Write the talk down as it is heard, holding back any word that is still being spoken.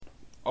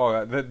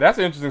Oh, that's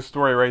an interesting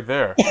story right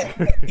there.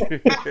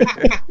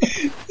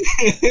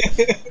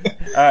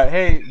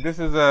 Hey, this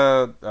is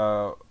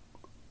a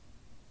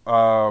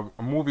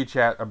movie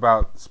chat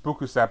about Spook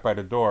who sat by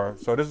the door.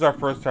 So this is our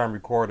first time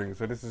recording.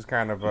 So this is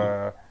kind of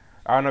a,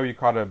 I don't know if you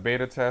call it a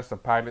beta test, a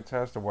pilot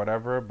test, or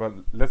whatever. But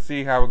let's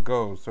see how it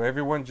goes. So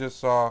everyone just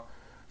saw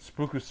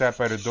Spook who sat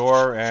by the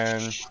door,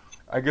 and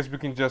I guess we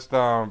can just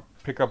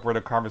pick up where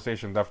the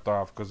conversation left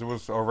off because it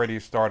was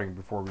already starting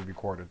before we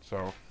recorded.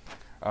 So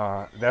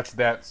that's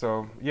that.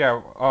 So yeah,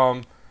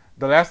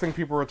 the last thing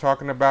people were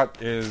talking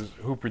about is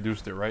who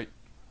produced it, right?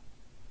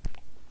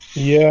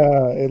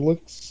 Yeah, it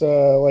looks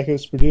like it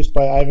was produced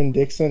by Ivan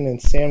Dixon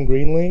and Sam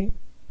Greenlee,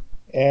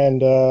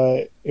 and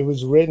it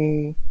was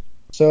written.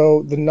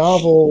 So the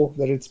novel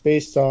that it's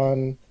based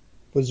on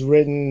was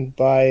written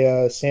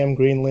by Sam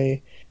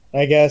Greenlee.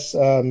 I guess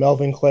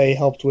Melvin Clay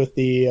helped with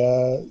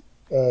the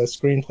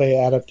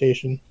screenplay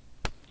adaptation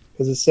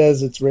because it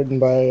says it's written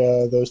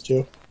by those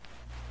two.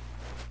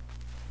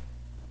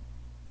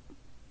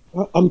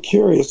 I'm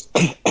curious.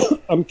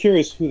 I'm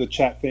curious who the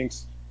chat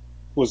thinks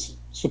was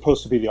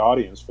supposed to be the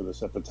audience for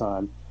this at the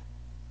time.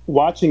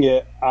 Watching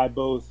it, it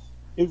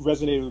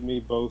resonated with me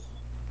both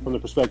from the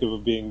perspective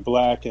of being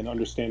black and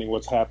understanding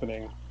what's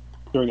happening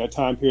during that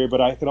time period, but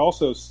I could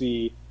also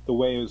see the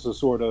way it was a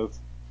sort of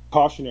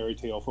cautionary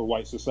tale for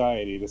white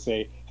society to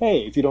say,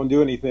 hey, if you don't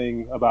do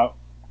anything about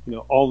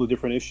all the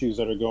different issues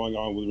that are going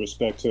on with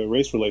respect to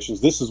race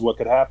relations, this is what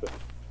could happen.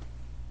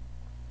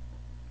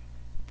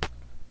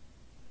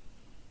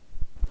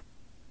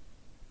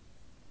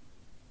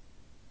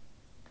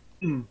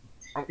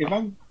 If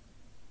I'm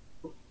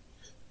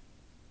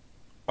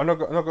Oh no,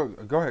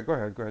 go ahead.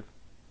 okay.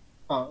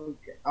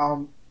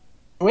 The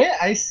way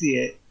I see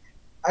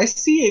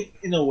it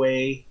in a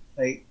way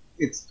like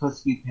it's supposed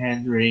to be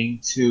pandering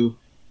to,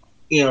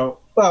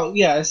 well,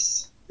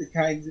 yes, the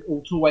kind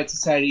to white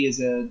society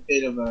is a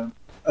bit of a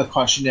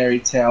cautionary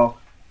tale,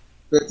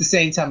 but at the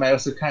same time, I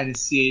also kind of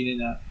see it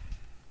in a,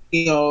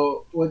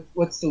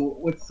 what's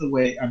the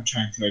way I'm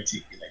trying to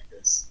articulate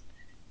this?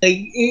 Like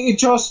it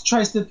just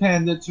tries to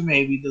pander to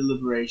maybe the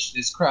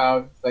liberationist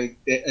crowd, like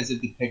as a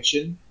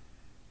depiction,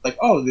 like,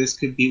 oh, this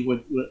could be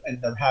what would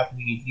end up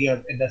happening if you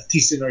have enough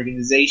decent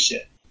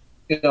organization.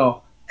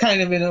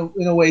 Kind of in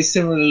a way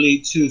similarly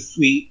to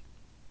Sweetback's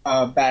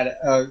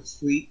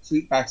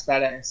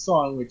Bad Ass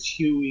song, which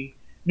Huey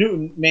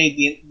Newton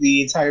made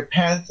the entire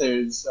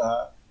Panthers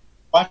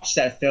watch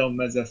that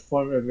film as a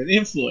form of an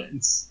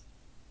influence.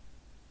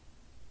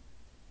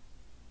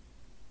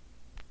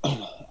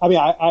 I mean,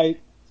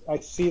 I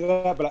see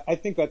that, but I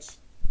think that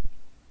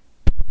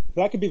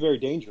could be very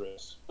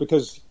dangerous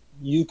because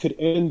you could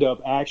end up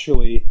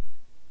actually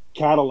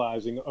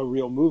catalyzing a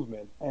real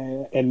movement,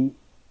 and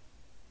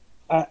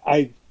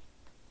I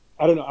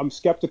don't know. I'm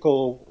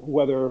skeptical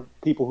whether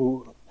people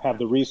who have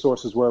the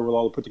resources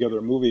wherewithal to put together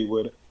a movie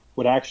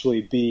would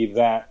actually be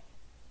that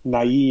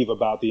naive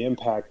about the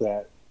impact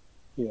that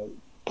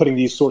putting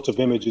these sorts of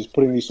images,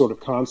 putting these sort of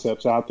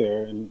concepts out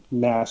there in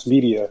mass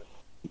media,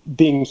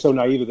 being so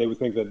naive that they would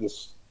think that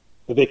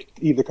they could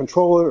either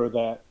control it or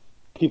that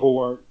people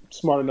weren't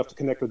smart enough to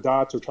connect the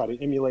dots or try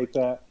to emulate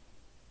that.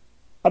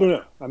 I don't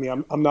know. I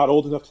mean, I'm not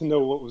old enough to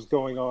know what was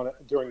going on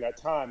during that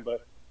time,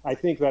 but I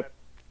think that,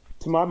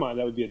 to my mind,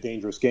 that would be a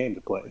dangerous game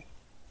to play,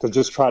 to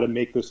just try to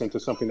make this into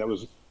something that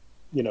was,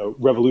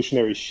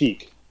 revolutionary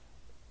chic.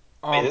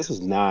 I mean, this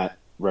was not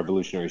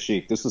revolutionary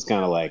chic. This was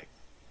kind of like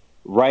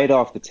right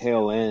off the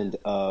tail end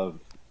of,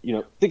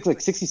 things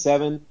like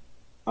 67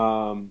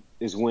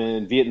 is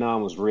when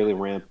Vietnam was really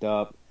ramped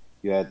up.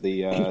 You had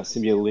the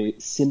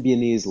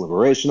Symbionese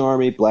Liberation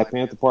Army, Black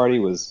Panther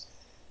Party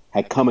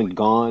had come and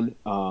gone.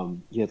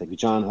 You had like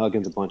John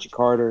Huggins and Bunchy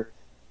Carter.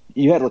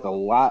 You had like a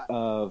lot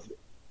of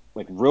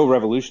like real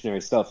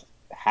revolutionary stuff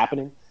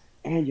happening,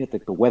 and you had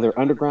like the Weather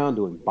Underground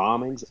doing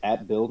bombings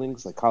at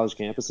buildings like college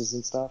campuses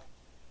and stuff.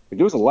 Like,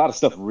 there was a lot of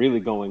stuff really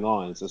going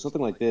on. So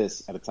something like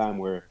this at a time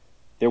where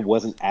there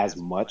wasn't as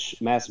much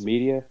mass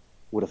media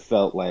would have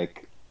felt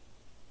like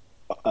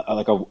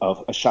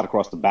a shot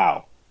across the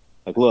bow.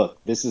 Like, look,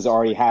 this is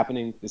already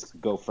happening. This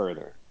could go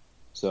further.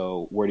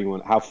 So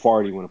how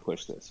far do you want to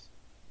push this?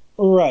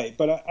 Right,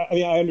 but I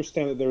mean, I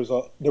understand that there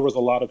was a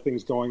lot of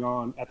things going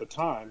on at the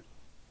time.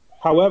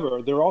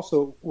 However, there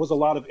also was a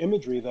lot of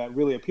imagery that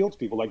really appealed to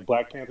people, like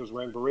Black Panthers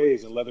wearing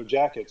berets and leather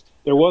jackets.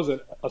 There was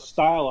a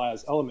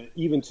stylized element,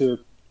 even to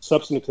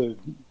substantive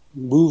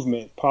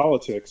movement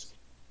politics.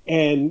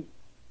 And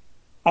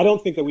I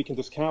don't think that we can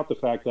discount the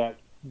fact that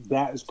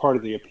that is part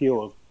of the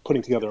appeal of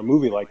putting together a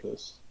movie like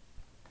this.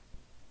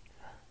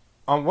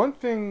 One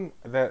thing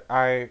that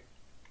I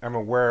am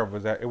aware of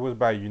was that it was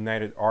by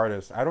United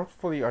Artists. I don't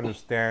fully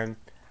understand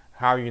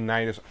how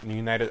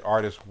United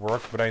Artists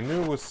work, but I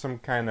knew it was some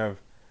kind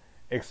of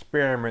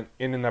experiment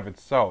in and of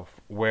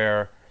itself,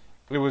 where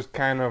it was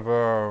kind of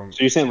So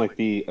you're saying like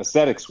the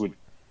aesthetics would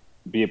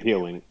be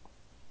appealing,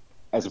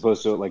 as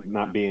opposed to like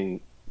not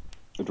being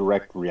a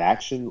direct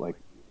reaction, like,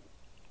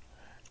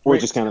 or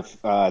just kind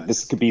of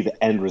this could be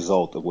the end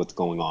result of what's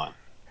going on.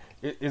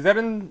 Is that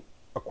in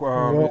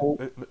Well,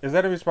 is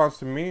that a response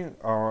to me?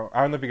 I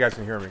don't know if you guys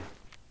can hear me.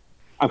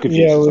 I'm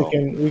confused yeah, as we all.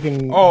 can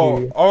hear Oh,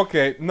 you.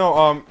 okay.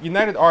 No,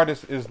 United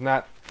Artists is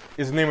the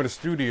name of the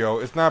studio.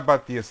 It's not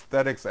about the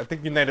aesthetics. I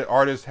think United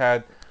Artists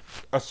had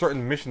a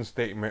certain mission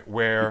statement You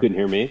where. couldn't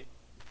hear me?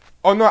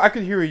 Oh no, I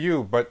could hear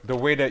you, but the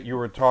way that you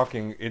were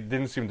talking, it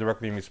didn't seem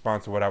directly in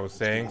response to what I was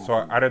saying. So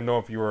I didn't know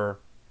if you were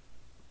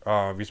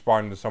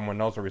responding to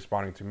someone else or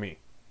responding to me.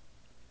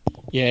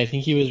 Yeah, I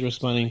think he was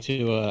responding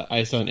to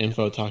ISON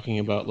info talking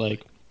about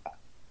like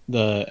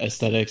the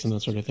aesthetics and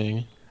that sort of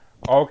thing.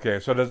 Okay,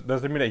 so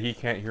does it mean that he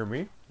can't hear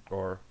me,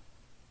 or?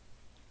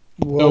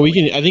 No, Well, we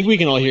can. I think we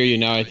can all hear you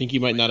now. I think you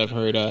might not have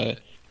heard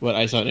what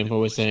ISON info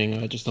was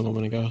saying just a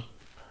moment ago.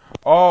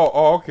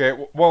 Okay.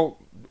 Well,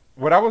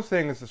 what I was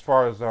saying is, as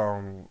far as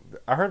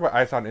I heard what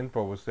ISON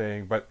Info was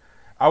saying, but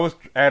I was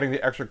adding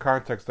the extra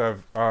context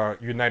of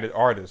United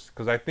Artists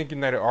because I think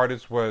United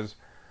Artists was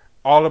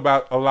all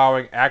about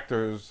allowing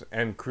actors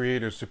and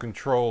creators to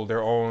control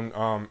their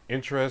own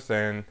interests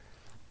and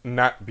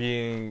not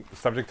being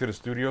subject to the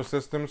studio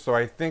system. So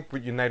I think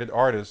with United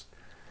Artists,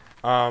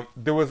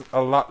 there was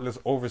a lot less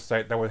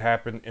oversight that would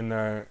happen in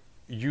the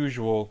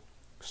usual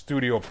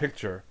studio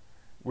picture,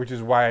 which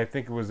is why I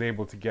think it was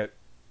able to get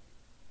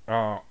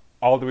uh,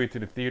 all the way to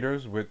the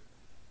theaters with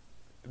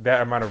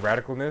that amount of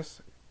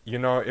radicalness. You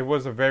know, it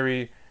was a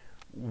very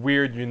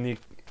weird, unique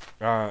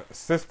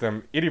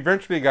system. It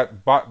eventually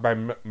got bought by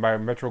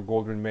Metro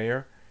Goldwyn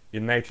Mayer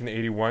in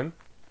 1981,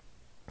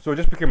 so it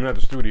just became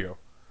another studio.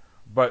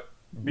 But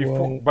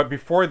well,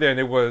 before then,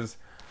 it was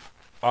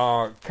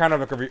kind of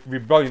like a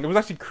rebellion. It was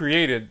actually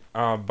created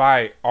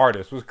by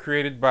artists. It was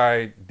created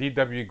by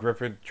D.W.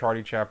 Griffith,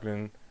 Charlie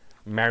Chaplin,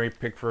 Mary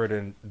Pickford,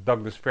 and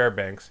Douglas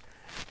Fairbanks.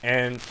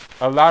 And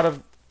a lot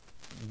of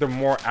the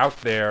more out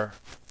there,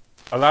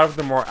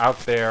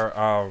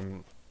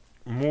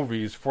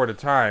 movies for the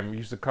time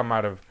used to come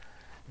out of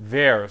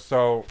there.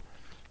 So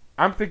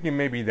I'm thinking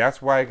maybe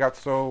that's why it got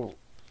so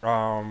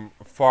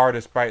far,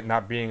 despite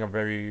not being a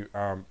very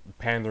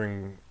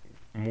pandering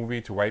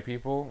movie to white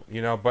people,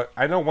 you know. But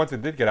I know once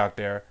it did get out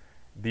there,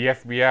 the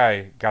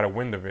FBI got a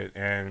wind of it,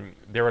 and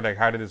they were like,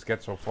 "How did this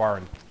get so far?"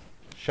 and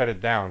shut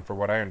it down, for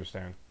what I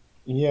understand.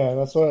 yeah,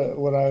 that's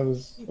what I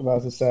was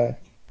about to say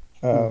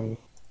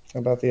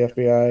about the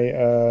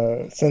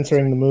FBI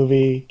censoring the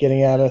movie,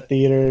 getting out of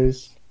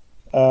theaters.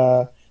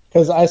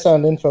 Because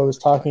iSound Info was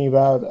talking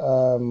about,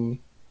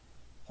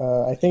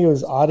 I think it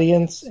was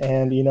audience,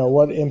 and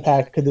what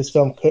impact could the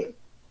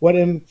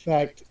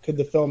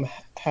film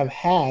have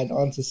had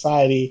on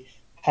society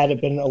had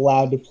it been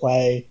allowed to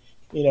play?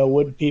 You know,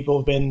 would people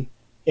have been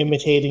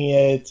imitating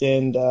it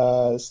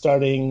and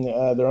starting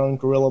their own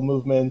guerrilla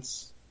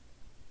movements?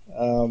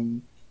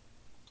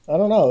 I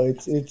don't know.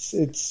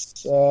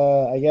 It's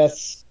I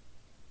guess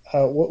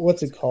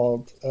what's it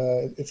called?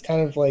 It's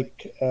kind of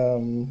like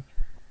the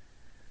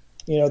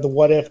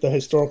what if, the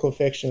historical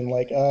fiction.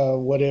 Like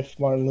what if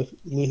Martin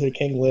Luther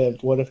King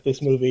lived? What if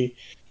this movie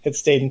had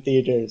stayed in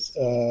theaters?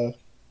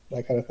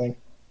 That kind of thing.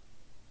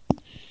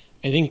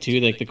 I think too,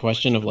 like the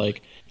question of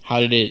like how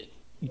did it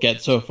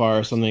get so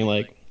far? Something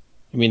like,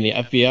 I mean, the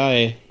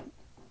FBI,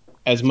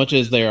 as much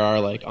as they are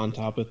like on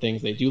top of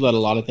things, they do let a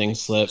lot of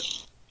things slip.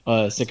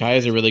 Sakai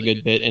has a really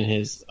good bit in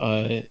his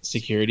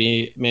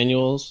security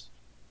manuals.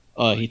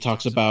 He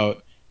talks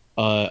about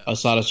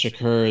Asada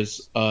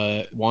Shakur's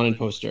wanted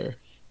poster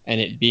and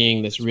it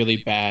being this really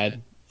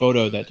bad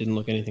photo that didn't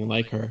look anything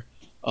like her.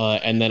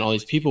 And then all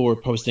these people were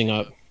posting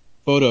up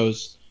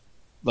photos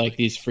like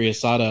these free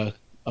Asada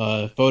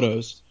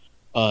photos,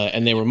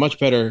 and they were much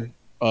better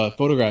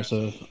photographs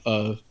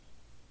of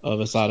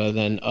Asada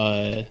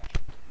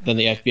than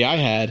the FBI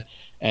had,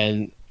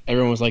 and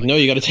everyone was like, "No,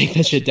 you got to take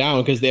that shit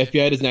down because the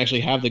FBI doesn't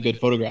actually have the good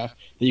photograph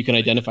that you can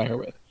identify her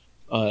with."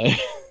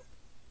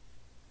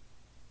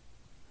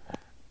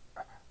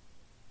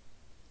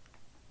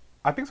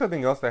 I think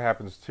something else that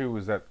happens too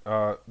is that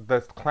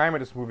the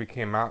climate this movie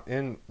came out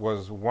in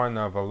was one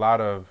of a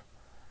lot of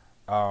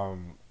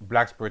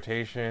black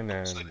exploitation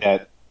It's like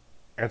that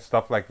and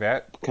stuff like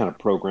that. kind of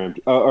programmed.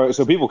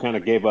 So people kind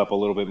of gave up a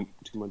little bit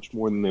too much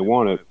more than they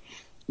wanted.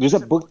 There's a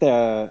book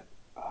that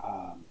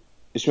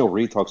Ishmael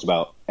Reed talks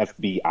about,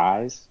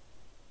 FBIs,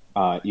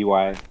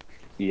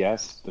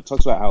 UIES, that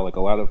talks about how like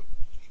a lot of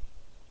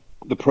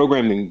the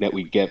programming that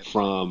we get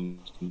from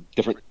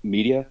different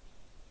media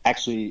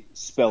actually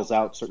spells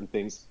out certain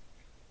things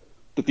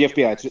that the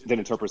FBI then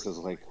interprets as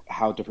like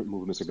how different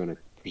movements are going to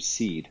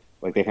proceed.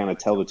 Like they kind of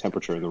tell the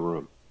temperature in the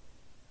room.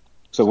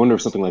 So I wonder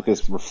if something like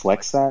this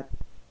reflects that,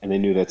 and they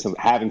knew that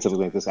having something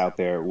like this out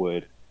there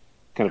would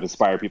kind of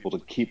inspire people to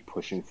keep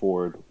pushing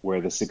forward,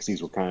 where the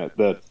 '60s were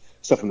the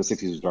stuff from the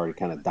 '60s was already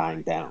kind of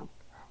dying down.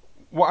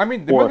 Well, I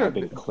mean, Or have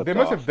been clipped they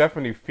must off. have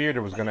definitely feared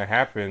it was going to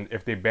happen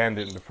if they banned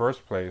it in the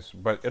first place.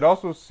 But it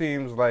also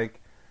seems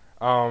like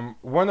one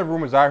of the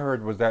rumors I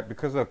heard was that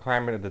because of the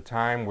climate at the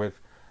time, with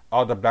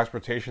all the black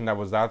exploitation that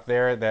was out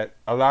there, that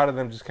a lot of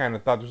them just kind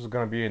of thought this was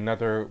going to be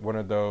another one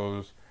of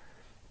those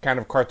kind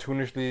of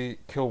cartoonishly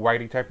kill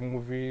whitey type of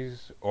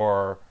movies,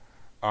 or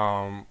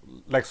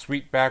like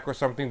Sweetback or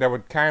something that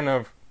would kind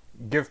of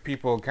give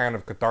people kind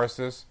of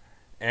catharsis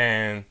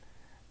and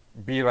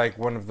be like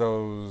one of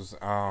those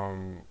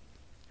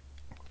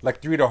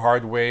like Three the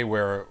Hard Way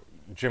where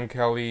Jim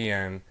Kelly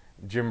and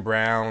Jim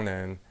Brown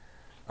and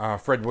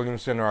Fred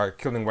Williamson are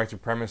killing white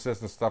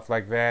supremacists and stuff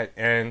like that.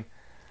 And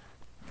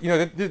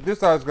this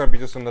thought was going to be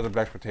just another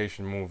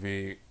blaxploitation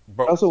movie,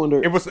 but I also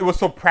wonder, it was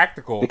so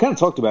practical. They kind of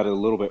talked about it a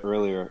little bit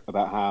earlier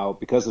about how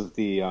because of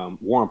the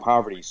war on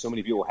poverty, so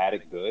many people had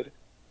it good.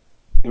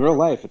 In real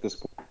life, at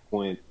this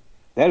point,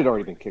 that had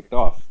already been kicked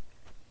off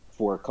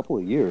for a couple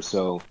of years.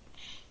 So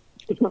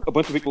a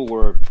bunch of people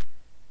were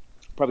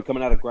probably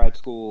coming out of grad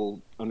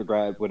school,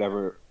 undergrad,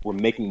 whatever, were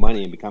making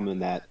money and becoming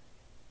that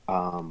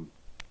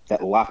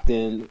that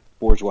locked-in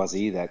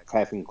bourgeoisie that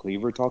Kathleen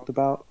Cleaver talked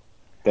about,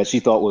 that she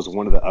thought was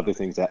one of the other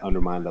things that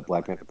undermined the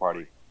Black Panther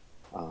Party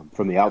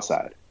from the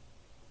outside.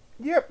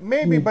 Yeah,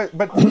 maybe, but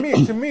to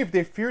me, if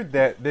they feared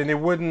that, then they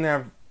wouldn't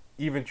have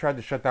even tried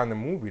to shut down the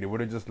movie. They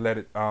would have just let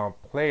it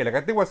play. Like,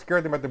 I think what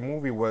scared them about the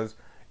movie was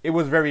it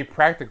was very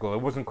practical.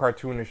 It wasn't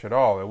cartoonish at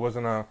all. It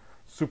wasn't a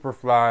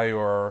Superfly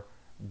or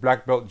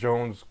Black Belt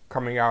Jones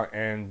coming out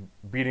and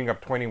beating up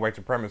 20 white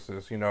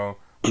supremacists,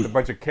 with a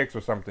bunch of kicks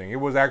or something. It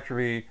was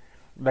actually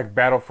like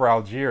Battle for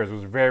Algiers. It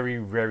was very,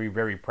 very,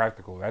 very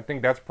practical. I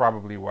think that's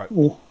probably what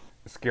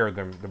scared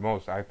them the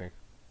most, I think.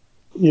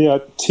 Yeah,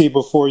 T,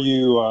 before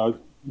you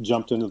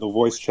jumped into the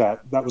voice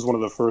chat, that was one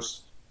of the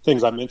first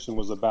things I mentioned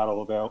was the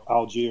Battle of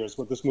Algiers.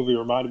 What this movie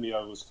reminded me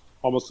of was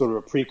almost sort of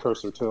a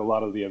precursor to a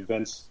lot of the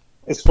events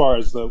as far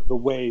as the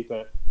way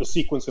that the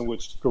sequence in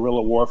which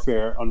guerrilla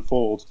warfare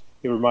unfolds.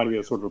 It reminded me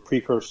of sort of a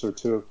precursor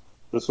to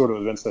the sort of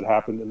events that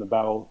happened in the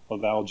Battle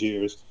of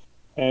Algiers.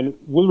 And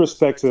with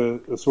respect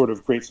to the sort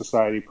of Great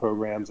Society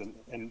programs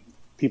and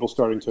people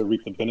starting to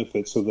reap the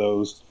benefits of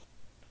those,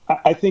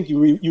 I think you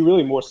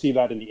really more see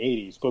that in the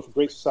 80s, both the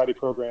Great Society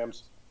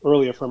programs,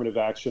 early affirmative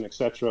action,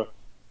 etc.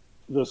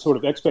 The sort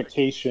of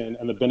expectation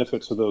and the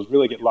benefits of those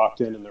really get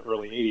locked in the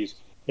early 80s.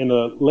 In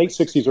the late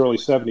 60s, early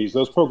 70s,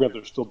 those programs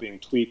are still being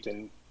tweaked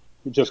and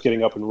just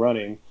getting up and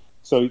running.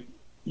 So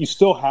you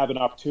still have an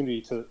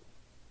opportunity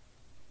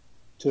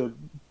to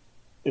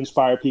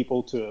inspire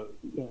people to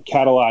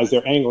catalyze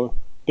their anger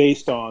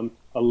based on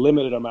a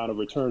limited amount of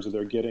returns that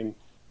they're getting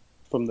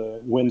from the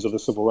winds of the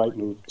civil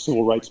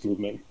rights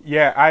movement.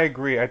 Yeah, I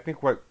agree. I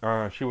think what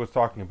she was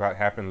talking about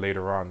happened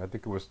later on. I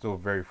think it was still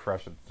very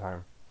fresh at the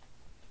time.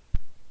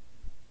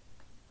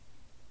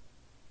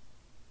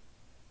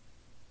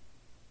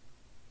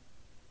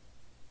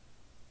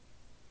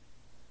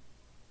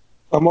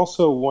 I'm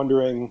also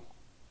wondering,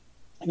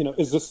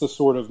 is this the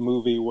sort of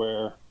movie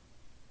where,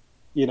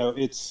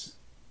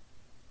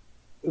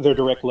 they're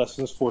direct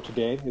lessons for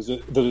today?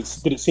 Did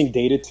it seem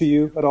dated to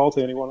you at all,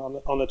 to anyone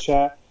on the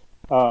chat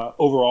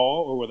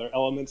overall, or were there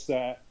elements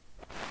that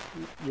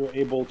you're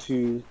able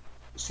to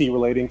see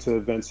relating to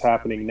events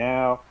happening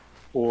now,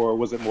 or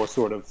was it more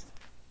sort of,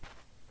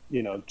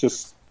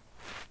 just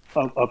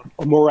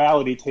a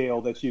morality tale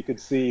that you could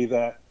see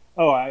that,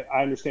 I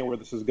understand where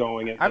this is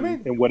going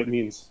and what it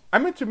means? I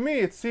mean, to me,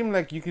 it seemed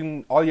like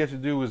all you have to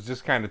do was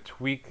just kind of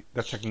tweak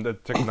the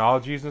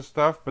technologies and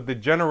stuff, but the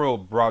general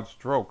broad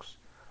strokes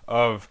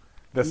of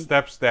the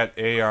steps that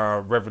a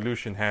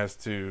revolution has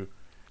to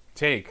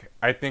take,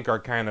 I think are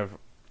kind of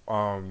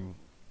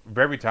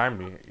very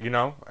timely.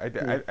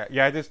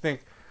 I just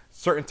think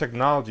certain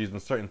technologies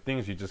and certain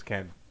things you just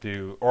can't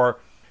do,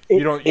 or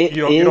you don't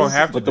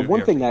have to. But the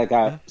one thing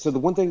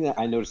that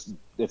I noticed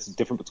that's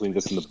different between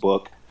this and the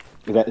book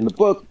is that in the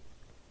book,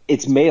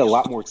 it's made a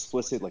lot more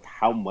explicit, like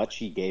how much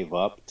he gave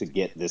up to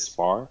get this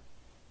far,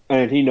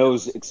 and he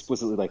knows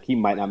explicitly like he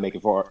might not make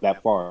it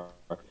that far.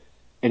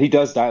 And he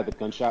does die of a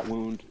gunshot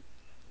wound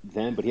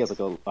then, but he has like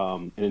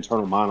an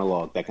internal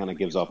monologue that kind of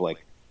gives off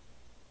like,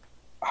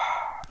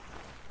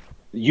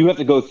 you have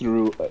to go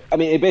through. I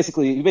mean, he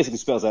basically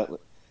spells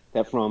out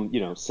that from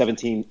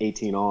 17,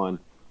 18 on,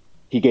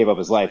 he gave up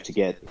his life to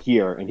get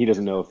here, and he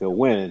doesn't know if he'll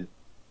win.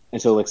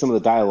 And so like some of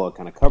the dialogue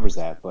kind of covers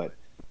that, but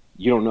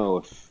you don't know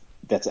if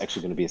that's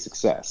actually going to be a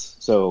success.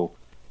 So,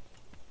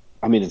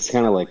 I mean, it's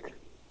kind of like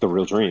the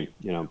real dream,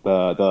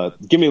 the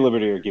give me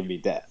liberty or give me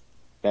death.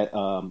 That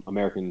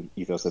American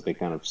ethos that they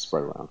kind of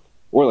spread around,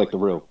 or like the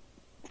real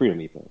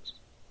freedom ethos.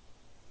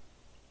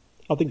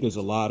 I think there's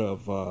a lot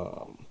of,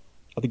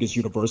 I think it's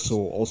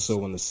universal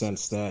also in the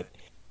sense that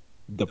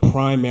the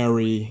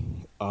primary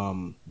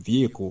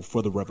vehicle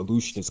for the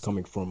revolution is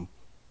coming from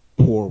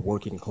poor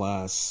working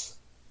class,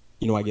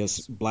 I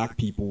guess black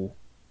people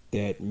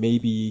that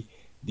maybe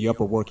the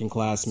upper working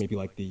class, maybe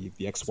like the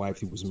ex-wife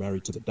who was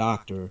married to the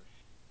doctor,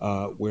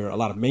 where a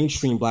lot of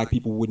mainstream black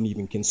people wouldn't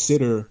even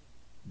consider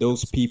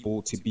those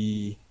people to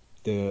be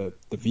the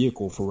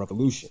vehicle for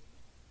revolution.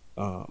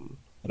 And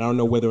I don't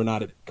know whether or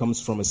not it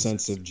comes from a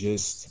sense of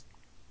just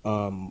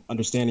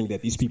understanding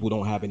that these people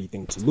don't have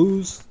anything to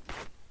lose.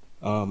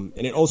 And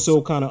it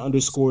also kind of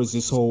underscores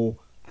this whole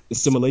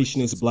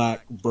assimilationist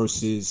black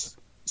versus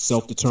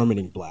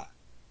self-determining black,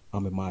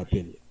 in my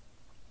opinion.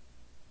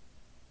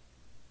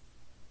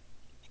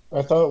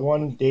 I thought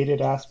one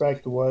dated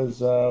aspect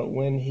was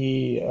when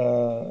he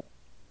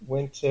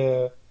went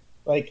to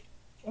like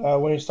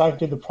when he was talking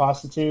to the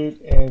prostitute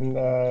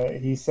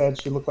and he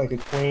said she looked like a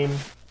queen.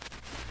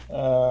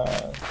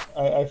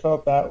 I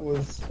felt that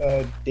was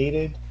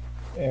dated,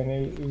 and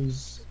it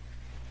was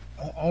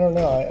I don't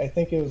know. I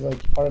think it was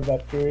like part of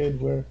that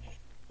period where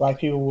Black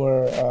people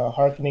were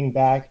hearkening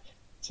back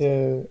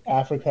to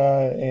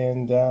Africa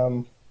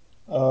and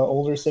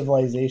older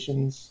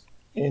civilizations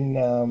in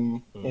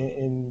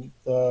the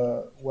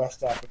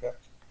West Africa.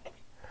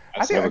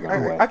 I think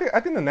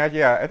I think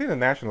the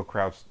national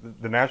crowd,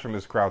 the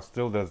nationalist crowd,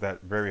 still does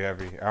that very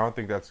heavy. I don't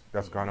think that's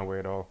gone away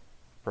at all,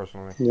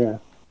 personally. Yeah.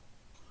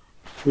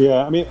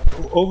 Yeah, I mean,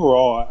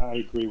 overall, I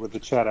agree with the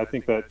chat. I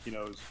think that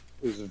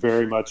is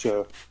very much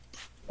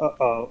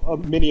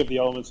many of the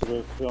elements of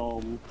the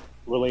film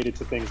related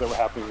to things that were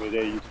happening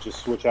today. You could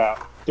just switch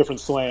out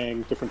different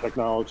slang, different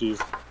technologies,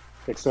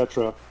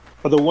 etc.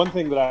 But the one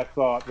thing that I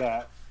thought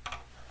that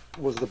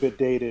was a bit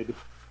dated,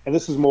 and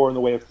this is more in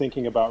the way of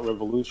thinking about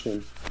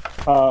revolution,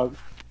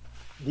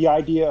 the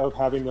idea of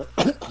having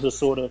the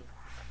sort of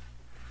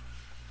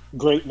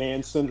great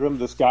man syndrome.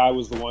 This guy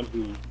was the one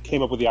who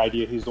came up with the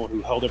idea. He's the one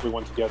who held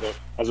everyone together,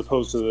 as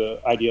opposed to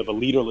the idea of a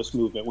leaderless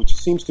movement, which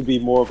seems to be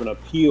more of an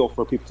appeal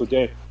for people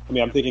today. I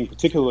mean, I'm thinking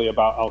particularly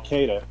about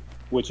Al-Qaeda,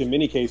 which in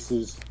many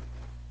cases,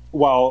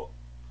 while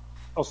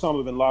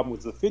Osama bin Laden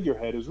was the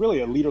figurehead, it was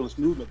really a leaderless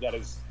movement that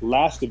has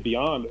lasted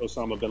beyond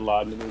Osama bin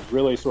Laden, and it was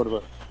really sort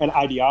of an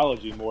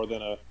ideology more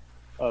than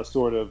a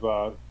sort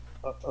of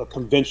a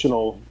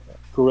conventional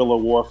guerrilla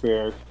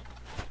warfare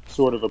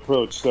sort of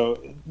approach.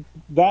 So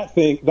that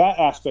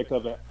aspect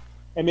of it,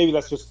 and maybe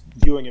that's just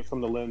viewing it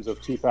from the lens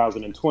of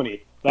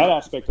 2020, that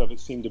aspect of it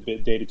seemed a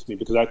bit dated to me,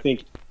 because I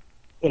think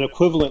an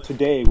equivalent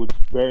today would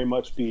very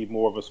much be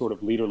more of a sort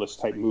of leaderless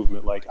type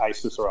movement like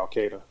ISIS or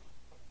Al-Qaeda.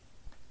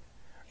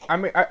 I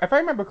mean, if I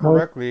remember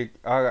correctly,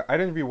 I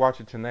didn't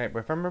rewatch it tonight, but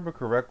if I remember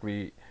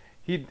correctly,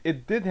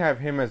 it did have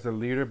him as the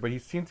leader, but he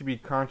seemed to be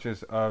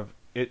conscious of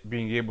it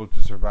being able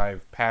to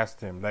survive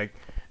past him, like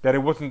that it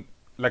wasn't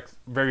like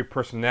very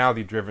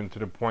personality driven to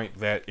the point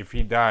that if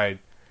he died,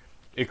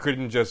 it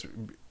couldn't just.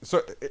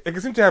 So it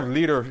seemed to have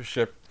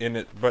leadership in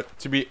it, but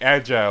to be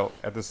agile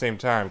at the same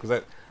time,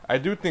 because I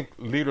do think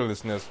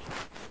leaderlessness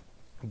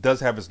does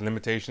have its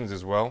limitations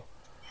as well.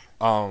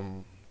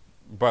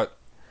 But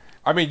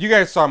I mean, you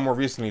guys saw more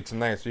recently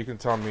tonight, so you can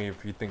tell me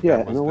if you think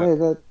that was in a way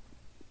that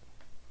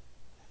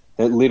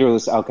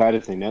leaderless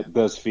Al-Qaeda thing that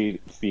does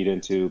feed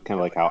into kind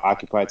of like how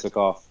Occupy took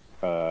off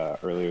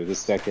earlier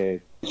this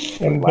decade.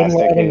 And Bin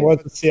Laden was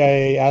a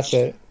CIA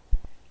asset.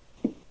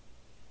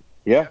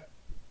 Yeah.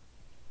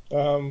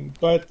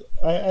 But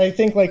I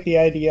think like the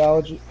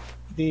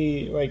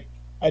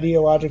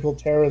ideological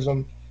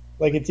terrorism,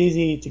 like it's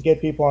easy to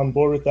get people on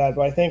board with that,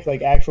 but I think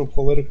like actual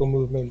political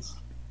movements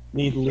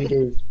need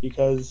leaders,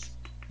 because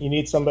you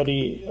need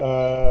somebody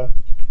to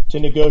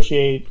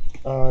negotiate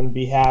on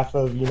behalf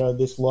of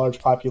this large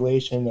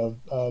population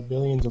of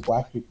billions of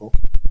Black people.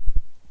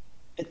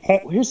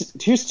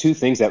 Here's two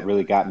things that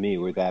really got me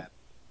were that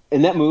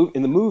in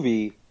the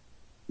movie,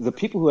 the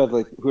people who are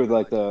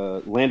like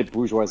the landed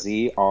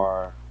bourgeoisie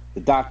are the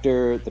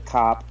doctor, the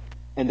cop,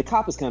 and the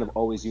cop is kind of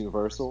always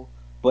universal,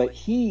 but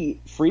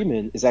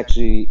Freeman is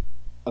actually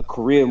a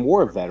Korean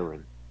War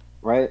veteran,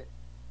 right?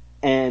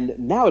 And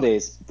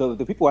nowadays,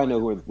 the people I know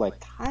who are like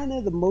kind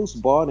of the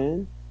most bought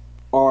in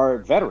are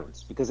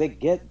veterans, because they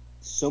get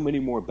so many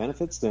more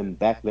benefits than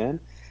back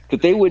then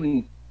that they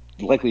wouldn't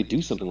likely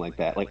do something like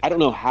that. Like, I don't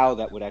know how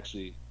that would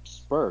actually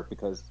spur,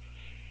 because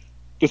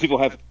those people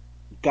have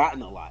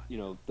gotten a lot.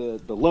 The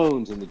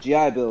loans and the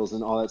GI Bills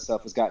and all that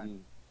stuff has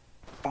gotten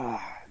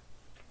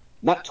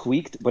not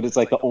tweaked, but it's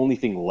like the only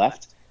thing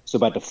left. So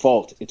by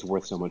default, it's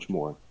worth so much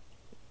more.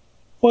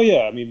 Well,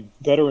 yeah, I mean,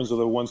 veterans are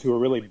the ones who are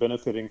really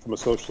benefiting from a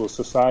socialist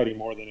society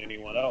more than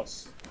anyone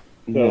else.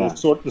 Yeah.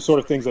 The sort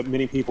of things that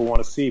many people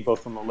want to see,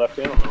 both from the left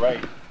and on the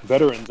right,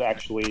 veterans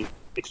actually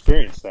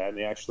experience that, and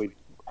they actually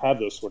have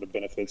those sort of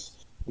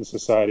benefits in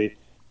society.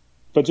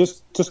 But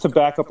just to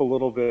back up a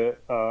little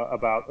bit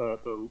about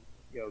the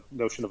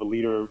notion of a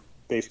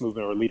leader-based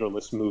movement or a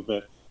leaderless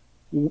movement,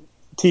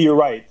 T, you're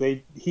right.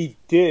 He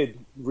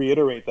did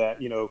reiterate that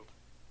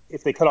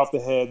if they cut off the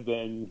head,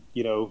 then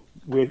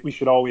we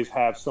should always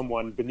have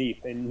someone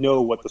beneath and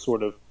know what the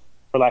sort of,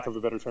 for lack of a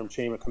better term,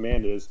 chain of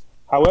command is.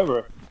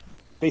 However,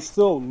 they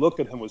still looked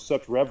at him with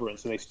such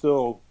reverence, and they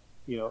still,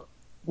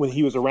 when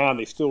he was around,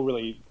 they still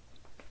really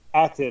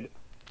acted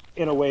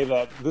in a way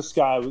that this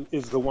guy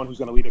is the one who's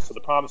going to lead us to the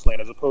promised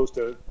land, as opposed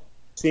to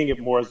seeing it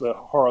more as a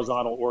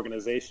horizontal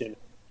organization.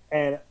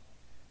 And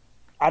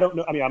I don't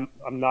know. I mean,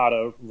 I'm not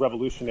a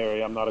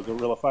revolutionary. I'm not a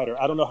guerrilla fighter.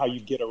 I don't know how you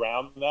get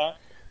around that,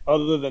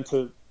 other than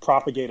to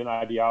propagate an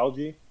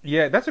ideology.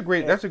 Yeah, that's a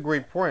great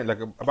point.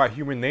 Like about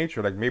human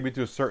nature. Like maybe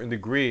to a certain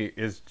degree,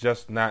 is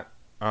just not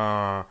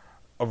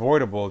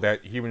avoidable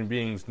that human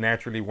beings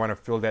naturally want to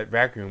fill that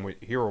vacuum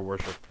with hero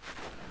worship.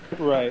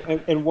 Right.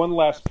 And one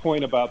last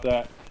point about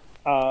that.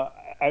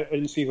 I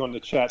didn't see who on the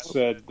chat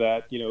said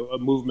that a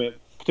movement,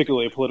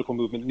 particularly a political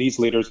movement, needs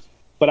leaders.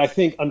 But I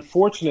think,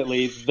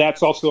 unfortunately,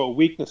 that's also a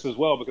weakness as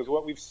well, because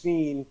what we've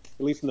seen,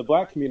 at least in the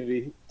black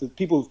community, the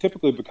people who've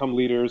typically become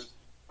leaders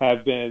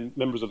have been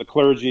members of the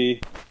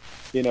clergy,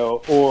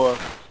 or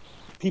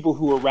people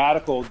who were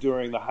radical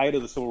during the height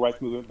of the civil rights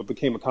movement but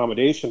became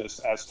accommodationists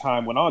as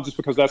time went on, just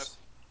because that's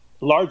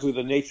largely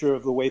the nature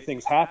of the way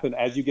things happen.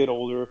 As you get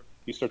older,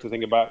 you start to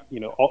think about,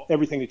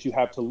 everything that you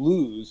have to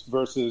lose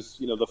versus,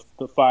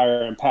 the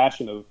fire and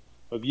passion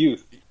of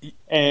youth.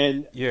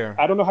 And Yeah.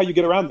 I don't know how you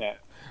get around that.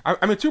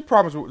 I mean, two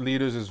problems with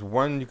leaders is,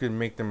 one, you can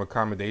make them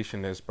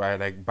accommodationist by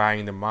like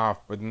buying them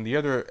off, but then the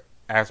other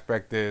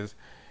aspect is,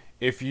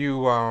 if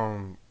you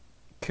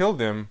kill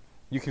them,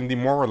 you can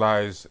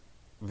demoralize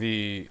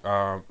the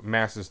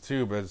masses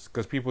too,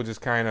 because people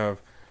just kind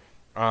of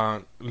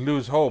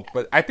lose hope.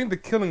 But I think the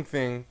killing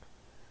thing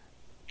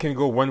can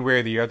go one way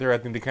or the other. I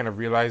think they kind of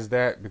realize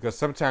that, because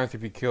sometimes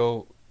if you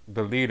kill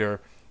the leader,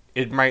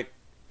 it might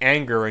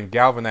anger and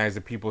galvanize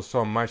the people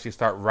so much they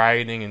start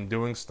rioting and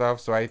doing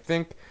stuff. So I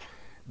think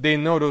they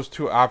know those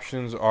two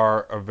options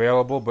are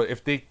available, but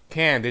if they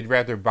can, they'd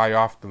rather buy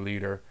off the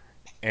leader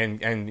and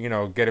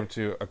get him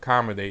to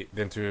accommodate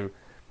than to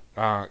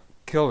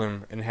kill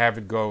him and have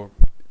it go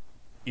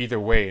either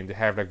way, and to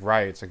have like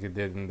riots like it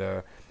did in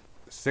the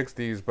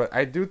 60s. But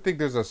I do think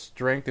there's a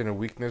strength and a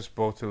weakness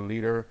both to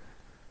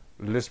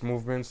leaderless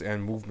movements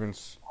and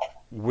movements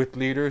with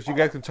leaders. You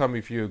guys can tell me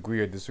if you agree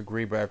or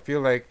disagree, but I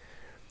feel like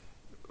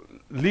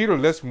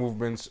leaderless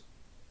movements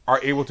are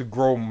able to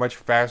grow much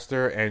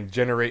faster and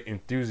generate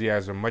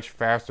enthusiasm much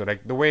faster.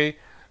 Like the way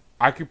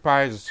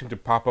Occupy just seem to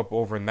pop up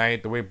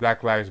overnight, the way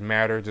Black Lives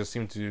Matter just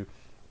seem to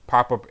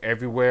pop up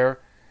everywhere.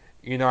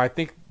 I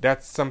think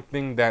that's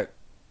something that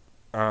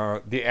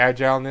the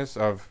agileness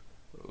of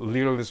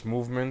leaderless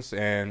movements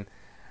and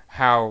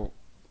how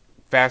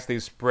fast they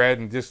spread,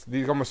 and just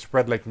they almost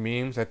spread like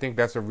memes. I think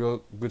that's a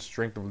real good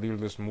strength of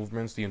leaderless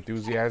movements, the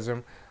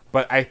enthusiasm.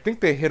 But I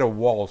think they hit a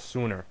wall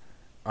sooner.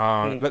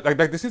 Like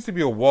there seems to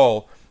be a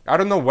wall. I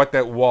don't know what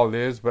that wall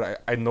is,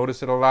 but I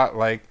notice it a lot.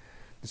 Like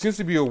there seems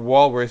to be a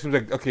wall where it seems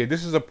like, okay,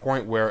 this is a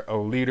point where a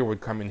leader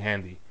would come in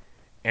handy,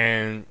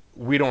 and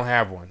we don't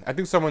have one. I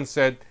think someone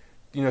said,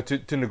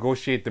 to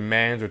negotiate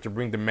demands or to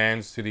bring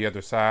demands to the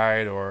other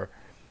side or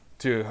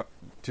to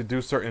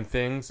do certain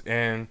things.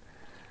 And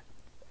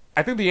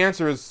I think the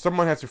answer is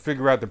someone has to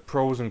figure out the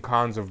pros and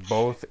cons of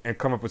both and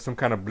come up with some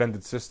kind of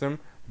blended system.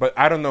 But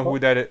I don't know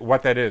what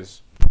that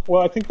is.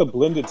 Well, I think the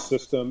blended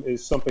system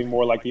is something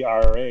more like the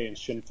IRA and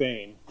Sinn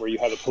Féin, where you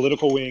have the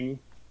political wing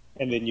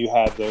and then you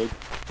have the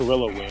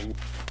guerrilla wing.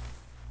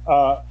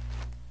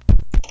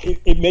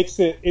 It makes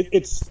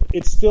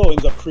it still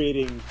ends up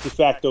creating de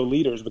facto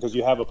leaders because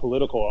you have a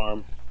political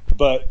arm,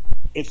 but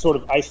it sort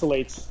of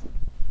isolates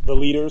the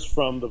leaders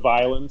from the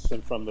violence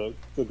and from the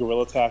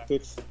guerrilla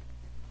tactics.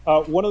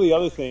 One of the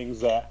other things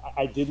that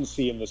I didn't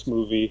see in this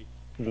movie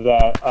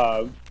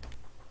that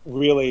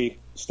really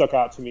stuck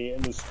out to me,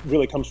 and this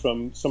really comes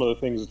from some of the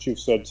things that you've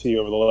said, T,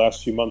 over the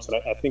last few months,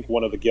 and I think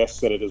one of the guests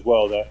said it as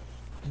well, that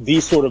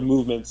these sort of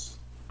movements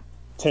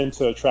tend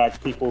to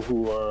attract people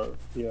who are,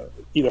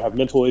 either have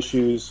mental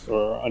issues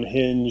or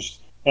unhinged.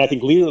 And I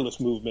think leaderless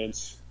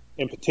movements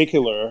in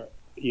particular,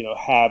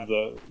 have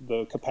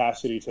the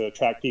capacity to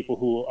attract people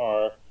who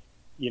are,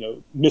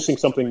 missing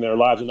something in their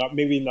lives and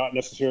maybe not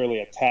necessarily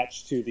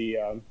attached to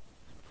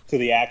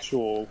the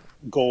actual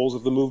goals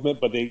of the movement,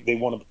 but they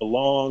want to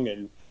belong,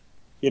 and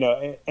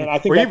I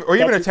think or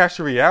even attached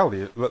to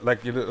reality,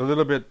 like a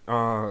little bit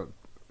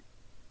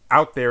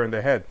out there in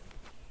the head.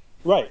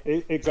 Right,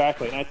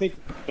 exactly. And I think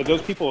that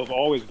those people have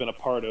always been a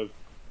part of,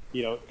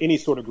 any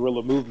sort of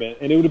guerrilla movement.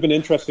 And it would have been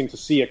interesting to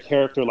see a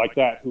character like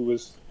that who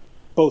was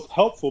both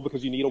helpful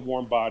because you need a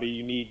warm body,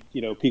 you need,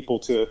 people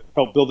to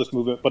help build this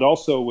movement, but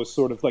also was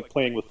sort of like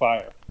playing with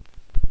fire.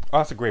 Oh,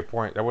 that's a great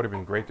point. That would have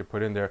been great to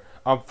put in there.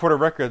 For the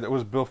record, it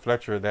was Bill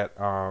Fletcher that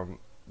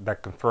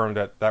confirmed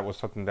that was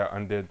something that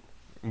undid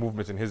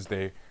movements in his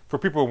day. For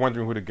people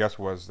wondering who the guest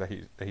was that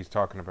he's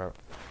talking about.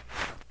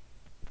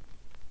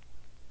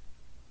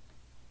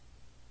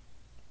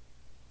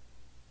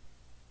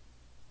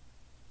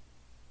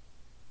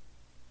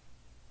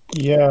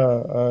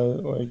 Yeah,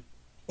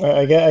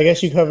 I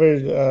guess you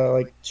covered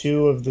like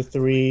two of the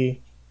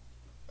three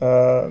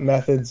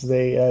methods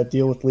they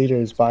deal with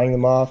leaders: buying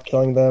them off,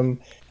 killing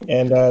them,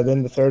 and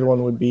then the third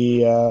one would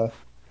be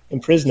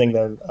imprisoning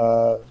them.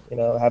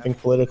 Having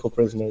political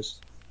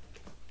prisoners.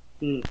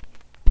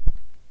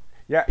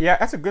 Yeah,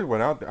 that's a good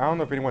one. I don't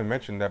know if anyone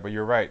mentioned that, but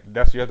you're right.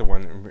 That's the other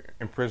one,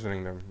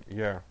 imprisoning them.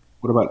 Yeah.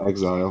 What about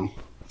exile?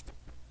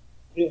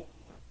 Yeah.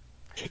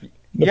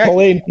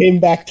 Napoleon came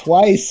back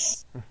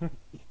twice.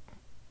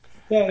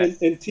 Yeah,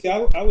 and T,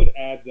 I would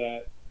add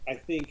that I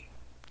think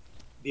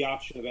the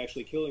option of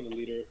actually killing the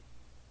leader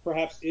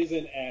perhaps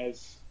isn't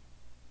as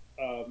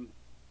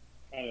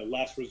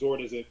last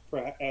resort as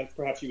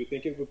perhaps you would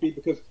think it would be,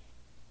 because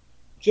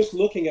just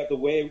looking at the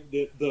way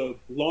the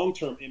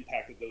long-term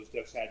impact that those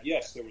deaths had,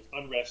 yes, there was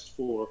unrest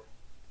for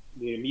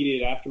the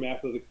immediate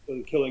aftermath of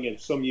the killing and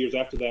some years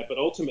after that, but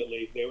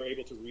ultimately they were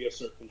able to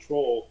reassert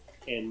control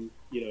and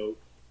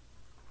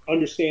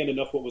understand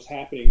enough what was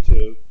happening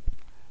to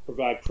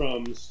provide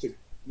crumbs to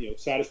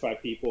satisfy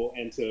people,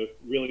 and to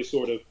really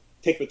sort of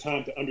take the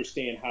time to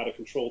understand how to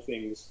control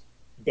things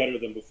better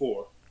than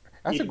before.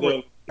 That's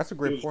a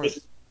great point.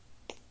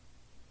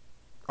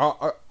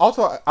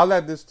 Also, I'll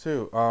add this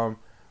too.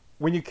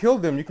 When you kill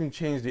them, you can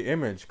change the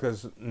image,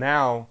 because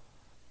now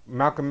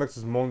Malcolm X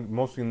is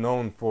mostly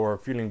known for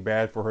feeling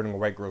bad for hurting a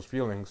white girl's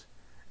feelings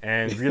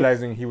and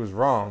realizing he was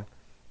wrong.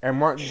 And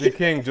Martin Luther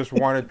King just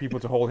wanted people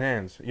to hold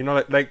hands.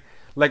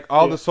 Like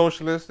all the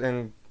socialist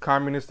and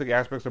communistic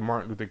aspects of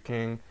Martin Luther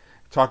King,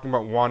 talking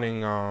about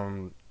wanting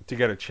to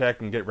get a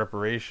check and get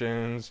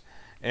reparations,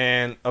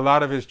 and a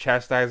lot of his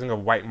chastising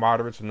of white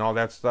moderates and all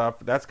that stuff,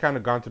 that's kind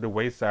of gone to the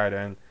wayside.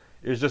 And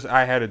it's just,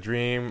 I had a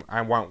dream.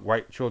 I want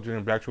white children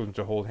and black children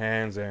to hold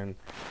hands, and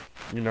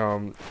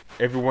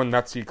everyone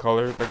not see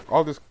color. Like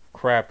all this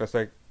crap. That's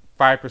like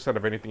 5%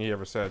 of anything he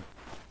ever said.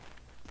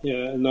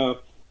 Yeah, and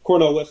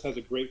Cornel West has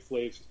a great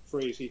phrase.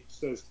 He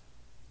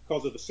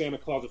calls it the Santa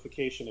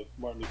Clausification of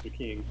Martin Luther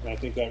King, and I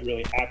think that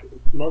really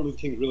Martin Luther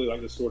King really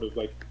like this sort of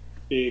like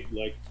big,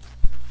 like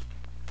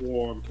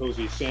warm,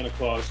 cozy Santa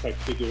Claus type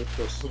figure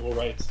for civil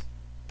rights,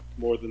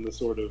 more than the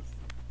sort of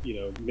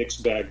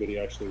mixed bag that he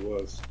actually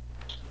was.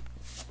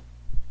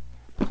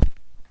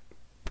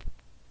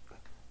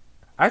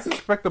 I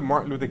suspect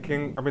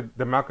the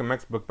the Malcolm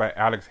X book by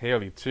Alex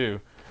Haley too,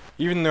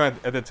 even though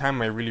at the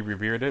time I really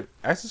revered it.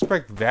 I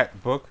suspect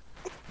that book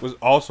was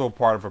also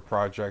part of a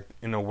project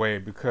in a way,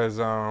 because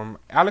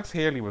Alex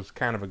Haley was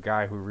kind of a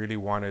guy who really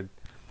wanted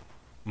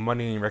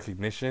money and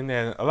recognition,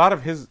 and a lot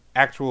of his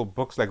actual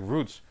books, like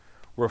Roots,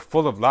 were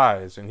full of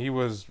lies, and he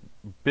was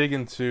big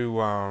into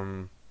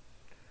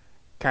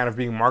kind of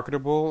being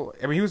marketable.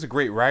 I mean, he was a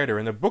great writer,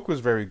 and the book was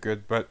very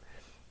good, but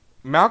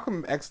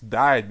Malcolm X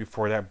died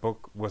before that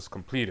book was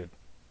completed,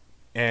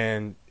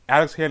 and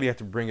Alex Haley had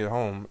to bring it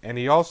home, and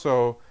he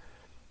also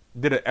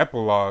did an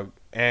epilogue,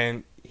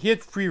 and he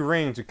had free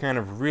reign to kind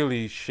of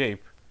really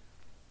shape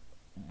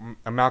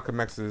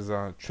Malcolm X's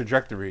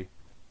trajectory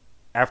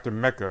after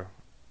Mecca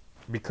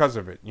because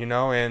of it,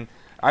 and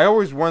I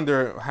always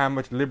wonder how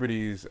much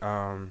liberties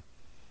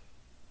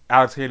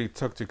Alex Haley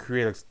took to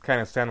create a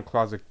kind of Santa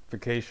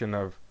Clausification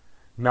of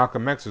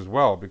Malcolm X as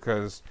well,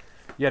 because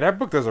that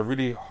book does a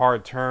really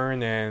hard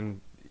turn,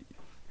 and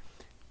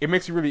it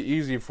makes it really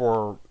easy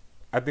for,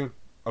 I think,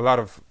 a lot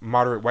of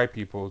moderate white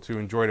people to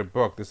enjoy the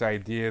book. This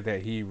idea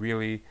that he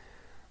really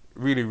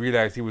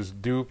realized he was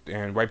duped,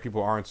 and white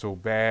people aren't so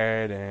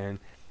bad, and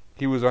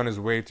he was on his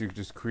way to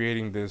just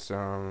creating this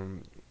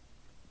kind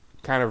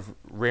of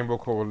rainbow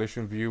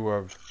coalition view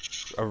of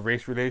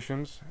race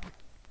relations.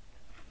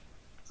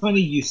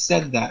 Funny you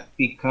said that,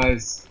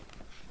 because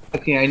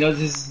I know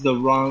this is the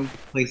wrong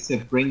place to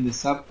bring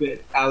this up,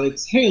 but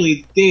Alex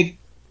Haley did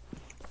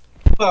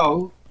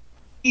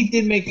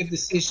make a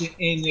decision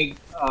in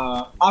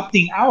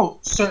opting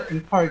out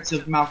certain parts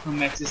of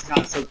Malcolm X's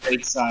not so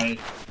great side,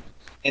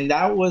 and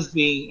that was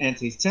being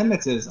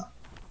anti-Semitism.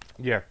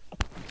 Yeah.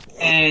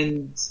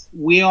 And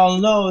we all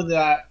know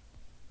that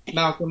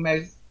Malcolm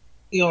X,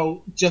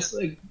 just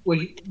like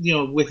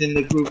within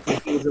the group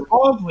that he was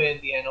involved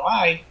with, the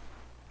NOI,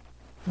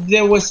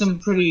 there was some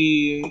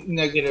pretty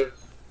negative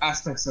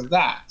aspects of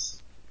that,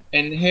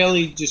 and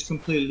Haley just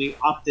completely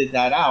opted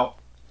that out.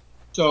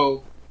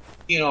 So,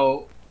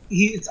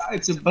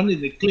 it's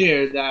abundantly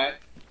clear that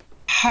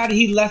had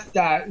he left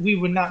that, we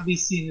would not be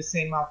seeing the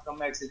same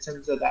Malcolm X in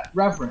terms of that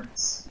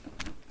reverence.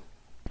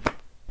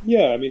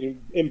 Yeah, I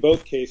mean, in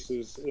both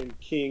cases, in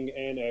King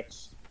and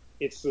X,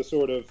 it's the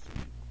sort of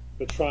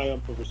the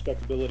triumph of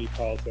respectability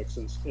politics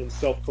and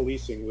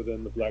self-policing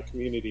within the black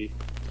community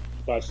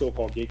by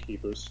so-called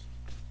gatekeepers.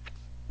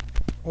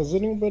 Has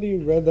anybody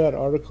read that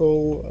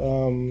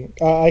article?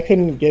 I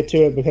couldn't get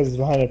to it because it's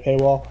behind a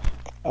paywall.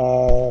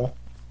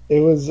 It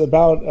was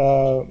about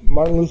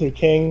Martin Luther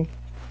King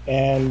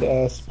and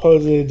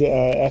supposed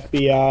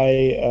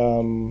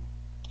FBI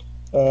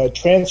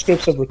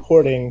transcripts of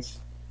recordings,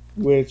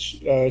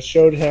 which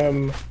showed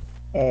him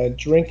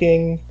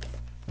drinking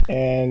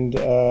and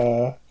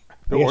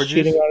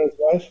cheating on his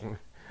wife.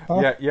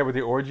 Huh? Yeah, with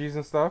the orgies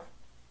and stuff.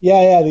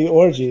 Yeah, the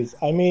orgies.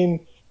 I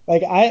mean,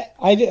 like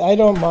I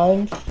don't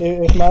mind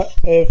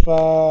if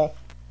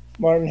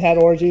Martin had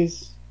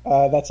orgies.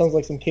 That sounds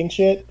like some king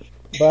shit.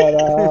 But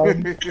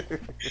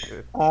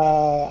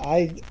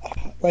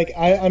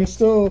I'm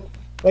still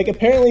like,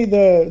 apparently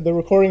the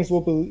recordings will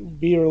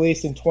be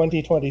released in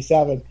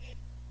 2027,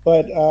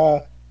 but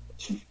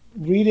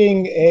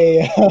reading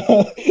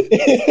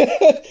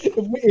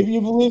if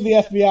you believe the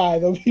FBI,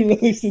 they'll be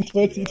released in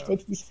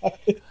 2027.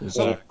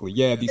 Exactly.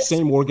 Yeah, the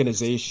same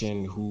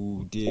organization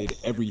who did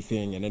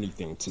everything and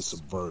anything to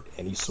subvert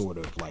any sort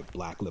of like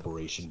black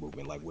liberation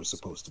movement, like we're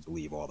supposed to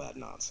believe all that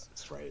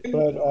nonsense, right?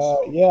 But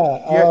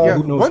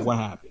who knows what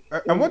happened?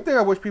 And one thing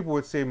I wish people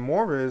would say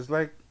more is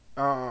like,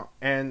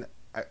 and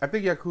I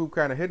think Yakub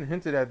kind of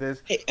hinted at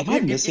this. Hey, am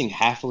I missing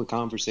half of the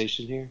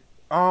conversation here?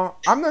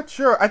 I'm not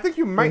sure. I think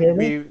you might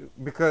be,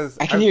 because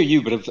I can hear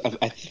you, but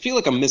I feel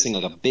like I'm missing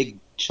like a big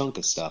chunk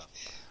of stuff.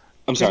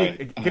 I'm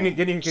sorry. Can you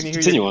hear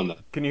continue on though?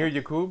 Can you hear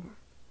Yakub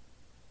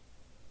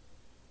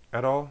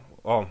at all?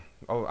 Oh,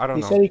 I don't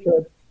know.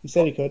 He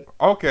said he could.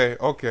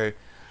 Okay.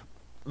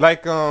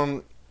 Like,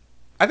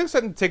 I think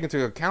something to take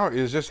into account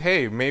is just,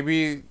 hey,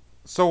 maybe,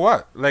 so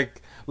what?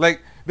 Like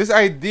this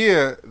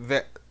idea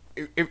that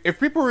if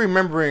people are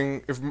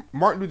remembering, if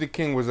Martin Luther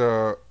King was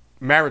a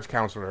marriage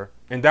counselor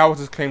and that was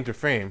his claim to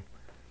fame,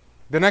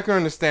 then I can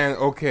understand,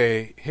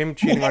 okay, him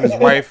cheating on his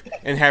wife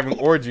and having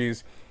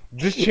orgies,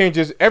 this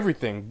changes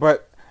everything.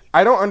 But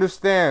I don't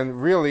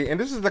understand, really, and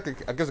this is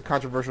like, I guess, a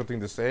controversial thing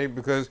to say,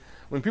 because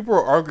when people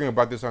were arguing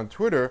about this on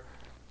Twitter,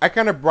 I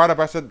kind of brought up,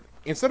 I said,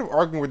 instead of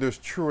arguing whether it's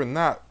true or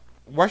not,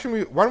 why don't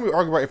we argue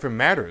about if it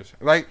matters?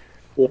 Like,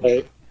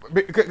 Right.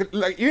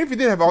 like even if you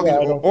did have all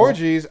these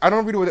orgies, I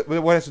don't really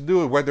know what it has to do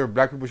with whether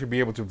black people should be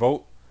able to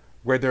vote,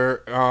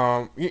 whether,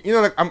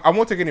 like, I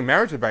won't take any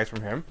marriage advice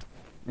from him.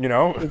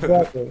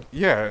 Exactly.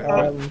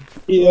 Yeah.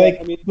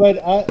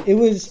 It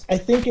was. I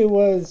think it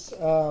was.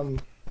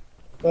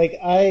 Like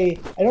I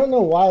don't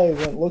know why I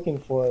went looking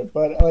for it,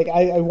 but like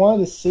I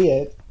wanted to see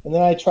it, and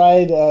then I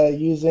tried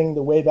using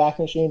the Wayback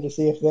Machine to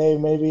see if they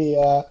maybe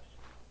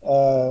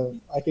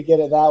I could get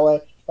it that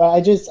way. But I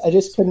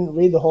just couldn't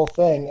read the whole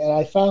thing, and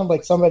I found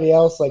like somebody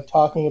else like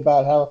talking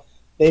about how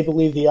they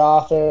believe the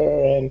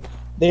author and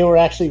they were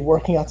actually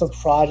working on some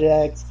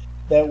projects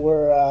that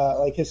were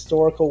like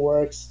historical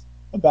works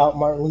about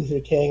Martin Luther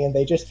King, and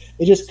they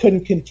just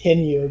couldn't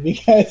continue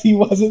because he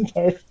wasn't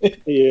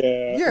perfect.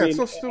 Yeah, it's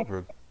so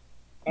stupid.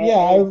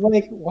 I was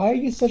like, why are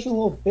you such a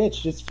little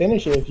bitch? Just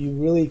finish it if you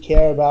really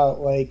care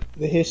about like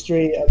the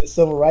history of the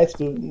civil rights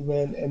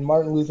movement and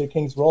Martin Luther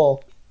King's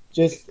role.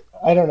 Just,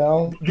 I don't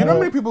know. Do you know how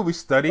many people we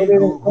study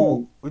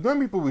who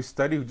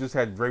just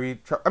had very?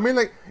 I mean,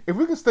 like, if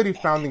we can study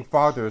founding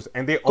fathers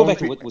and they Go own back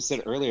to what was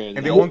said earlier,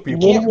 and they own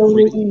people, you can't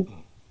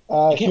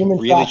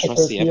really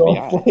trust the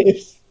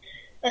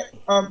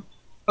FBI.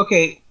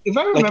 Okay, if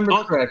I remember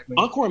correctly,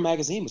 Encore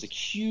magazine was a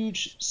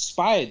huge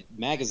spy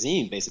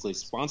magazine, basically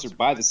sponsored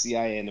by the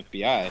CIA and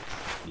FBI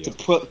to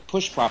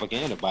push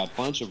propaganda by a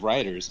bunch of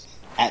writers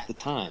at the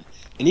time.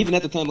 And even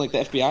at the time, like, the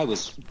FBI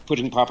was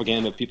pushing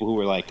propaganda of people who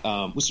were like,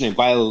 what's her name,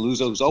 Viola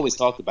Luzo, who's always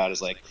talked about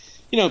as like,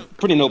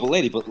 pretty noble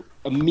lady. But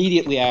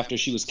immediately after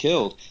she was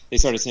killed, they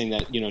started saying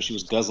that, she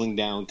was guzzling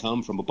down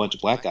cum from a bunch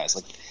of black guys.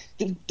 Like,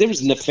 there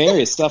was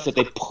nefarious stuff that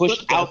they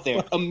pushed out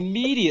there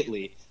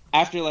immediately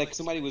after, like,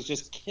 somebody was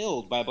just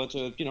killed by a bunch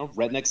of,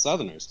 redneck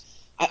Southerners.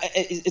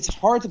 It's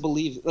hard to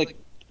believe, like,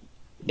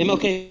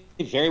 MLK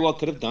very well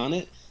could have done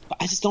it, but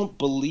I just don't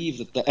believe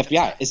that the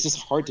FBI, it's just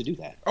hard to do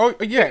that. Oh,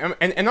 yeah,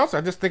 and also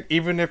I just think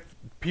even if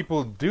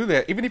people do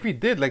that, even if he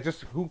did, like,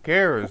 just who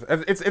cares?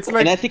 It's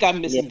like... And I think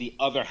I'm missing the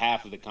other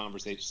half of the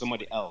conversation,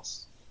 somebody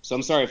else. So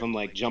I'm sorry if I'm,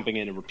 like, jumping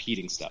in and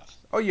repeating stuff.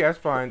 Oh, yeah, it's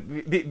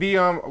fine. The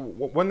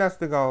one last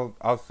thing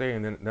I'll say,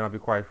 and then I'll be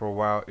quiet for a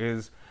while,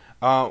 is...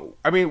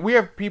 I mean, we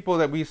have people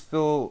that we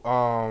still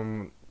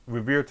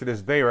revere to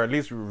this day, or at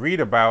least read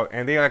about,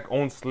 and they like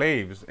own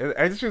slaves.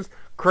 It's just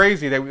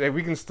crazy that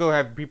we can still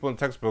have people in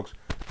textbooks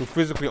who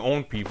physically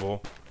own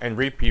people and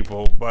rape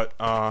people, but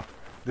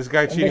this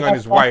guy cheating on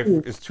his wife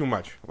is too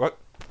much. What?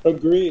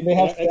 Agreed. They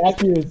have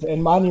statues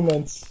and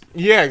monuments.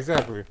 Yeah,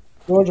 exactly.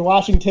 George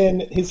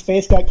Washington, his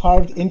face got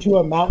carved into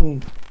a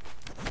mountain.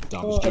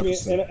 I mean,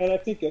 and I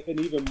think an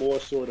even more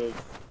sort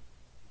of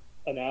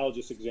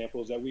analogous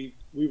example is that we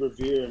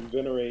revere and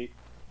venerate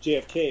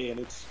JFK, and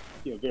it's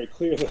very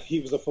clear that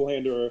he was a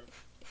philanderer.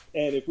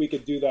 And if we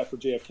could do that for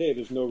JFK,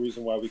 there's no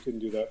reason why we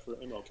couldn't do that for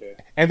MLK.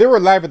 And they were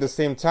alive at the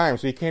same time,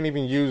 so you can't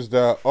even use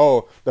the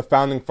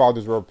founding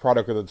fathers were a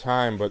product of the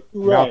time, but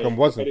Malcolm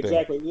wasn't there.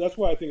 Exactly. That's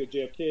why I think that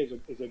JFK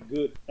is a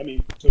good. I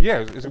mean,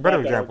 it's a better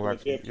example.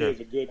 Actually, JFK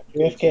is a good.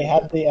 JFK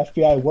had the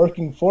FBI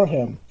working for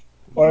him,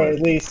 or at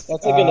least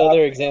that's like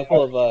another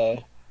example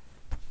of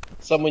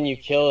someone you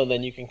kill and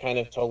then you can kind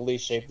of totally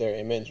shape their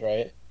image,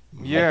 right?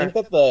 Yeah. I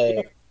think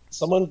that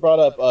someone brought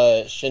up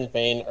Sinn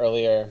Féin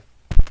earlier.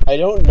 I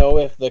don't know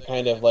if the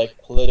kind of like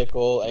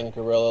political and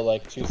guerrilla,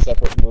 like two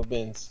separate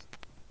movements,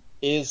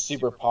 is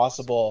super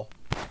possible.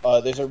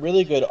 There's a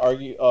really good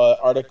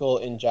article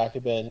in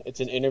Jacobin. It's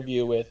an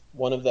interview with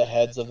one of the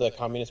heads of the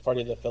Communist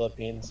Party of the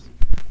Philippines,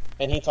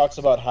 and he talks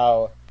about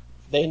how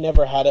they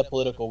never had a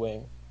political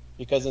wing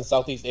because in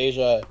Southeast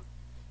Asia,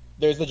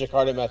 there's the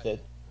Jakarta method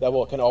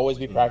that can always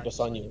be practiced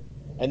on you,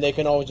 and they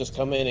can always just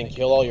come in and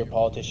kill all your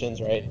politicians,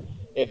 right?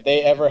 If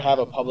they ever have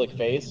a public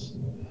face,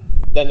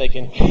 then they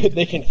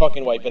can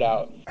fucking wipe it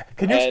out.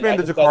 Can you explain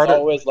the Jakarta?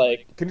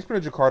 Can you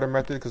explain the Jakarta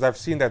method? Because I've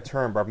seen that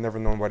term, but I've never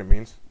known what it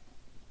means.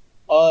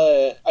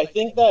 I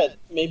think that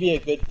maybe a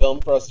good film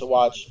for us to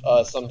watch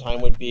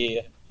sometime would be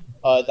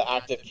The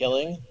Act of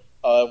Killing,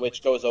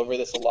 which goes over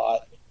this a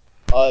lot.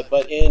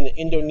 But in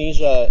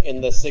Indonesia in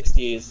the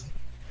 60s,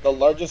 the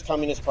largest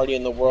communist party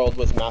in the world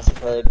was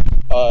massacred,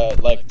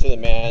 to the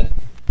man.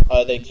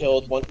 They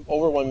killed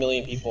over 1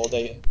 million people.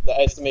 They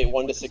estimate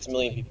 1 to 6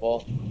 million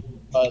people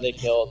they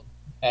killed.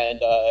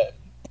 And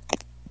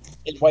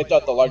it wiped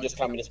out the largest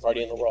communist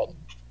party in the world.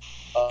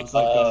 It's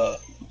like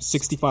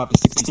 65 to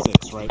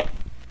 66, right?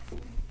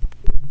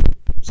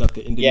 that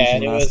the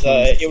Indonesian Yeah,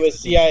 and it was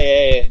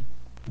CIA.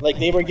 Like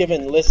they were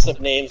given lists of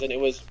names, and it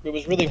was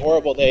really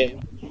horrible.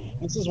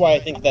 This is why I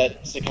think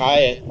that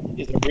Sakai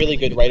is a really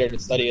good writer to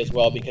study as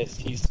well, because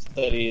he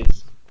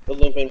studies the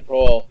Lumpen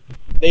Prole.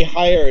 They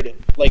hired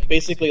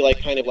basically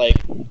kind of like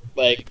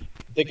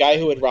the guy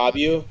who would rob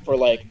you for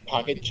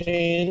pocket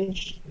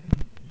change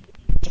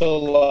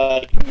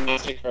to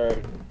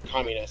massacre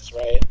communists,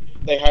 right?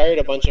 They hired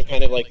a bunch of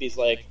kind of these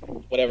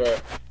whatever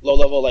low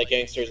level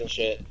gangsters and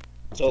shit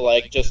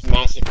to just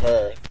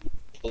massacre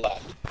the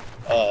left.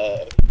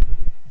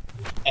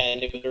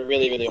 And it was a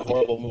really, really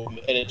horrible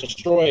movement, and it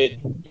destroyed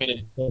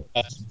kind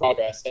of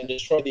progress and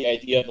destroyed the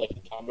idea of the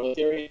domino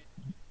theory,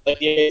 the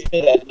idea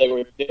that there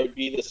would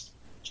be this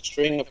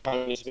string of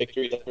communist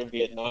victories after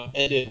Vietnam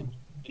ended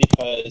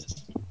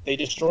because they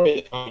destroyed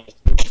the communist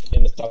movement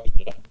in the South.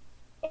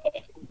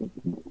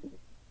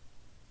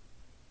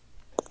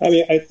 I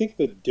mean, I think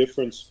the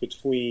difference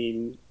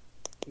between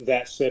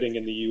that setting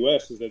and the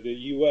U.S. is that the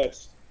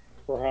U.S.,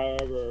 for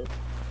however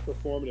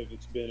performative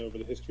it's been over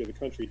the history of the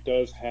country,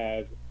 does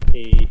have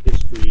a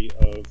history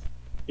of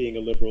being a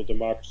liberal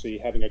democracy,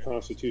 having a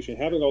constitution,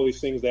 having all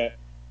these things that,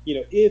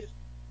 if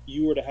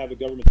you were to have a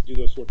government to do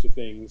those sorts of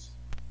things,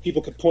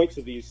 people could point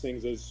to these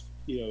things as,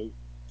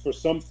 for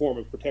some form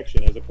of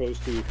protection, as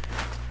opposed to,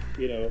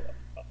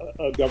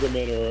 a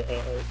government or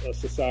a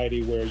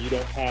society where you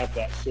don't have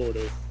that sort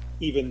of,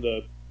 even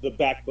the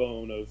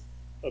backbone of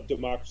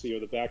democracy or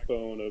the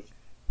backbone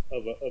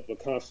of a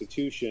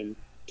constitution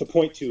to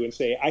point to and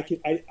say,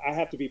 I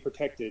have to be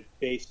protected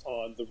based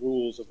on the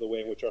rules of the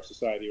way in which our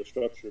society are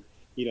structured.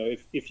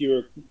 If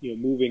you're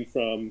moving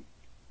from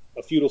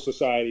a feudal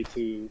society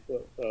to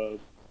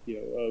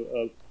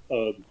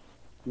a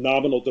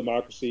nominal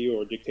democracy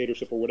or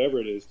dictatorship or whatever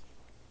it is,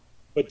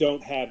 but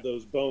don't have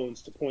those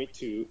bones to point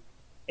to,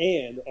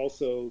 and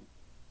also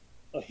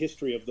a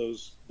history of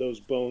those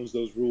bones,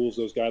 those rules,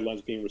 those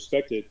guidelines being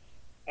respected,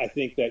 I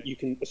think that you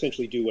can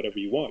essentially do whatever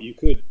you want. You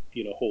could,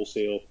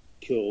 wholesale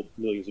kill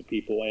millions of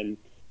people and,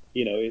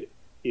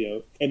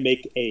 and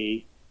make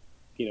a,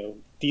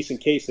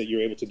 decent case that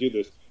you're able to do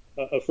this.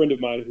 A friend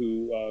of mine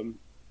who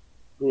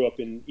grew up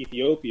in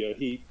Ethiopia,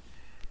 he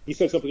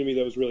said something to me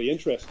that was really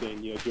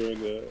interesting, during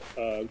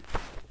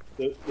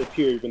the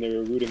period when they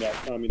were rooting out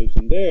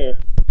communism there.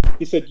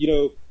 He said,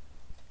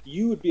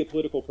 you would be a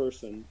political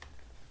person,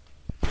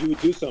 you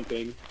would do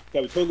something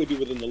that would totally be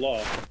within the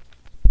law,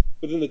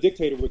 but then the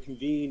dictator would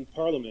convene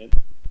parliament,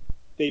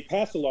 they'd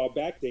pass a law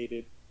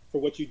backdated for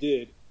what you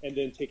did, and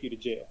then take you to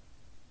jail.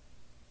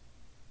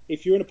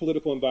 If you're in a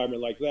political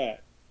environment like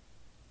that,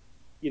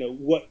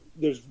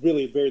 there's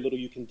really very little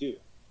you can do.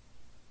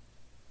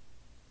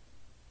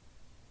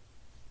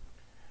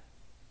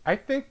 I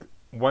think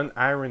one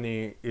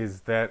irony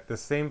is that the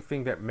same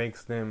thing that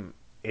makes them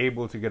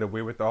able to get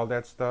away with all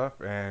that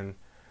stuff and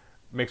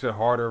makes it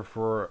harder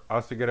for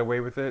us to get away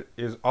with it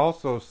is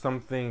also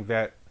something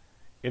that,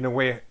 in a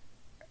way,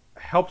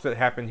 helps it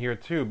happen here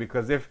too.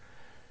 Because if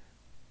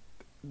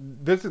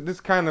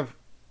this kind of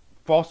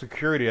false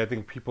security I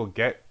think people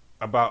get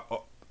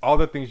about all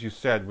the things you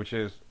said, which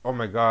is, oh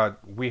my God,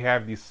 we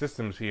have these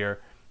systems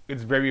here,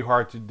 it's very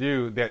hard to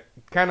do, that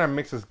kind of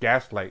makes us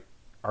gaslight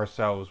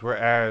ourselves.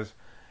 Whereas,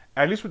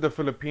 at least with the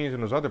Philippines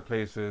and those other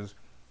places,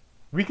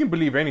 we can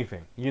believe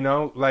anything,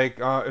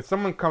 if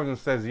someone comes and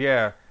says,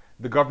 yeah,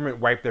 the government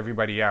wiped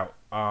everybody out,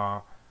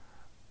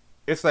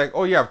 it's like,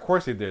 oh yeah, of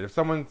course they did. If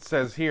someone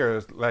says here,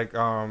 it's like,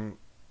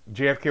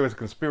 JFK was a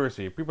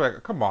conspiracy, people are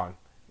like, come on,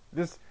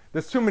 there's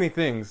too many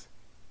things,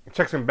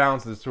 checks and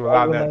balances to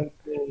allow that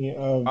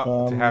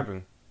to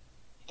happen.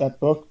 That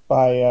book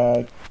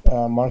by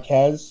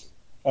Marquez,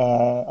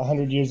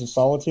 100 Years of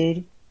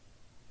Solitude.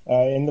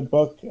 In the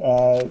book,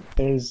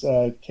 there's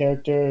a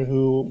character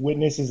who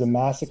witnesses a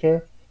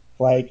massacre,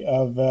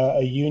 of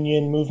a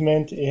union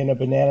movement in a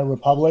banana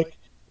republic.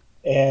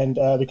 And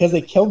because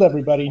they killed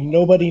everybody,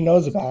 nobody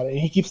knows about it. And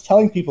he keeps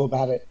telling people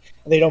about it,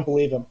 and they don't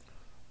believe him.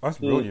 That's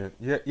brilliant.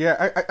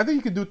 Yeah. I think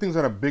you can do things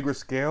on a bigger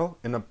scale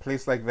in a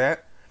place like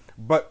that.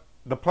 But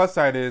the plus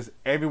side is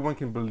everyone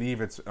can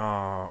believe it's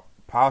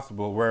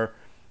possible, where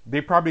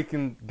they probably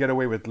can get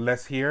away with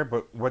less here.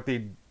 But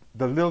the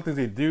little things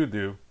they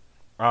do,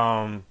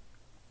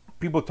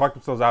 people talk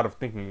themselves out of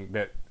thinking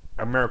that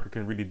America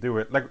can really do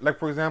it. Like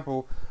for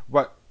example,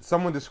 what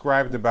someone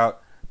described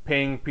about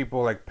paying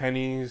people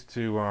pennies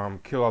to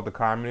kill all the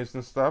communists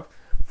and stuff.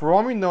 For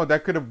all we know,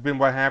 that could have been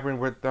what happened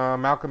with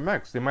Malcolm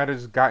X. They might have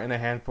just gotten a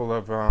handful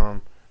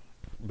of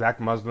black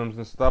Muslims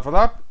and stuff. A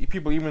lot of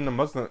people, even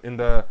in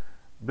the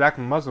black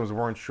Muslims,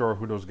 weren't sure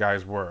who those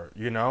guys were.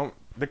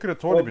 They could have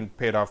totally been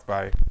paid off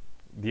by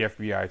the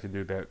FBI to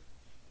do that.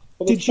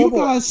 Did you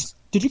guys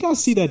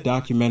see that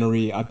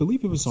documentary? I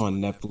believe it was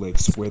on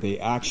Netflix, where they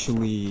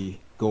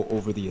actually go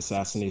over the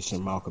assassination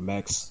of Malcolm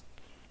X,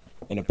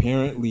 and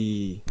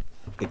apparently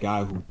the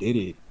guy who did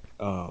it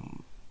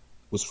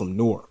was from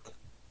Newark.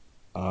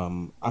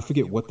 I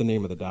forget what the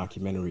name of the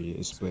documentary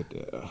is, but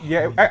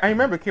yeah, I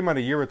remember it came out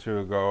a year or two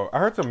ago. I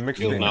heard some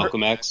mixed things.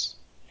 Malcolm X.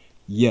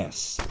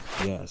 Yes,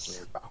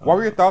 Yes. What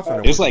were your thoughts on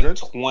it? There's Was it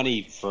like good?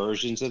 20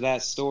 versions of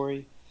that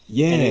story.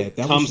 Yeah, And it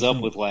that comes was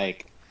up with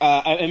like,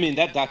 I mean,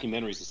 that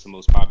documentary is just the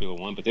most popular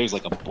one, but there's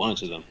like a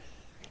bunch of them.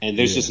 And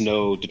there's just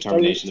no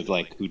determination of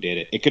like who did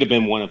it. It could have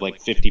been one of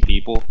like 50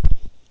 people.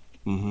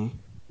 Mm-hmm.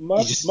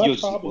 My will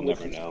problem with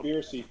never know.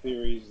 conspiracy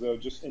theories, though,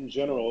 just in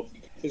general,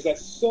 is that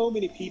so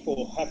many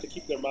people have to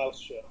keep their mouths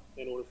shut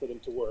in order for them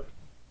to work.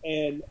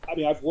 And I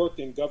mean, I've worked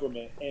in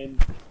government, and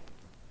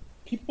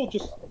people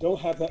just don't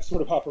have that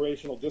sort of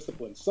operational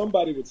discipline.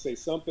 Somebody would say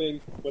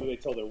something, whether they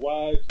tell their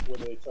wives,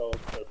 whether they tell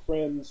their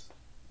friends.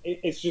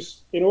 It's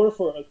just, in order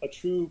for a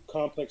true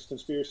complex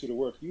conspiracy to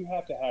work, you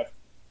have to have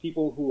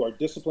people who are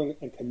disciplined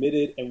and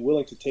committed and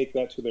willing to take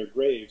that to their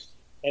graves.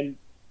 And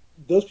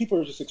those people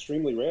are just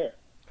extremely rare.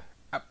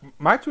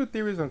 My two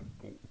theories on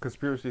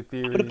conspiracy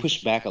theories. I'm going to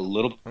push back a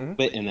little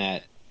bit in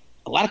that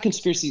a lot of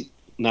conspiracy,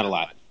 not a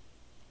lot,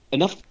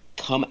 enough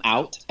come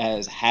out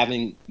as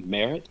having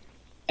merit,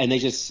 and they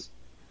just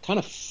kind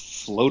of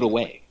float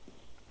away.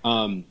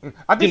 I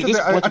There's think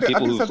a bunch of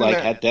people who've like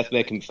that, had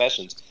deathbed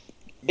confessions.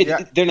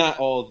 They're not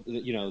all,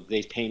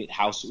 they painted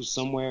houses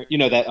somewhere.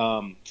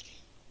 That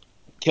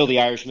Kill the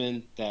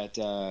Irishman that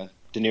De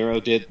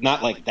Niro did.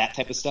 Not like that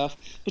type of stuff,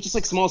 but just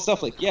like small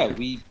stuff like, yeah,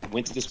 we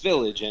went to this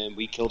village and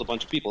we killed a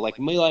bunch of people, like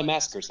My Lai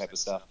massacres type of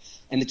stuff.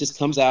 And it just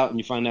comes out and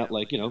you find out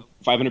like,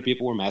 500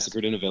 people were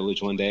massacred in a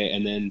village one day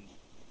and then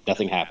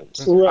nothing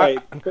happens. Right.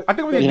 I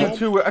think what they do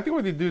too. I think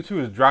what they do too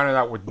is drown it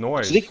out with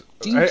noise.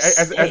 So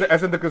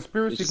as in the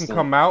conspiracy can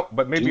come out,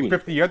 but maybe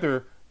 50 it.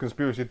 other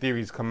conspiracy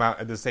theories come out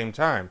at the same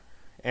time.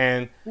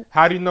 And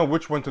how do you know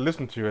which one to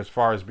listen to as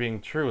far as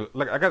being true?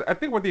 Like I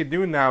think what they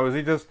do now is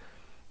they just,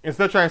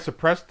 instead of trying to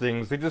suppress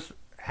things, they just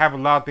have a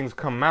lot of things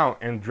come out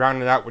and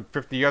drown it out with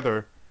 50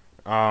 other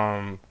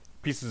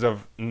pieces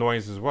of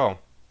noise as well.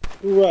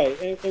 Right.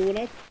 And when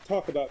I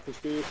talk about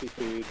conspiracy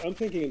theories, I'm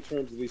thinking in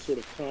terms of these sort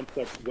of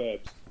complex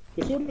webs.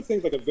 The sort of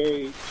things like a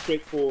very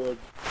straightforward,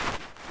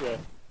 well,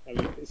 I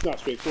mean, it's not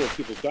straightforward,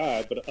 people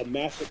died, but a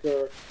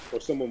massacre or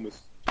someone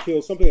was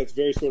killed, something that's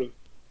very sort of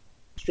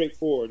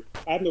straightforward.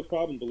 I have no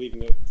problem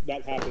believing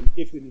that happened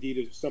if indeed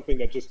it's something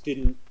that just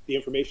the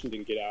information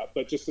didn't get out.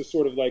 But just this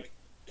sort of like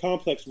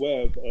complex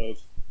web of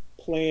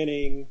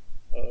planning,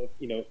 of,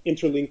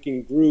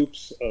 interlinking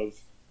groups, of,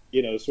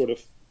 sort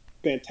of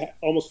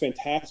almost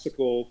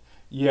fantastical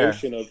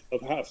notion of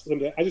how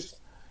something.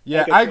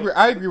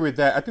 I agree with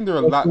that. I think they're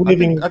a lot. I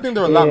think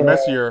they're a lot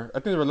messier. I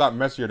think they're a lot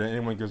messier than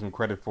anyone gives them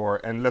credit for,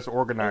 and less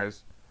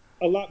organized.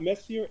 A lot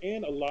messier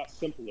and a lot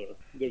simpler.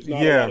 There's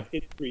not a lot of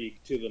intrigue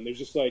to them. There's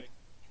just like,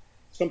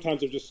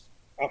 sometimes they're just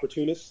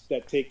opportunists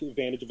that take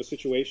advantage of a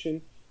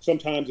situation.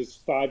 Sometimes it's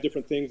 5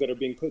 different things that are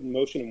being put in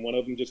motion, and one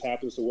of them just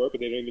happens to work, but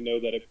they don't even know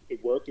that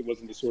it worked. It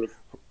wasn't this sort of,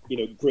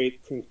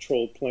 great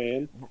controlled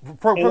plan.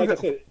 For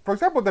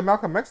example, the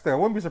Malcolm X thing, I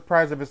wouldn't be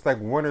surprised if it's like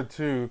 1 or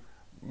 2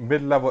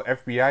 mid-level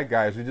FBI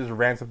guys who just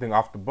ran something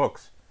off the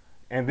books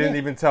and didn't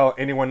even tell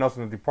anyone else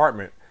in the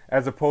department,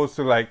 as opposed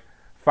to like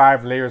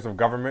 5 layers of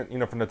government,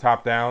 from the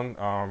top down,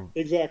 planning it.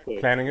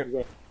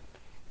 Exactly.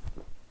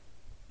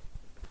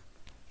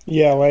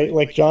 Yeah,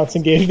 like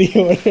Johnson gave the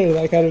order,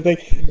 that kind of thing.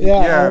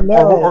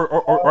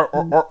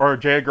 Or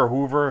J. Edgar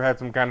Hoover had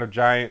some kind of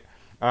giant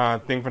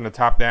thing from the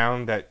top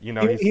down that he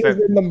was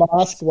in the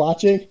mosque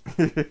watching.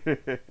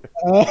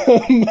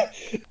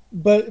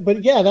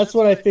 But yeah, that's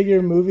what I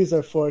figure movies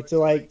are for, to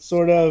like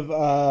sort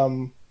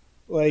of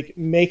like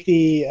make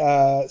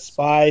the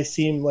spy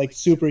seem like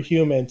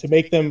superhuman, to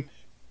make them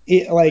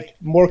like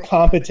more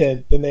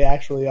competent than they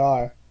actually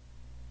are.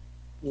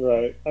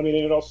 Right. I mean,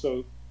 and it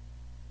also,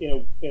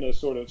 in a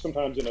sort of,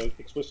 sometimes in an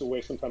explicit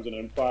way, sometimes in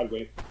an implied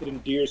way, it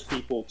endears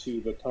people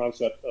to the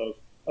concept of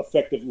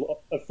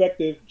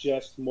effective,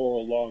 just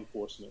moral law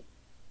enforcement.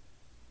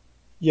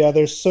 Yeah,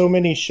 there's so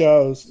many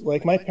shows.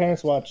 Like my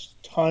parents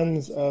watched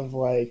tons of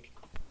like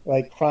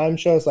crime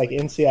shows, like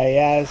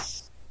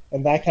NCIS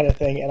and that kind of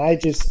thing, and I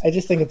just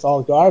think it's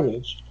all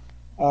garbage.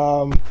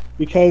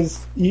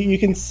 Because you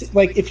can see,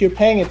 like, if you're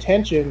paying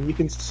attention, you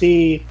can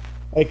see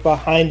like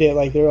behind it,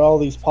 like there are all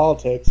these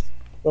politics.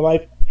 But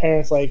my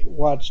parents like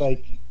watch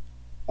like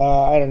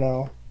I don't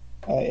know,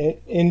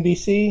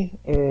 NBC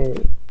or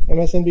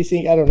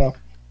MSNBC, I don't know,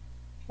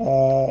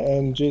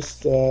 and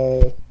just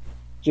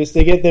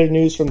they get their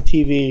news from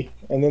TV,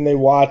 and then they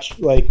watch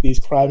like these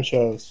crime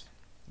shows.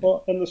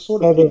 Well, and the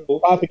sort of the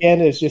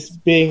propaganda is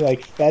just being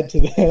like fed to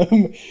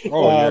them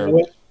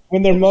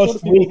when they're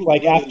most weak,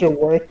 like after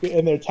work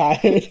and they're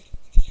tired.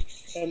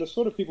 And the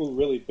sort of people who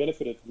really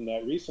benefited from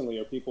that recently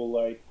are people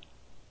like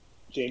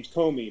James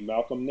Comey,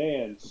 Malcolm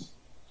Nance,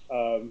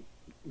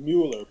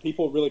 Mueller.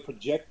 People really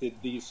projected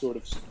these sort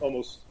of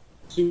almost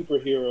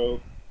superhero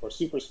or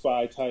super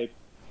spy type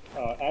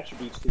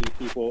attributes to these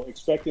people,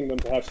 expecting them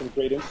to have some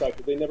great insight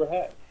that they never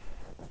had.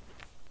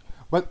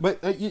 But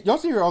you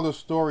also hear all those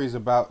stories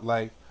about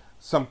like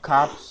some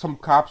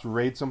cops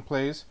raid some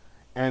place,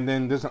 and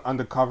then there's an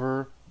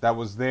undercover that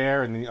was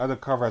there, and the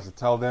undercover has to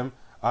tell them,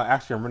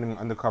 actually I'm running an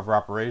undercover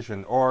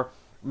operation. Or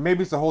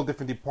maybe it's a whole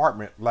different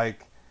department.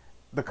 Like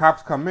the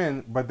cops come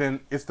in, but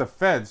then it's the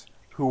feds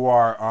who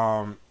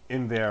are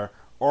in there,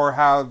 or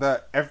how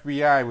the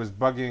FBI was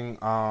bugging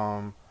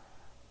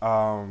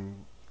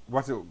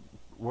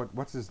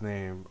what's his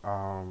name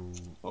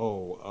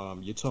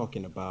You're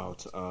talking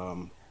about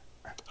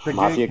the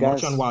Mafia gay,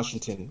 guys. March on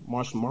Washington.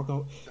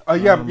 Marco.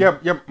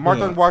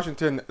 Martin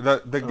Washington,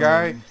 the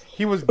guy,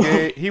 he was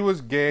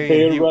gay.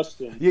 Bayard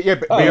Rustin.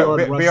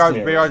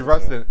 Bayard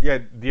Rustin. Yeah,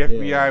 the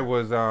FBI Yeah.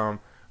 was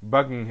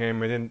bugging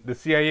him, and then the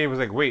CIA was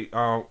like, "Wait,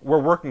 we're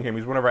working him.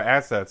 He's one of our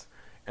assets."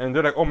 And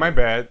they're like, "Oh, my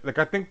bad." Like,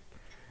 I think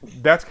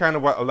that's kind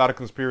of what a lot of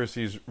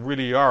conspiracies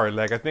really are.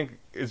 Like, I think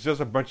it's just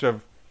a bunch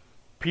of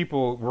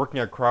people working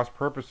at cross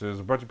purposes.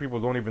 A bunch of people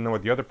don't even know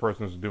what the other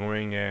person is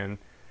doing, and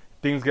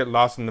things get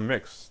lost in the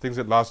mix. Things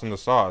get lost in the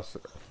sauce.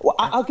 Well,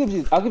 I'll give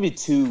you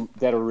two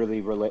that are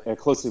really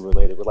closely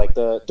related. But like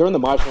during the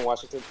March on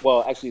Washington,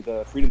 well, actually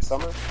the Freedom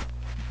Summer,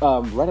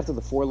 right after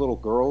the 4 little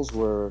girls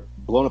were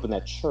blown up in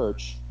that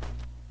church,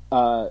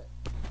 I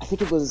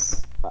think it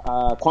was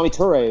Kwame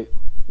Ture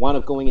wound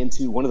up going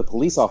into one of the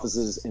police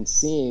offices and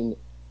seeing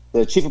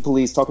the chief of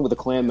police talking with a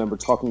Klan member,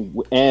 talking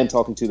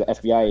to the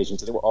FBI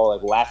agents, and they were all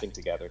like laughing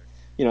together,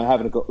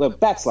 having a go,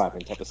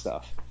 backslapping type of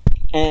stuff.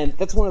 And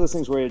that's one of those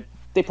things where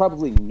they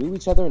probably knew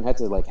each other and had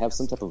to like have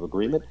some type of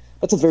agreement.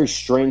 That's a very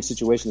strange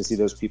situation to see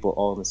those people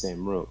all in the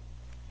same room.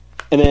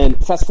 And then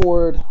fast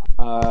forward,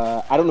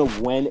 I don't know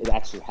when it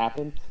actually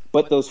happened,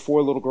 but those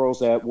 4 little girls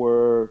that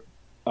were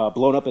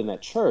blown up in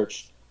that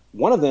church,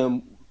 one of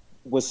them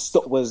was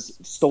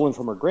stolen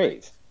from her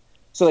grave.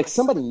 So like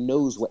somebody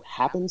knows what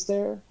happens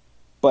there,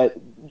 but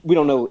we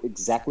don't know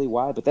exactly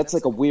why. But that's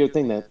like a weird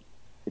thing that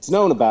it's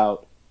known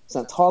about, it's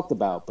not talked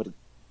about, but it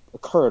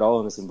occurred all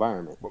in this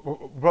environment.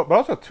 But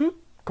also, two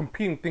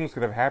competing things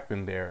could have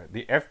happened there.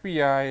 The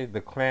FBI,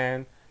 the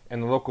Klan,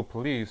 and the local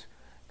police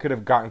could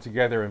have gotten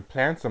together and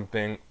planned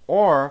something,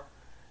 or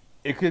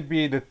it could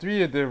be the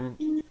 3 of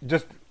them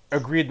just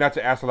agreed not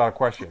to ask a lot of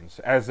questions.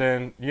 As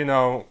in,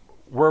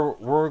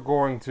 we're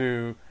going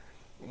to,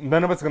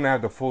 none of us are going to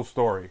have the full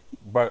story,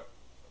 but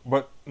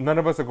none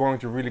of us are going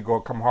to really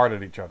come hard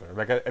at each other.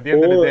 Like at the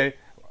end of the day,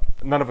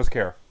 none of us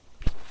care.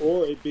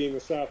 Or it being the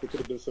South, it could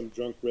have been some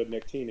drunk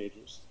redneck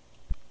teenagers.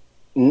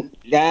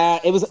 Yeah,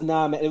 it was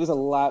man. It was a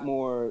lot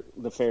more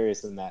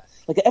nefarious than that.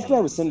 Like the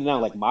FBI was sending down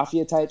like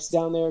mafia types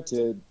down there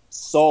to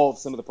solve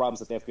some of the problems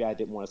that the FBI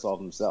didn't want to solve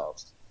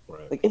themselves.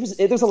 Right. Like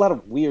there's a lot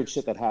of weird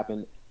shit that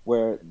happened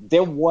where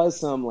there was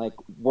some like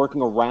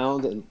working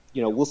around, and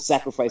we'll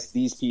sacrifice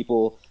these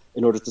people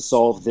in order to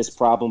solve this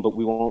problem, but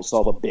we won't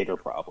solve a bigger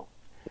problem.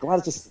 Like a lot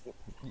of just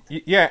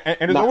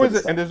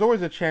and there's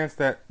always a chance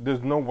that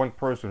there's no one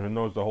person who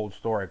knows the whole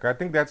story. I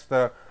think that's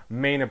the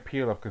main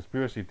appeal of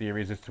conspiracy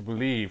theories, is to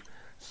believe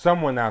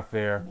someone out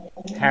there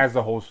has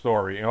the whole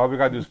story, and all we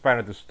gotta do is find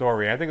out the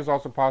story. And I think it's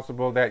also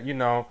possible that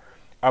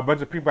a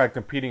bunch of people had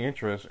competing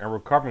interests and were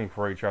covering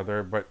for each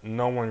other, but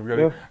no one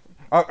really.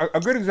 Yeah. A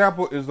good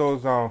example is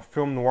those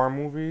film noir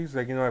movies,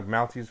 like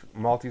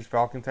Maltese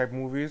Falcon type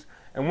movies.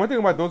 And one thing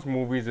about those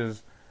movies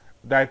is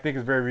that I think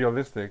is very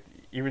realistic,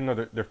 even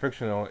though they're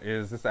fictional,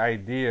 is this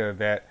idea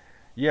that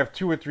you have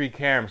 2 or 3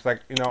 camps.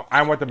 Like,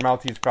 I want the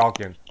Maltese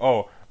Falcon.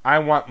 Oh, I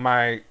want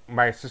my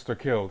sister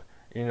killed,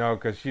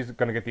 because she's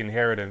gonna get the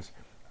inheritance.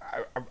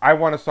 I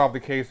want to solve the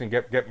case and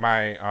get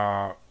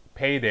my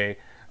payday.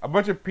 A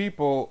bunch of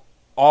people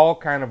all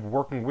kind of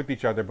working with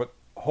each other, but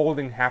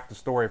holding half the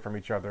story from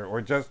each other,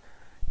 or just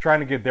trying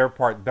to get their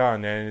part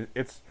done. And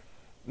it's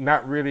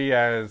not really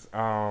as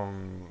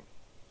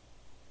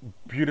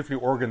beautifully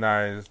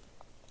organized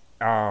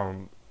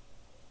and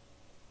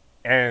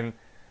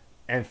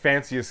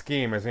fancy a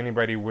scheme as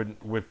anybody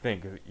would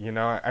think.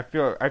 I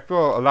feel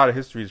a lot of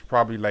history is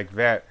probably like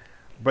that,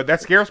 but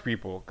that scares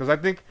people, because I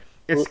think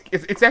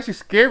it's actually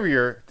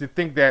scarier to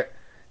think that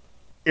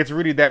it's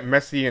really that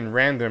messy and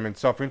random and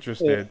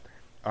self-interested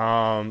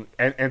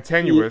and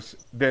tenuous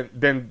than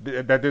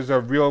that there's a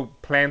real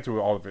plan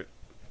to all of it.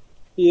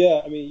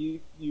 Yeah, I mean,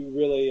 you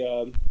really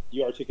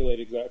you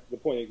articulate the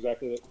point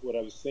exactly what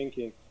I was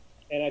thinking,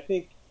 and I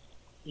think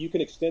you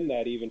can extend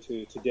that even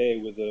to today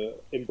with the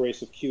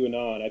embrace of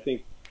QAnon. I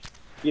think,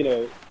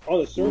 on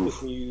the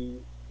surface, when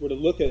you were to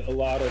look at a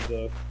lot of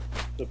the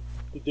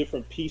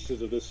different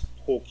pieces of this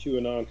whole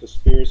QAnon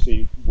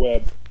conspiracy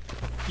web,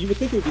 you would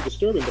think it would be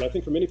disturbing, but I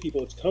think for many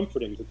people it's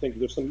comforting to think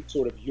there's some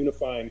sort of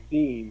unifying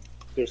theme.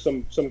 There's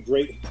some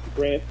great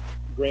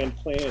grand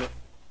plan.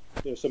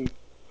 There's some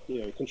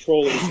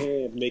control in his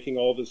hand making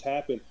all this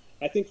happen.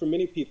 I think for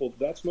many people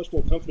that's much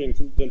more comforting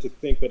than to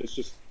think that it's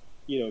just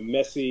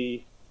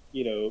messy,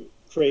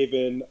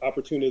 craven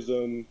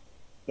opportunism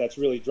that's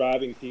really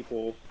driving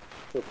people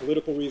for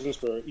political reasons,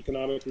 for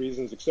economic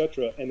reasons,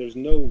 etc. And there's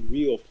no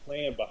real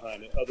plan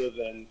behind it other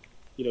than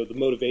the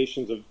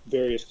motivations of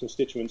various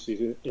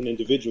constituencies and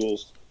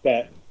individuals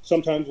that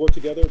sometimes work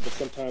together but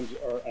sometimes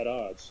are at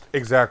odds.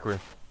 Exactly.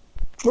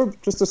 Or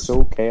just to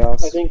sow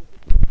chaos. I think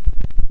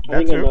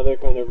another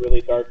kind of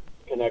really dark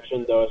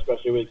connection, though,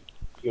 especially with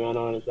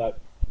QAnon, is that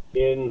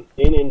in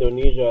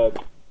Indonesia,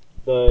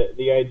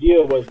 the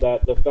idea was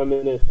that the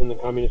feminists in the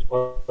Communist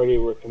Party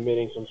were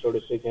committing some sort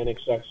of satanic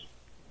sex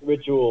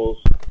rituals,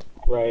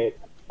 right?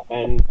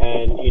 and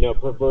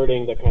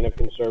perverting the kind of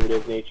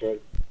conservative nature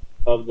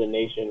of the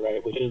nation,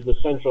 right? Which is the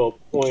central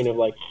point of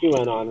like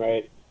QAnon,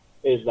 right?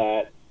 Is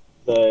that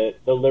the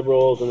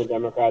liberals and the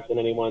Democrats and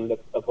anyone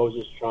that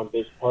opposes Trump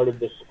is part of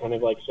this kind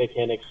of like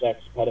satanic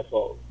sex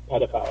pedophile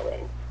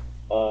ring,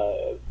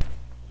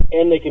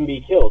 and they can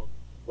be killed,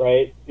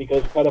 right?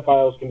 Because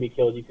pedophiles can be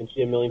killed. You can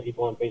see a million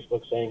people on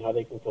Facebook saying how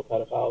they can kill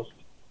pedophiles,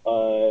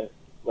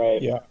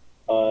 right? Yeah.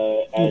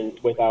 And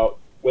without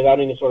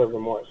any sort of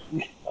remorse.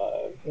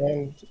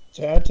 And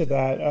to add to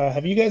that,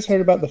 have you guys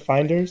heard about the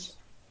Finders?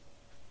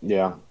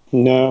 Yeah.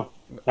 No.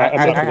 I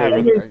haven't.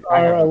 Finders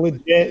are a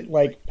legit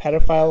like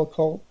pedophile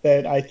cult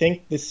that I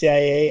think the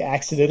CIA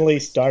accidentally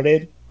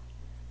started.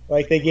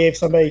 Like they gave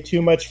somebody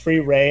too much free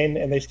reign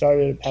and they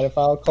started a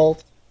pedophile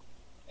cult.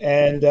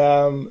 And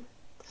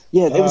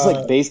yeah, it was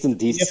like based in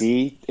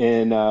DC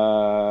in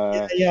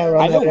around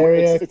I know that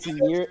area.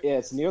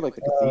 it's near like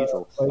the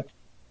cathedral.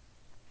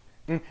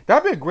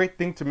 That'd be a great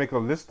thing to make a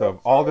list of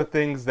all the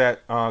things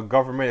that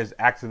government has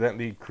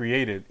accidentally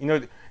created. You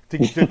know,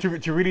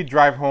 to really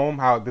drive home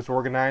how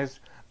disorganized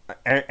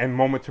and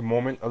moment to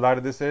moment a lot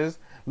of this is.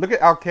 Look at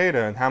Al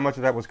Qaeda and how much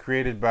of that was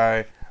created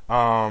by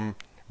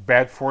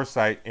bad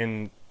foresight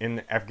in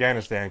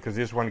Afghanistan because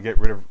they just want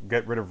to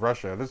get rid of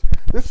Russia.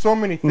 There's so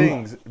many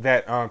things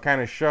that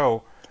kind of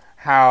show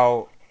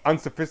how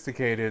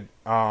unsophisticated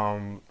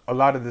a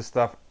lot of this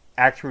stuff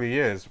actually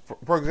is.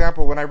 For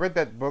example, when I read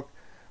that book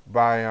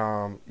by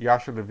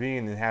Yasha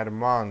Levine and had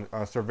him on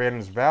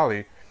Surveillance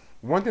Valley,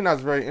 one thing that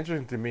was very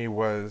interesting to me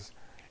was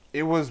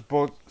it was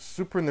both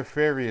super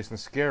nefarious and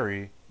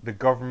scary, the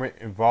government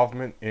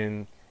involvement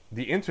in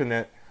the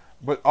internet,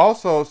 but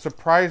also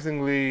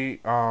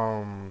surprisingly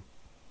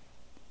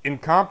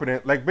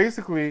incompetent. Like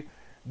basically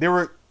they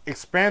were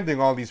expanding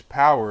all these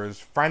powers,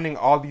 finding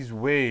all these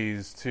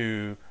ways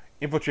to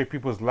infiltrate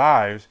people's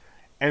lives,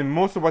 and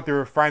most of what they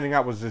were finding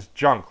out was just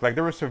junk. Like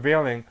they were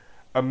surveilling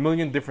a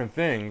million different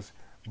things,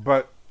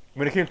 but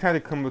when it came time to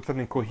come with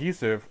something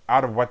cohesive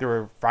out of what they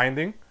were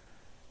finding,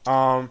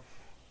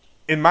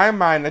 in my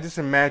mind, I just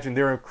imagine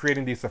they were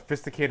creating these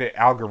sophisticated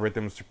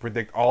algorithms to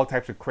predict all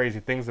types of crazy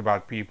things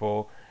about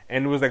people,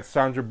 and it was like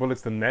Sandra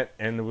Bullock's The Net,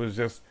 and it was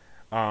just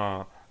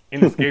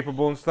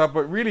inescapable and stuff.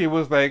 But really, it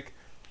was like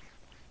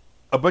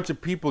a bunch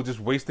of people just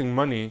wasting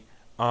money.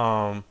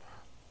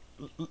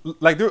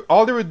 Like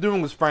all they were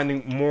doing was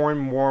finding more and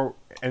more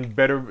and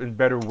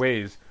better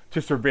ways to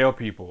surveil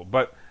people.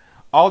 But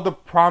all the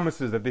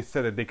promises that they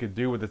said that they could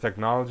do with the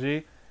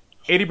technology,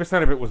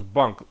 80% of it was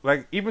bunk.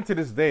 Like even to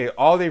this day,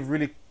 all they've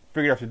really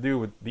figured out to do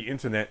with the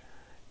internet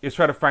is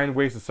try to find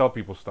ways to sell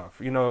people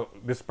stuff. You know,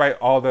 despite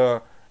all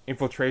the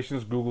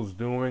infiltrations Google's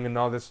doing and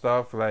all this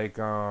stuff, like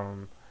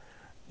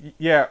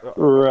yeah,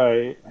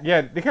 right,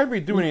 yeah, they can't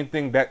really do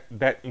anything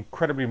that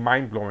incredibly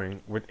mind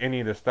blowing with any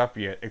of this stuff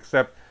yet,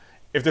 except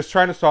if they're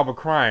trying to solve a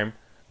crime,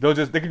 they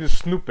can just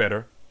snoop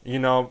better, you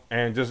know,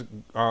 and just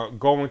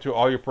go into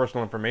all your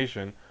personal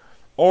information.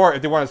 Or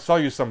if they want to sell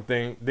you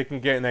something, they can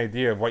get an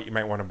idea of what you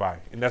might want to buy.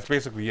 And that's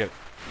basically it.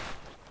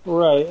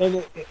 Right.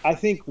 And I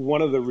think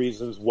one of the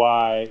reasons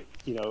why,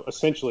 you know,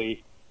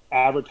 essentially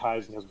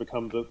advertising has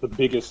become the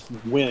biggest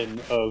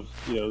win of,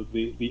 you know,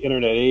 the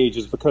internet age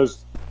is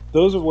because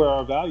those are where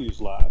our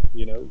values lie,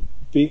 you know,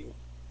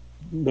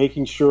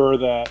 making sure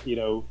that, you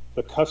know,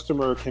 the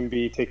customer can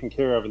be taken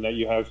care of and that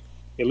you have,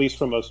 at least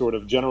from a sort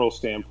of general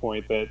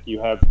standpoint, that you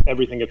have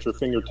everything at your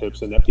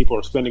fingertips and that people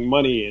are spending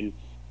money and,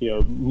 you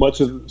know,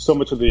 so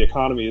much of the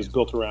economy is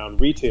built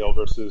around retail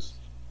versus,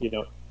 you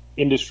know,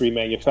 industry,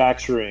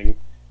 manufacturing,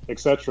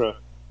 etc.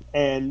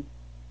 And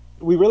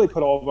we really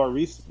put all of our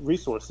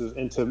resources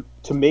into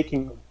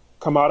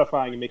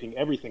commodifying and making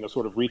everything a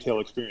sort of retail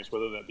experience,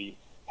 whether that be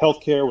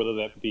healthcare, whether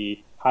that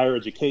be higher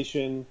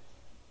education,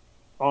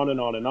 on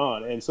and on and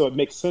on. And so it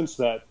makes sense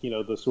that, you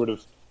know,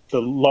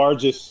 the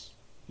largest,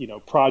 you know,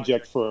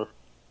 project for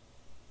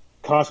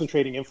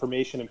concentrating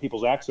information and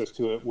people's access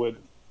to it would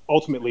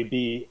ultimately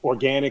be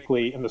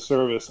organically in the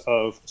service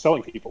of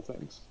selling people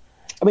things.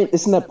 I mean,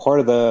 isn't that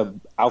part of the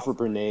Alfred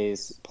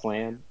Bernays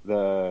plan?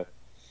 The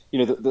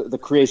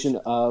creation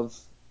of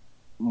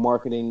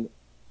marketing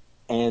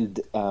and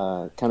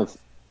kind of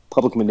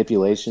public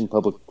manipulation,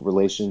 public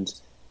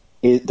relations.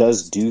 It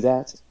does do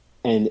that,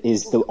 and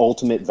is the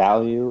ultimate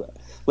value.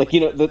 Like,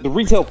 you know, the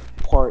retail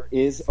part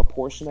is a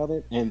portion of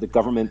it, and the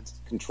government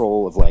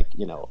control of, like,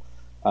 you know,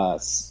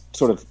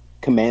 sort of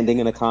commanding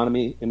an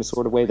economy in a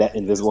sort of way, that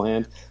invisible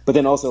hand, but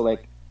then also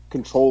like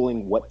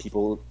controlling what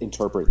people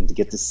interpret and to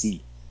get to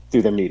see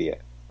through their media.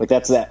 Like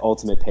that's that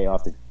ultimate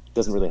payoff that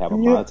doesn't really have a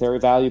monetary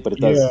value, but it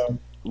does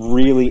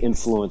really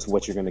influence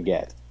what you're going to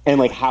get and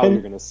like how you're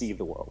going to see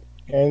the world.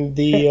 And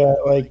the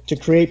like to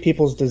create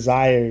people's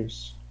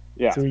desires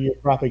through your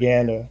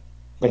propaganda.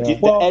 Like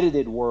the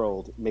edited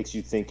world makes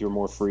you think you're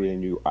more free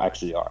than you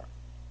actually are.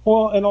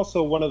 Well, and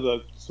also one of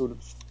the sort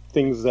of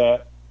things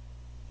that,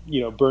 you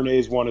know,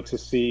 Bernays wanted to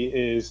see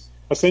is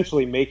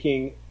essentially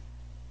making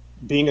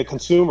being a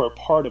consumer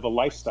part of a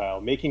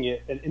lifestyle, making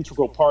it an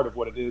integral part of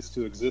what it is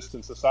to exist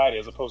in society,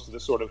 as opposed to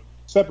this sort of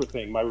separate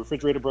thing. My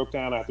refrigerator broke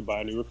down, I have to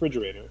buy a new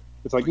refrigerator.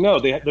 It's like, no,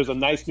 there's a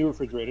nice new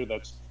refrigerator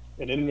that's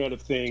an Internet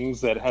of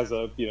Things that has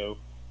a,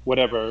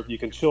 whatever, you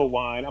can chill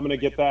wine. I'm going to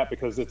get that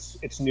because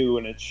it's new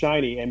and it's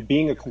shiny. And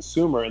being a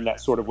consumer in that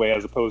sort of way,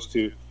 as opposed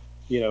to,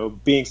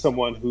 being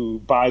someone who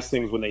buys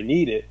things when they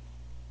need it,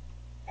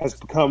 has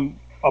become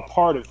a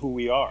part of who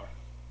we are.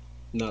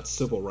 Not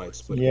civil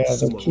rights, but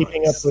the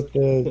keeping rights. Up with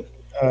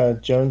the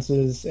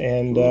Joneses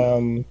and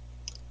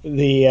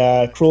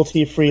the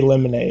cruelty-free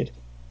lemonade.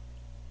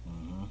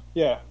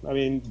 Yeah, I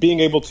mean, being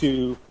able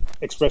to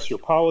express your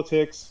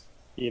politics,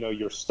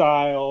 your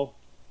style,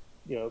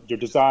 your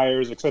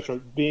desires, etc.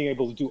 Being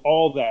able to do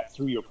all that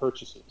through your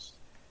purchases.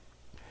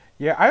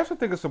 Yeah, I also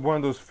think it's one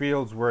of those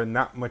fields where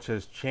not much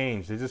has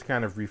changed. They just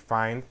kind of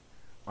refined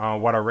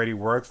what already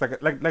works.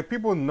 Like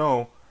people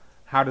know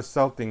how to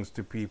sell things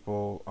to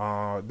people.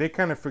 They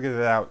kind of figured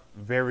it out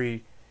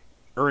very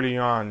early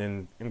on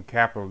in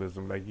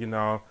capitalism. Like,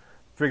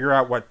 figure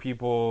out what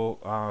people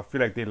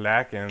feel like they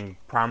lack and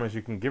promise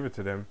you can give it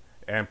to them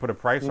and put a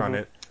price on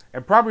it.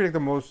 And probably like the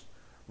most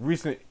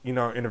recent,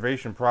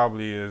 innovation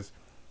probably is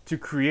to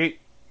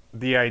create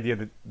the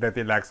idea that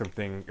they lack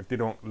something if they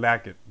don't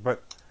lack it.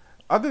 But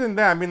other than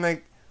that, I mean,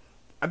 like,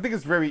 I think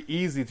it's very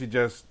easy to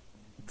just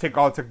take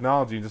all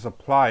technology and just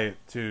apply it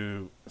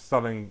to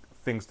selling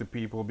things to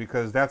people,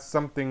 because that's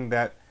something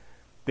that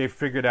they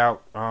figured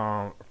out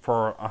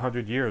for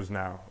 100 years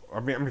now. I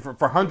mean,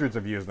 for hundreds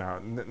of years now,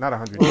 not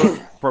 100 years,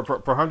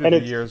 for hundreds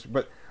of years.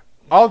 But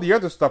all the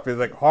other stuff is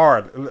like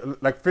hard,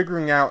 like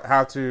figuring out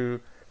how to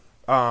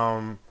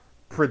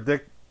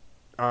predict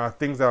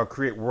things that will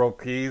create world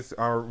peace,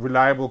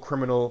 reliable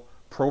criminal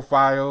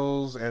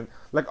profiles, and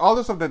like all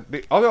the stuff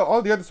that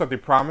all the other stuff they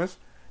promise.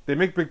 They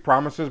make big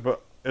promises,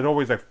 but it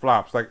always like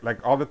flops.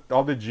 Like all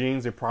the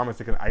genes they promise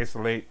they can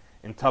isolate,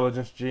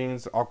 intelligence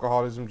genes,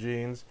 alcoholism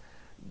genes.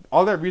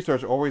 All that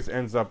research always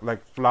ends up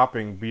like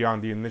flopping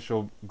beyond the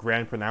initial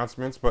grand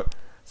pronouncements. But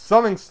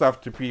selling stuff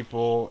to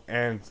people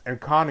and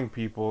conning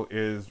people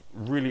is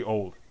really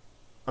old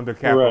under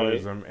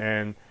capitalism. Right.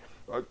 And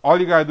all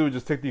you gotta do is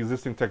just take the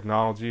existing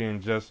technology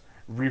and just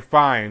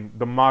refine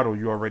the model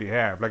you already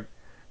have. Like,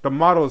 the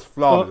model is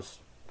flawless.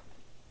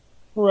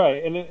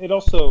 Right, and it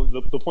also,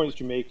 the point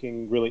that you're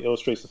making really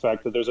illustrates the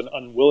fact that there's an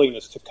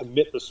unwillingness to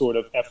commit the sort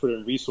of effort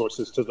and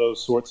resources to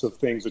those sorts of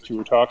things that you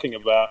were talking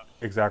about.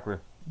 Exactly.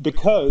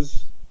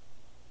 Because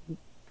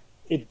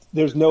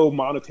there's no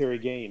monetary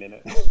gain in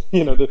it.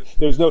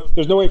 There's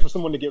no way for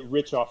someone to get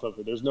rich off of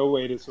it. There's no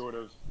way to sort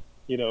of,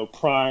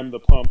 prime the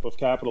pump of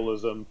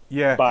capitalism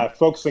by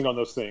focusing on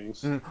those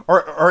things.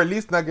 Or at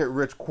least not get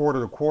rich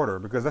quarter to quarter,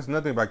 because that's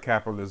nothing about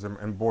capitalism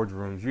and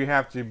boardrooms. You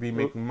have to be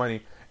making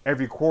money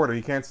every quarter.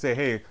 You can't say,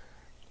 hey,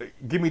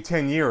 give me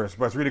 10 years,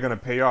 but it's really going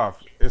to pay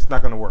off. It's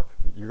not going to work.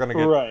 You're going to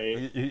get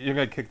you're going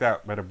to get kicked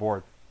out by the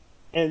board.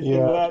 And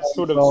that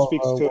sort of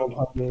speaks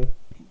to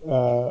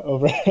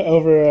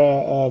over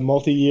a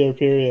multi-year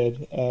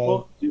period.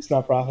 It's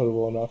not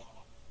profitable enough.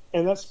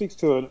 And that speaks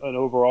to an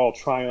overall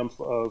triumph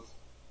of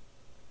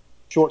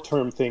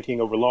short-term thinking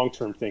over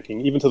long-term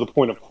thinking, even to the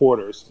point of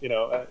quarters.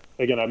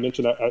 Again, I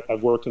mentioned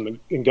I've worked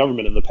in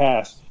government in the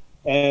past,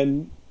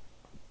 and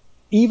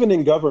even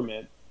in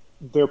government,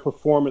 their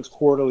performance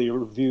quarterly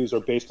reviews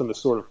are based on the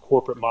sort of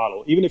corporate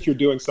model. Even if you're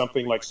doing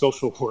something like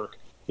social work,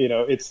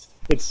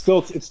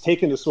 it's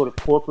taken this sort of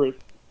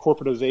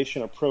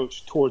corporatization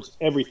approach towards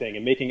everything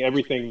and making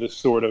everything this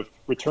sort of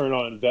return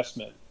on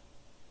investment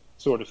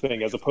sort of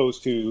thing, as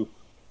opposed to,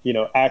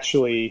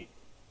 actually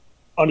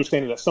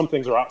understanding that some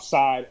things are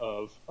outside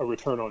of a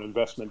return on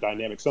investment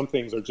dynamic. Some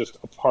things are just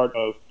a part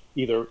of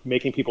either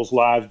making people's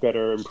lives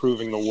better,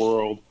 improving the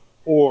world,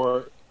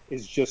 or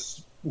is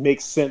just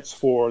makes sense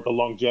for the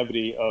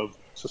longevity of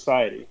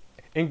society.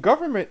 In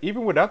government,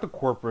 even without the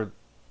corporate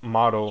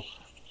model,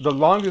 the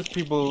longest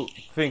people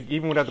think,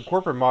 even without the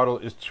corporate model,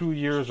 is 2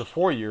 years or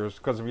 4 years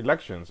because of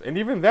elections. And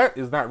even that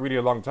is not really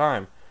a long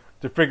time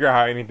to figure out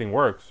how anything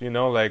works.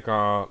 Like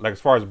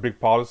as far as big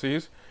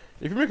policies,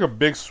 if you make a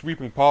big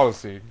sweeping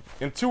policy,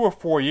 in 2 or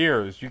 4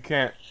 years, you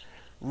can't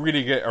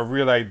really get a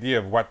real idea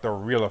of what the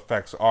real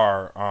effects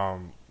are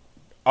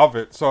of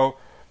it. So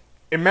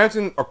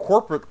imagine a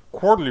corporate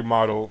quarterly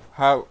model,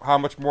 how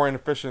much more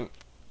inefficient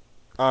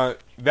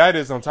that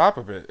is on top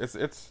of it.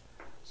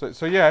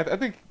 So yeah, I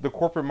think the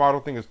corporate model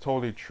thing is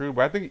totally true,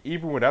 but I think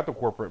even without the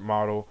corporate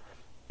model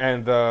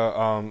and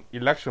the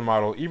election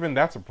model, even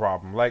that's a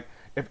problem. Like,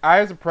 if I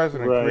as a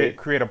president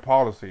create a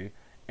policy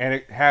and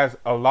it has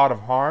a lot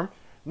of harm,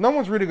 no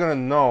one's really going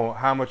to know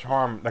how much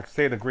harm, like,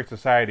 say, the Great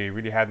Society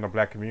really had in the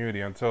black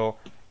community until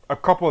a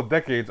couple of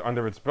decades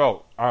under its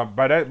belt.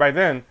 By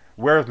then,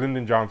 where's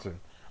Lyndon Johnson?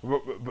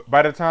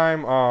 By the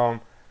time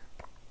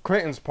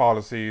Clinton's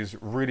policies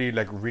really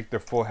like wreaked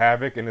their full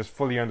havoc and is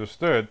fully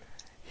understood,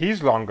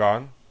 he's long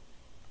gone.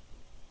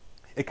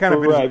 It kind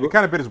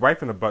of bit his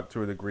wife in the butt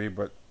to a degree,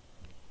 but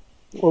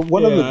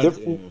one of the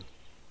different.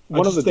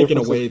 I'm just thinking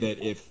a way that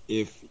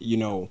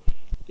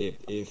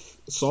if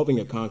solving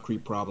a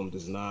concrete problem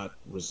does not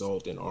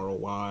result in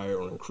ROI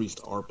or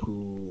increased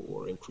ARPU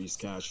or increased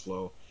cash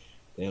flow,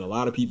 then a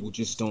lot of people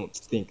just don't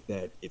think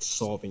that it's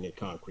solving a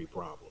concrete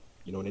problem.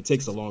 and it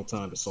takes a long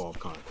time to solve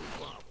concrete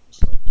problems.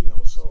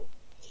 So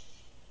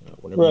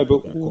whenever you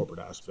put that corporate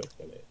aspect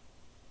in it.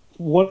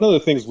 One of the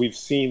things we've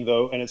seen,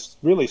 though, and it's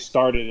really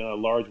started in a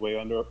large way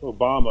under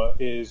Obama,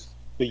 is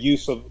the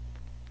use of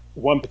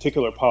one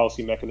particular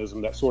policy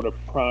mechanism that sort of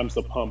primes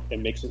the pump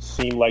and makes it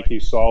seem like you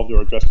solved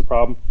or addressed the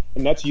problem.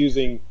 And that's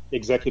using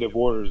executive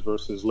orders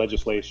versus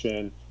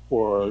legislation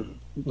or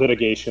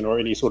litigation or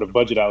any sort of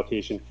budget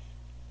allocation.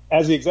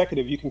 As the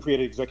executive, you can create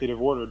an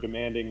executive order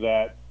demanding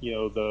that,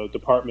 the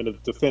Department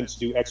of Defense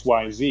do X,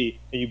 Y, and Z,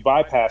 and you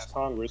bypass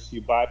Congress,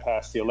 you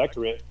bypass the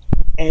electorate,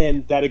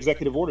 and that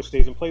executive order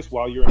stays in place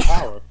while you're in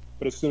power.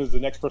 But as soon as the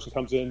next person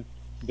comes in,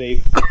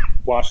 they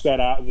wash that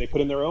out and they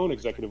put in their own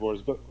executive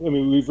orders. But I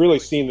mean, we've really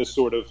seen this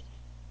sort of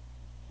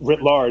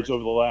writ large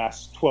over the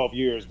last 12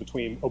 years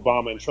between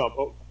Obama and Trump.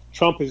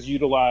 Trump has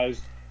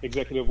utilized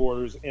executive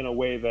orders in a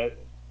way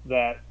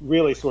that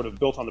really sort of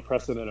built on the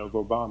precedent of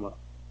Obama.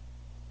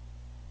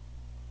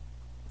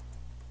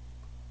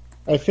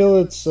 I feel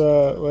it's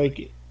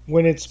like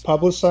when it's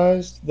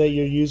publicized that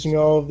you're using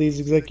all of these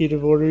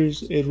executive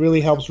orders, it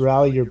really helps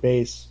rally your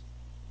base.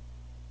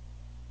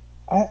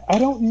 I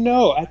don't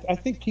know. I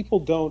think people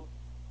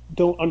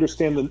don't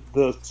understand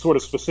the sort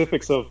of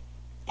specifics of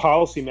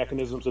policy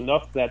mechanisms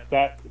enough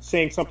that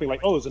saying something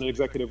like, oh, it's an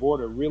executive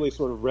order really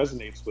sort of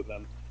resonates with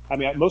them. I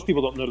mean, most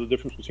people don't know the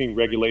difference between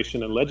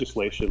regulation and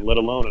legislation, let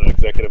alone an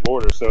executive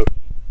order. So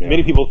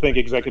many people think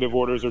executive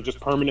orders are just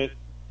permanent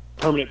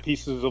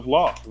pieces of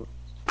law.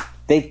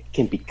 They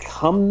can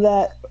become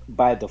that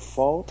by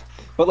default,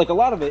 but like a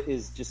lot of it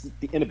is just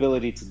the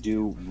inability to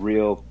do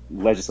real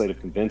legislative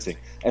convincing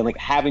and like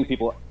having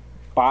people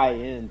buy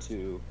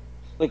into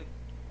like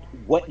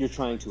what you're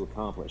trying to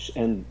accomplish.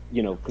 And,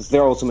 because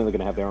they're ultimately going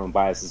to have their own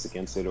biases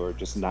against it or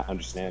just not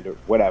understand or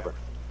whatever.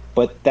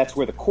 But that's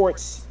where the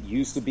courts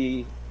used to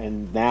be.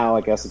 And now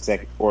I guess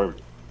for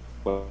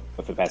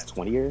the past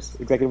 20 years,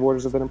 executive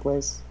orders have been in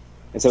place.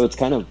 And so it's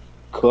kind of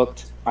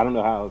cooked. I don't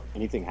know how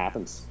anything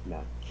happens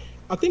now.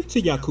 I think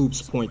to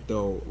Yakub's point,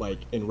 though, like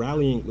in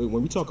rallying,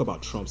 when we talk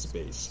about Trump's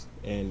base,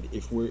 and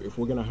if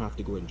we're gonna have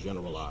to go and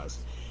generalize,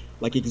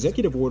 like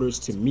executive orders,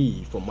 to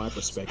me, from my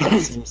perspective,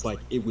 it seems like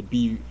it would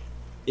be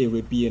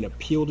an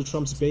appeal to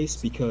Trump's base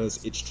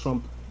because it's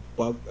Trump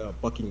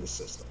bucking the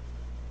system.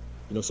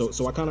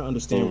 So I kind of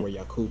understand where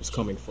Yakub's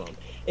coming from,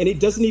 and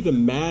it doesn't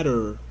even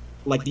matter.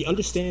 Like the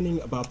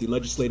understanding about the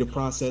legislative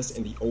process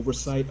and the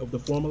oversight of the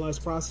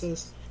formalized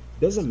process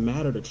doesn't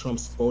matter to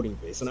Trump's voting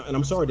base. And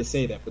I'm sorry to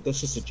say that, but that's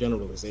just a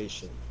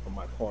generalization on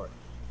my part.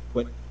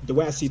 But the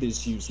way I see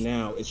this used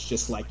now, it's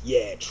just like,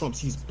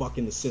 he's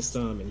bucking the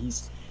system and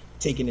he's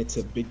taking it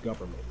to big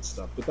government and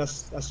stuff. But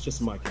that's just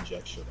my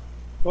conjecture.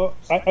 Well,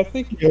 I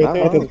think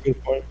that's a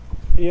good point.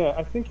 Yeah,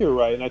 I think you're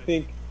right. And I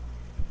think,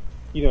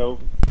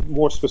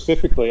 more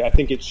specifically, I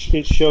think it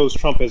shows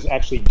Trump as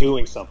actually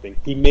doing something.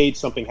 He made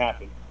something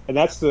happen. And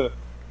that's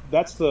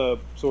the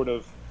sort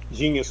of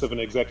genius of an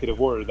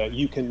executive order, that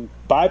you can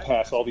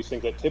bypass all these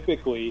things that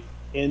typically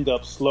end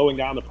up slowing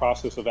down the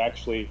process of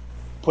actually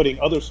putting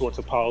other sorts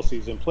of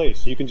policies in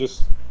place. You can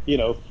just,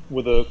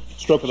 with a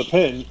stroke of the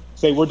pen,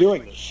 say, we're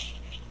doing this.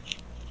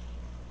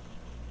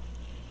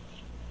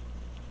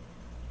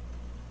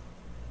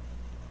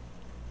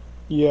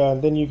 Yeah,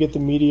 then you get the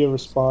media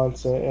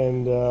response,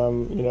 and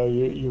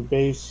your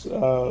base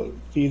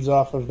feeds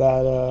off of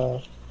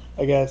that.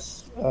 I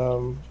guess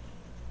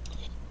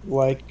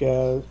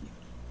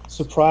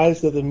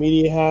surprise that the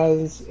media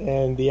has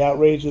and the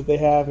outrage that they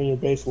have, and your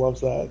base loves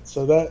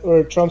that.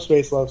 Or Trump's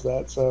base loves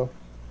that. So,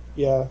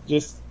 yeah,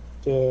 just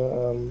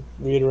to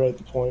reiterate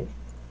the point.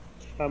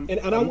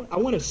 And I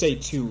want to say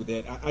too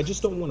that I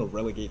just don't want to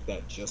relegate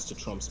that just to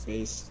Trump's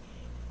base,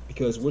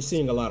 because we're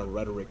seeing a lot of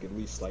rhetoric, at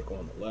least like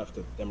on the left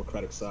of the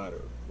Democratic side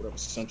or whatever,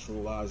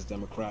 centralized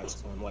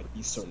Democrats on like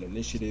these certain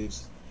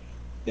initiatives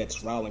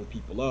that's riling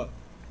people up,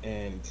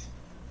 and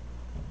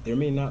there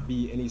may not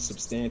be any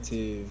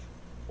substantive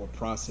or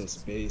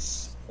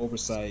process-based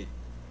oversight,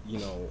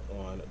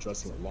 on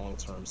addressing a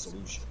long-term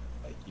solution.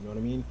 Like, you know what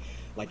I mean?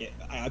 Like,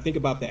 I think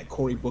about that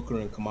Cory Booker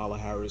and Kamala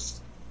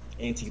Harris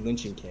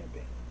anti-lynching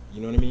campaign.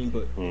 You know what I mean?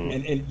 But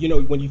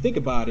and when you think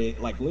about it,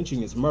 like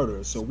lynching is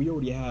murder, so we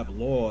already have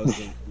laws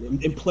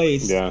in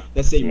place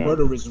that say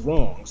murder is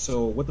wrong.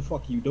 So what the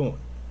fuck are you doing?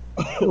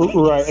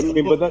 Right. I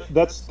mean, but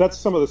that's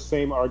some of the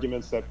same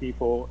arguments that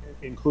people,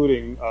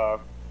 including,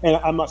 and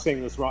I'm not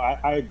saying this wrong.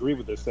 I agree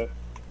with this.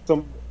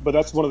 But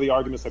that's one of the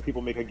arguments that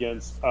people make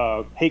against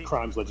hate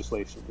crimes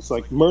legislation. It's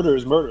like murder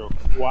is murder.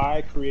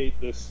 Why create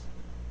this,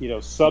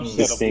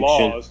 subset of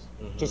laws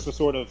just to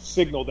sort of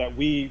signal that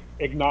we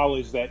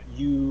acknowledge that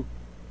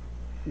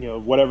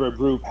whatever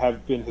group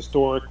have been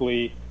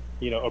historically,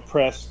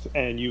 oppressed,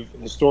 and you've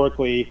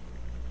historically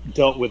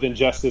dealt with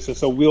injustice, and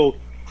so we'll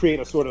create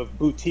a sort of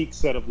boutique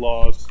set of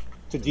laws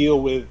to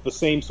deal with the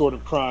same sort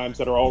of crimes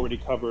that are already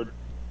covered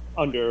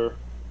under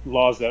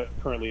laws that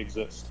currently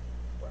exist.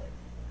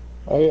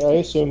 I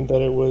assumed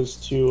that it was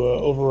to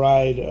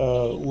override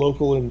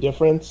local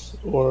indifference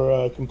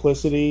or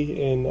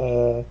complicity in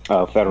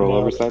Federal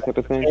oversight type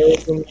of thing.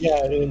 terrorism.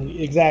 Yeah,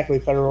 exactly.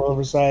 Federal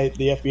oversight.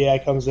 The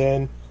FBI comes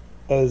in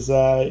as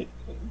the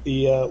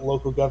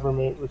local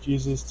government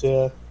refuses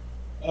to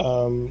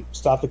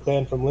stop the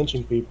Klan from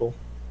lynching people.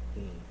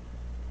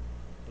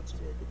 That's a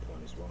very good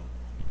point as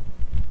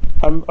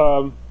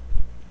well.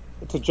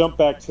 To jump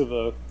back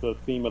to the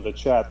theme of the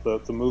chat,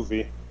 the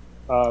movie.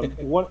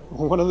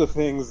 One of the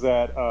things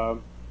that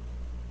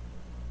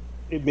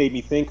it made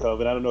me think of,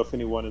 and I don't know if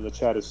anyone in the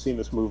chat has seen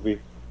this movie,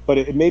 but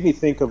it made me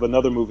think of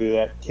another movie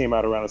that came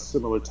out around a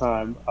similar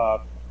time,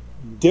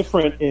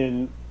 different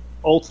in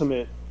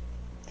ultimate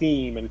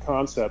theme and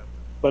concept,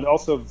 but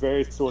also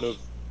very sort of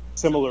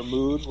similar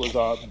mood, was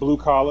Blue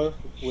Collar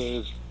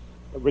with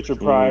Richard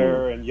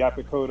Pryor and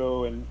Yaphet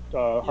Kotto and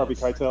Harvey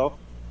Keitel.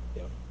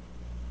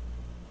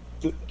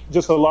 Yeah.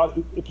 Just a lot,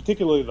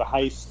 particularly the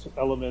heist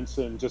elements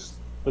and just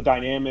the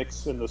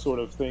dynamics and the sort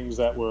of things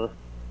that were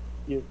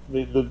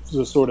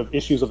the sort of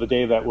issues of the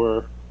day that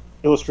were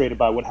illustrated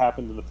by what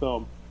happened in the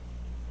film.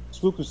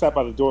 Spook Who Sat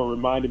by the Door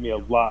reminded me a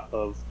lot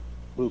of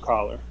Blue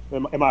Collar.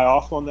 Am I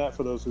off on that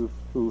for those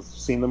who've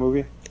seen the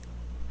movie?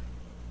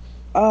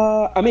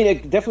 I mean,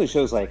 it definitely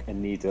shows like a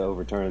need to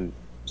overturn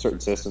certain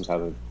systems, how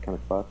they're kind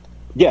of fucked.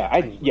 Yeah,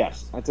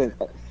 yes, I'd say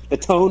the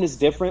tone is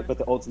different, but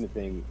the ultimate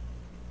thing,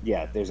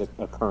 yeah, there's a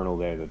kernel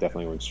there that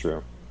definitely rings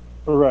true.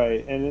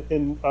 Right, and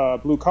in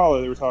Blue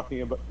Collar, they were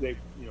talking about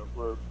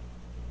were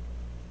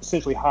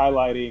essentially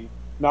highlighting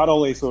not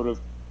only sort of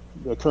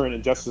the current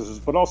injustices,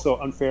 but also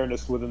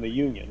unfairness within the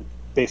union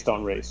based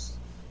on race.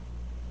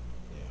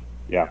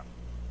 Yeah,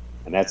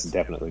 and that's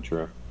definitely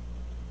true.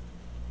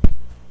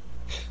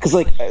 Because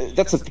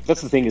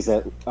that's the thing is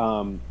that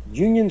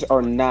unions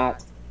are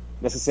not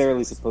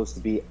necessarily supposed to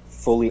be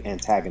fully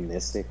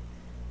antagonistic.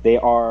 They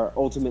are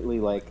ultimately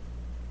like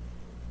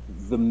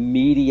the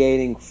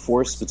mediating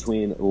force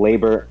between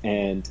labor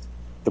and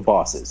the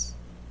bosses,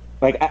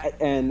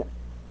 and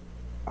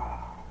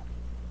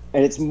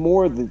it's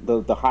more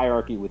the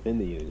hierarchy within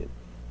the union.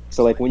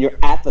 So like when you're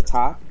at the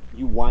top,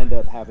 you wind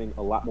up having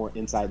a lot more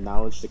inside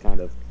knowledge to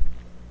kind of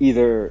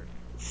either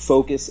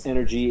focus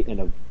energy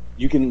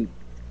you can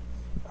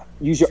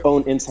use your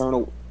own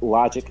internal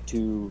logic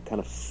to kind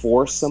of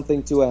force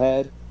something to a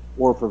head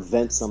or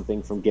prevent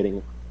something from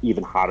getting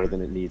even hotter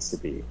than it needs to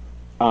be.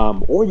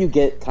 Or you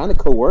get kind of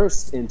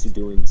coerced into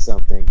doing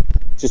something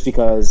just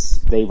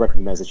because they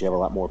recognize that you have a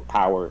lot more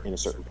power in a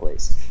certain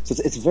place. So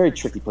it's a very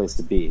tricky place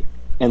to be.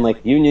 And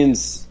like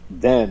unions,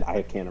 then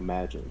I can't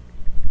imagine.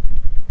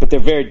 But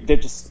they're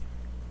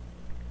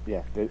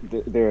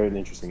an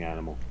interesting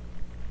animal.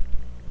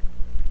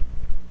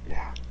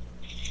 Yeah.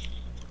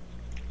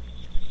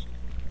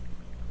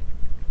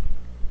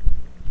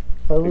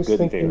 I was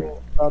thinking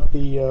about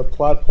the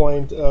plot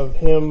point of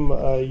him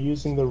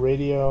using the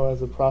radio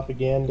as a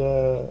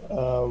propaganda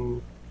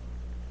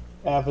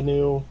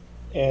avenue,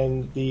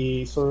 and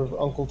the sort of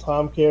Uncle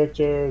Tom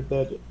character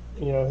that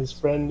his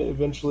friend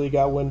eventually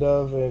got wind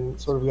of and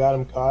sort of got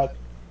him caught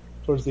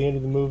towards the end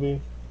of the movie,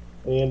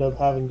 and he ended up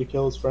having to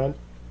kill his friend.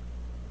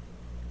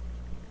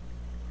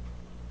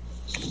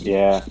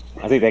 Yeah,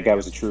 I think that guy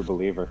was a true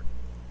believer.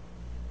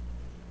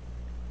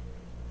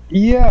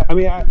 Yeah, I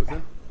mean,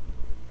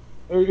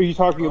 are you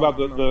talking about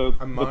the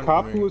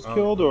cop who was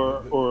killed,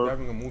 or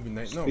having a movie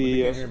night? No,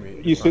 you can't hear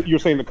me. You're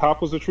saying the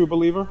cop was a true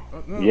believer?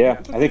 No, yeah,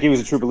 I think he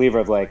was a true believer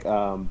of like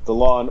the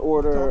law and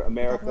order.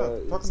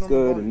 America is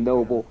good and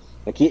noble.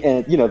 Like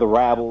the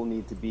rabble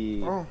need to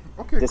be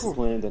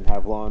disciplined and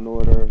have law and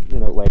order.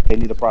 Like they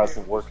need a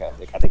Protestant work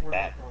ethic. I think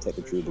that type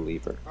of true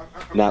believer,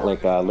 not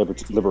like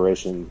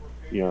liberation.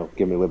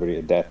 Give me liberty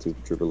or death to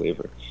the true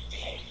believer.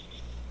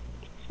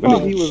 He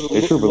was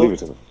a true believer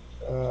to them.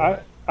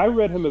 I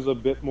read him as a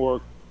bit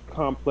more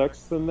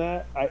complex than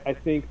that. I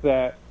think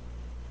that.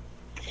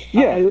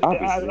 Yeah,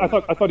 I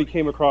thought he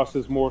came across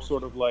as more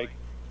sort of like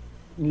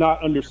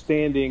not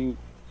understanding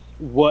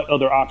what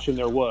other option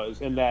there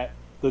was, and that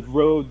the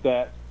road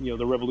that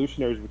the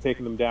revolutionaries were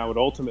taking them down would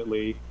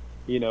ultimately,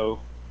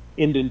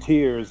 end in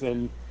tears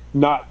and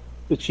not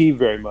achieve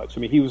very much. I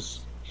mean, he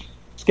was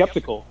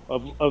skeptical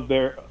of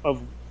their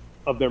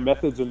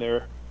methods and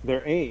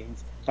their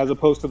aims, as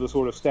opposed to the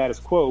sort of status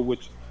quo,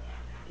 which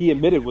he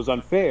admitted was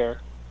unfair,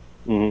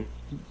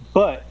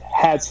 but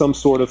had some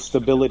sort of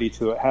stability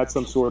to it, had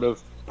some sort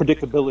of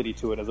predictability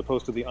to it, as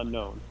opposed to the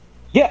unknown.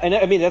 Yeah, and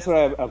I mean that's what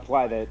I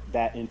apply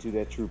that into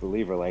that true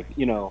believer. Like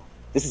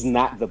this is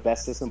not the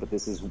best system, but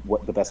this is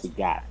what the best we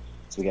got.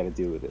 So we got to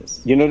deal with this.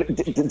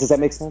 Does that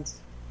make sense?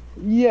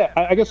 Yeah,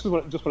 I guess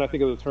just when I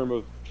think of the term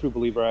of true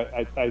believer,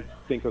 I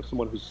think of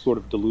someone who's sort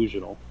of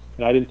delusional,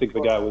 and I didn't think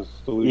the guy was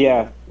delusional.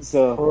 Yeah,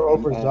 so or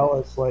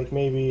overzealous, like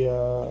maybe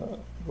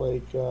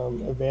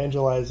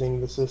evangelizing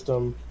the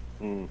system.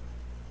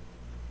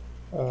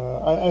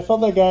 I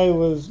felt that guy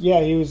was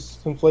he was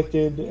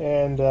conflicted,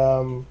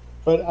 and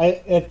but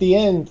at the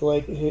end,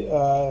 like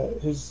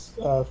his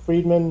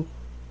Freeman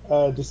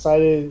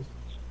decided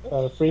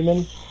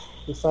Freeman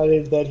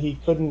decided that he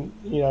couldn't,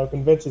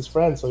 convince his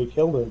friend, so he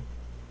killed him.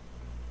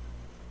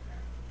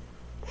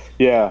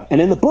 Yeah, and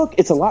in the book,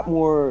 it's a lot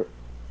more.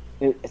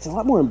 It's a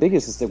lot more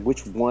ambiguous as to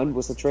which one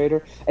was the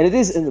traitor, and it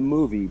is in the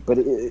movie, but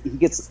he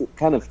gets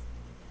kind of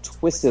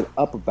twisted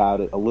up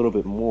about it a little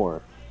bit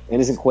more, and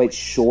isn't quite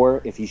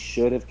sure if he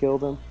should have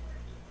killed him.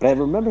 But I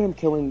remember him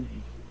killing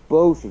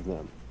both of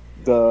them.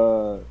 He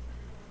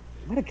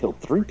might have killed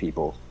 3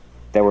 people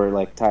that were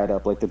like tied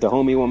up, like the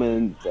Dahomey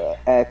woman, the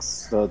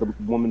ex, the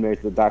woman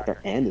married to the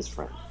doctor, and his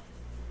friend.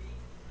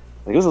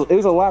 Like it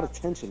was a lot of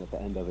tension at the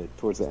end of it,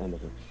 towards the end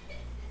of it.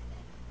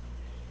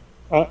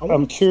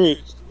 I'm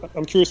curious.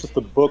 I'm curious if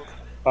the book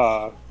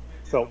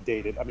felt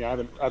dated. I mean, I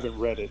haven't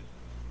read it.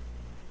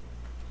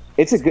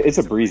 It's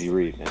a breezy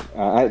read, man.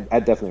 I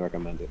definitely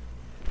recommend it.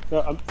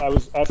 No, I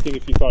was asking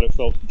if you thought it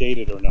felt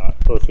dated or not,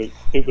 or if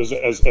it was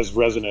as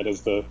resonant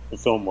as the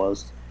film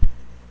was.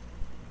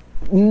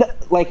 No,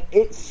 like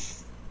it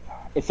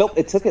felt.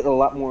 It took it a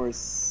lot more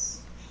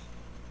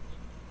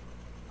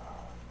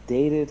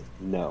dated.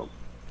 No,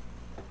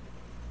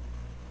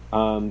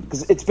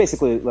 because it's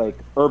basically like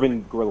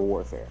urban guerrilla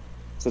warfare.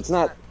 So it's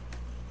not.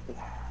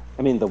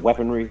 I mean, the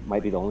weaponry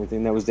might be the only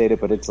thing that was dated,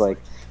 but it's like,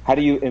 how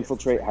do you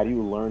infiltrate? How do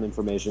you learn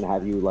information? How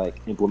do you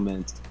like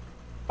implement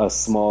a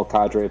small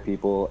cadre of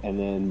people and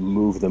then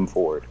move them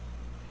forward?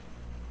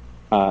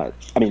 I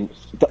mean,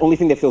 the only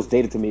thing that feels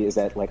dated to me is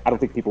that like I don't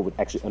think people would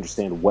actually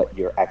understand what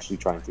you're actually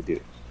trying to do.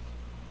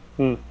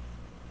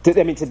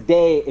 I mean,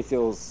 today it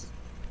feels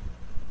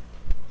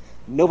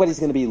nobody's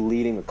going to be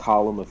leading a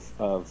column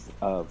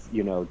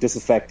of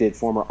disaffected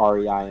former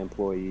REI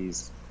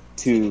employees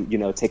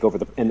to take over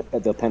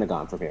the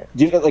Pentagon from here.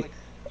 Like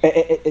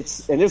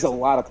it's and there's a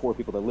lot of poor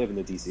people that live in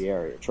the DC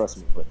area. Trust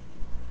me, but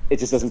it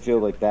just doesn't feel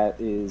like that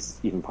is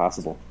even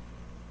possible.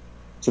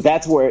 So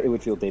that's where it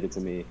would feel dated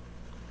to me.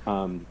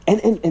 And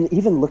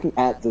even looking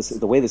at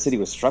the way the city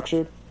was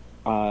structured,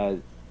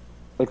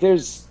 like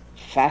there's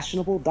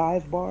fashionable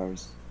dive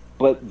bars,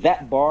 but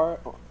that bar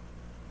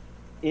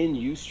in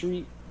U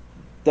Street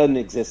doesn't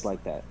exist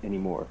like that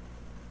anymore.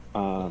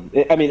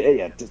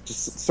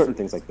 Just certain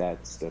things like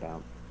that stood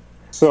out.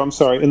 So I'm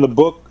sorry. In the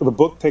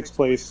book takes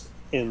place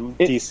in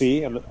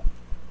DC, and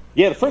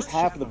the first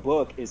half of the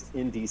book is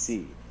in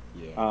DC.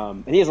 Yeah.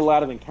 And he has a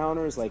lot of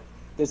encounters. Like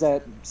there's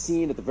that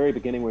scene at the very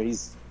beginning where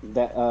he's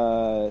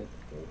the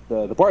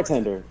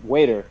bartender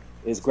waiter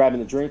is grabbing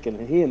the drink,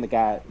 and he and that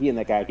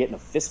guy get in a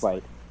fist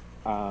fight.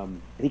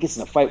 And he gets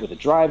in a fight with the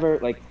driver.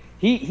 Like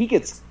he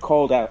gets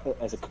called out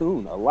as a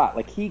coon a lot.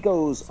 Like he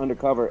goes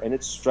undercover, and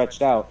it's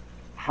stretched out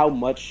how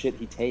much shit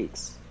he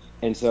takes,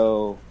 and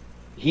so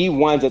he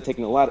winds up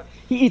taking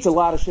he eats a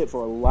lot of shit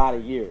for a lot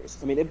of years.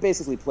 I mean, it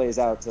basically plays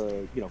out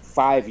to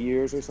 5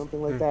 years or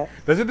something like that.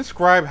 Does it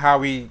describe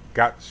how he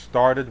got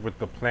started with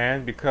the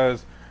plan?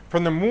 Because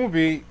from the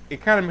movie,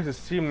 it kind of makes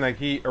it seem like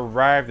he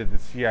arrived at the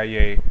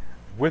CIA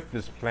with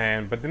this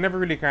plan, but they never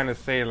really kind of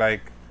say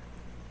like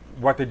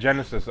what the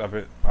genesis of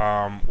it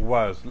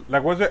was.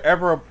 Like, was there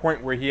ever a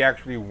point where he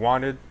actually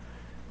wanted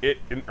it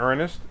in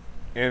earnest,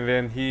 and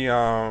then he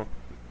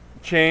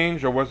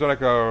changed, or was there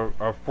like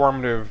a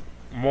formative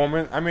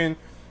moment? I mean,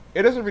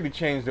 it doesn't really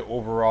change the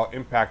overall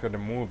impact of the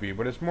movie,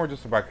 but it's more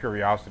just about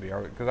curiosity,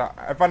 because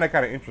I find that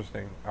kind of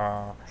interesting.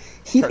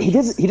 He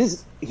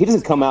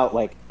doesn't come out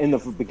like in the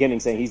beginning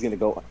saying he's going to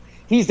go.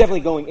 He's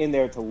definitely going in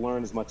there to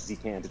learn as much as he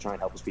can to try and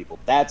help his people.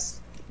 That's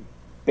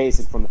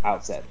basic from the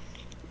outset.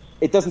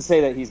 It doesn't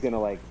say that he's going to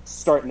like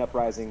start an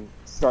uprising,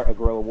 start a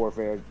guerrilla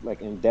warfare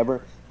like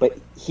endeavor, but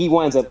he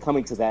winds up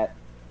coming to that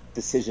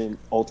decision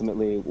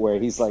ultimately, where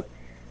he's like,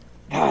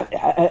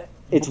 God.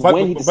 It's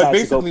when he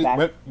decides to go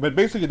back. But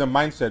basically, the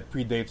mindset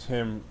predates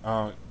him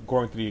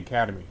going to the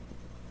academy,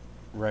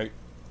 right?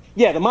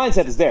 Yeah, the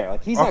mindset is there.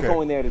 Like he's not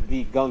going there to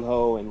be gung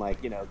ho and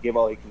like give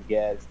all he can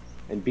give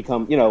and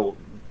become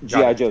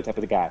G.I. Joe type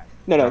of the guy.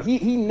 No.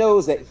 He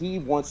knows that he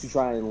wants to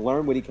try and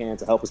learn what he can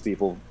to help his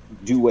people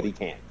do what he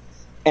can,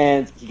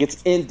 and he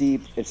gets in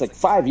deep. It's like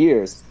 5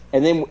 years,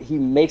 and then he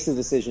makes the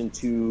decision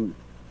to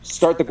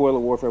start the guerrilla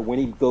warfare when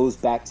he goes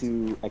back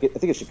to I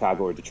think it's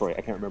Chicago or Detroit.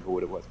 I can't remember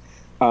what it was.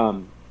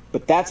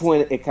 But that's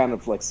when it kind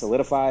of like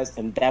solidifies,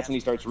 and that's when he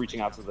starts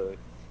reaching out to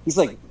he's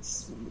like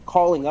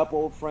calling up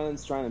old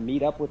friends, trying to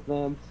meet up with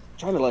them,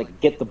 trying to like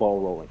get the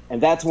ball rolling.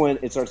 And that's when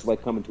it starts to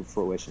like come into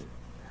fruition.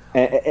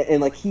 And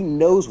like he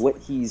knows what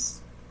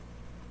he's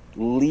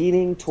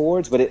leaning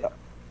towards, but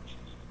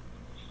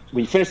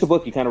when you finish the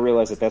book, you kind of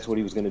realize that that's what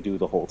he was going to do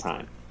the whole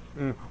time.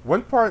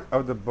 One part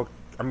of the book,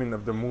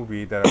 of the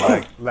movie that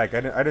I like I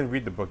didn't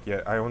read the book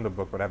yet. I own the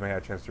book, but I haven't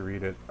had a chance to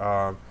read it.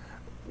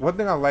 One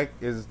thing I like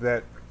is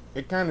that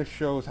it kind of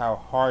shows how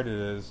hard it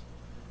is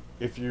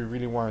if you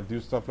really want to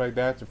do stuff like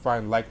that to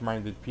find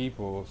like-minded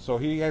people. So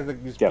he has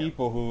like these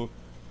people who,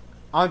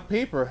 on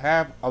paper,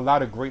 have a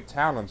lot of great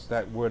talents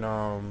that would,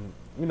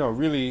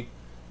 really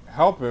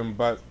help him,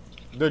 but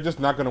they're just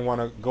not going to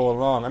want to go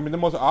along. I mean, the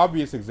most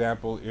obvious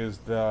example is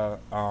the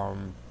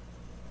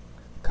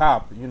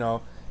cop.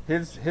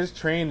 His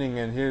training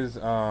and his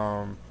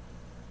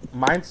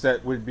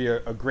mindset would be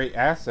a great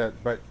asset,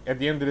 but at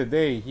the end of the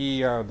day,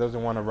 he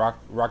doesn't want to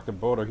rock the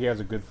boat, or he has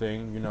a good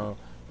thing, you know.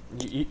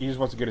 He just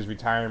wants to get his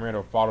retirement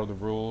or follow the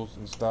rules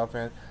and stuff.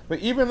 And but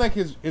even like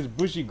his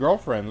bougie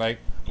girlfriend, like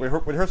with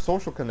her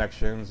social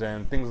connections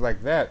and things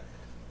like that,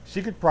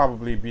 she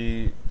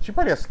probably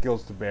has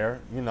skills to bear,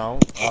 you know.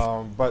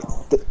 But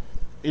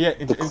yeah,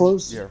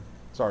 yeah.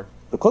 Sorry.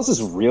 The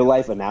closest real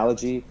life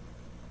analogy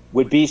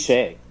would be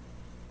Shay,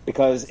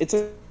 because it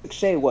took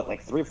Shay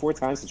like 3 or 4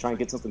 times to try and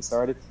get something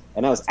started,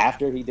 and that was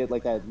after he did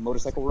like that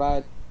motorcycle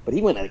ride. But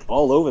he went like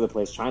all over the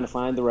place trying to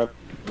find the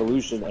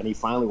revolution, and he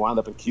finally wound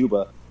up in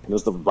Cuba, and it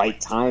was the right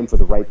time for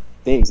the right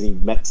things, and he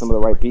met some of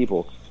the right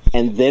people,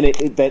 and then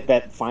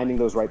that finding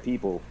those right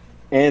people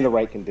and the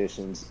right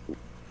conditions,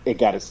 it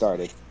got it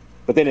started.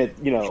 But then it,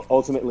 you know,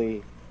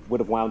 ultimately would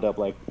have wound up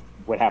like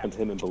what happened to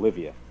him in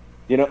Bolivia.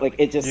 You know, like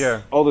it just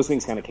all those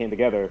things kind of came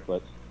together.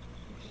 But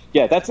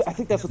yeah, I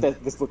think that's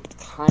what this book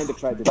kind of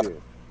tried to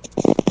do.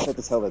 Tried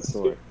to tell that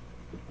story.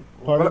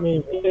 Part of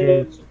me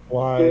wonders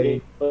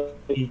why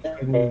he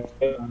couldn't.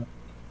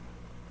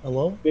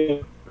 Hello?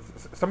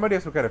 Somebody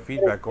has some kind of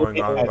feedback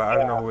going on, but I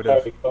don't know who it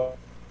is.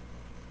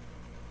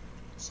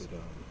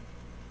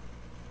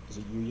 Is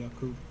it you,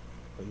 Yakub?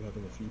 Are you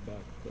having a feedback?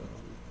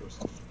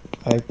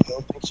 I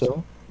don't think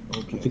so.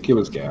 Okay. I think it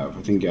was Gav.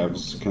 I think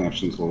Gav's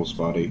connection's a little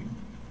spotty.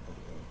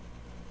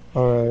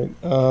 All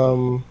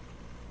right.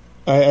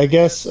 I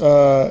guess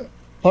part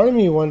of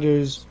me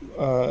wonders,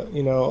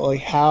 you know,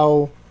 like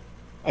how,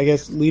 I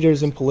guess,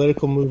 leaders in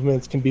political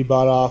movements can be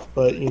bought off,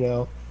 but you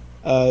know,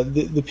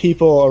 the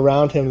people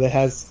around him that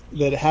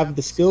have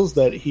the skills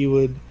that he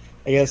would,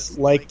 I guess,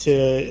 like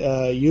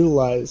to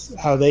utilize,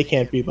 how they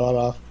can't be bought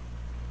off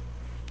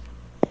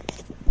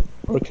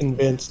or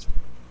convinced.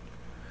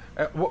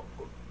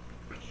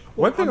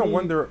 One thing I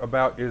wonder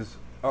about is,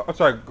 I'm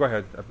sorry. Go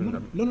ahead.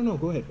 No.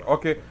 Go ahead.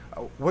 Okay.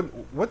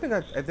 One thing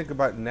I think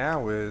about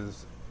now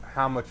is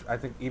how much I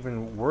think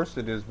even worse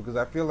it is, because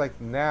I feel like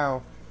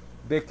now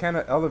they've kind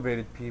of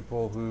elevated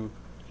people who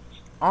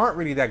aren't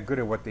really that good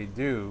at what they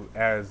do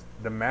as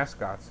the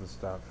mascots and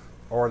stuff,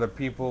 or the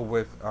people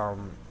with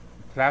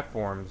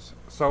platforms.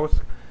 So it's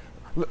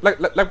like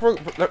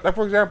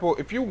for example,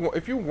 if you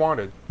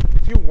wanted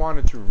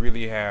to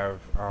really have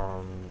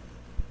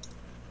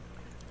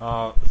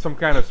some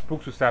kind of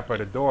spooks who sat by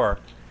the door,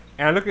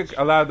 and I look at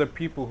a lot of the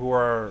people who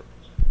are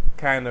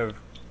kind of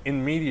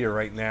in media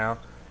right now,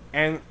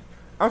 and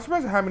I'm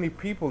surprised at how many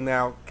people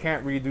now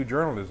can't really do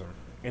journalism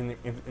in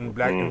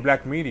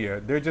black media.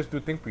 They just do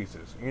think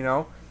pieces, you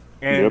know,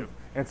 and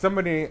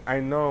somebody I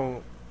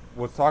know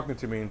was talking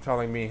to me and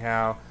telling me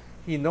how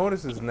he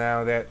notices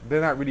now that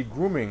they're not really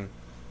grooming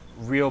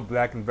real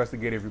black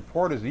investigative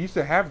reporters. They used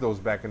to have those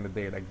back in the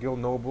day, like Gil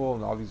Noble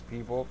and all these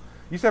people.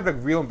 You used to have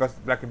like real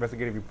black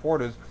investigative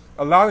reporters.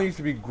 A lot of them used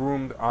to be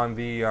groomed on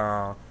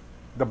the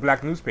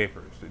black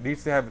newspapers. They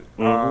used to have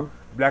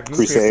black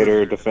newspapers.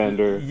 Crusader,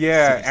 Defender.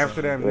 Yeah,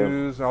 Amsterdam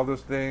News, all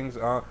those things.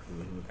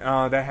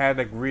 That had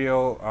like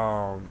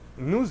real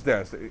news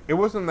desks. It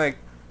wasn't like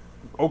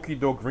okey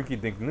doke, rinky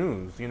dink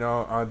news. You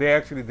know, they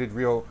actually did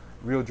real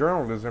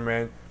journalism.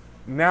 And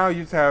now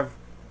you just have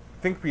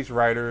think piece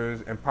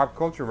writers and pop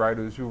culture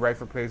writers who write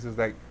for places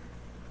like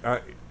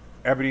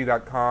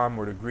Ebony.com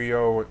or the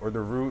Griot or the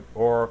Root,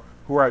 or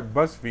who are at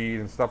BuzzFeed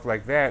and stuff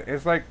like that.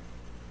 It's like,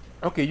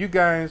 okay, you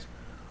guys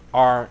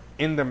are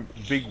in the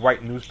big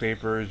white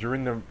newspapers, you're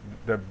in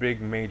the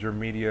big major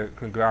media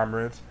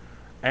conglomerates,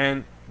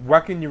 and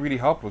what can you really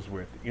help us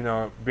with, you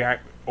know,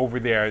 over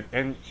there?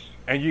 And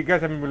you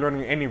guys haven't been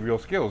learning any real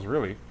skills,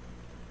 really.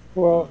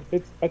 Well,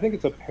 I think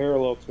it's a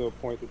parallel to a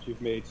point that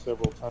you've made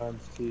several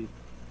times, T,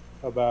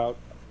 about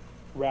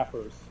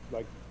rappers,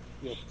 like,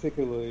 you know,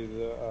 particularly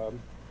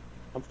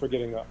I'm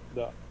forgetting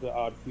the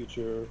Odd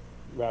Future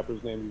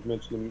rapper's name you've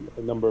mentioned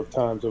a number of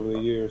times over the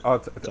years. Oh,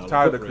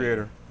 Tyler, the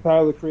Creator.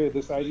 Tyler, the Creator.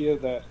 This idea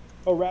that,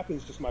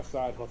 rapping's just my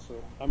side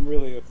hustle. I'm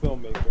really a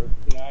filmmaker.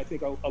 You know, I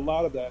think a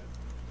lot of that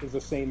is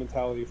the same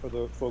mentality for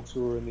the folks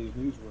who are in these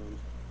newsrooms.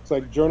 It's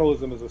like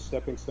journalism is a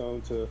stepping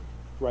stone to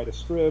write a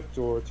script,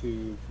 or to,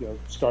 you know,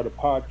 start a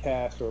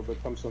podcast, or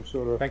become some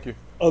sort of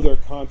other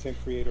content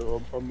creator,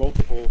 or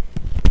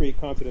create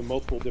content in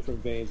multiple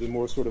different veins, and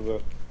more sort of a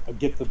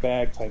get the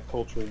bag type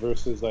culture,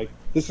 versus like,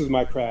 this is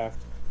my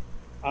craft,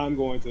 I'm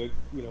going to,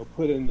 you know,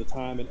 put in the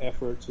time and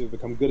effort to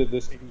become good at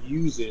this and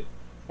use it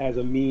as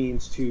a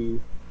means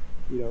to,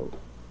 you know,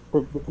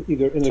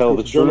 either in tell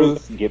the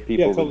truth, get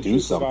people to do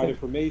something, provide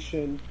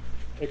information,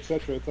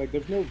 etc. It's like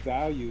there's no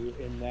value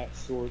in that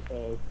sort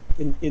of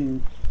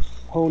in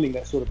honing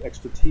that sort of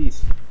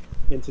expertise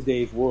in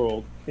today's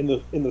world, in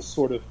the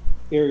sort of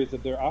areas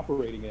that they're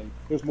operating in.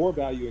 There's more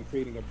value in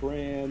creating a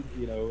brand,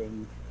 you know,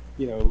 and,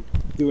 you know,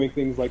 doing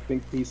things like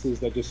think pieces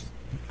that just,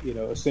 you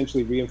know,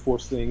 essentially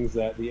reinforce things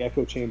that the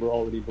echo chamber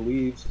already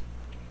believes.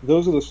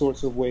 Those are the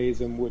sorts of ways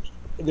in which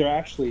they're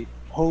actually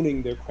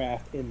honing their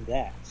craft in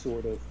that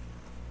sort of,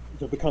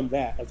 to become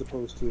that, as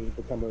opposed to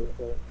become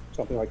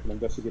something like an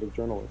investigative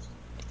journalist.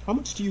 How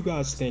much do you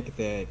guys think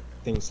that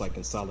things like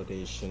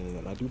consolidation,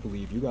 and I do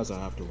believe you guys will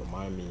have to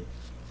remind me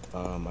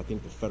I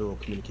think the Federal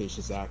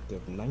Communications Act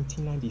of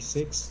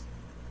 1996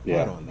 Yeah.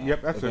 had on that.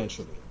 Yep, that's it.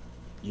 eventually.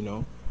 You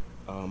know,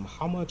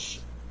 how much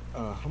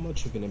of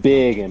an impact?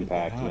 Big do you think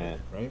that impact, had, man.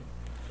 Right?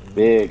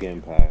 Big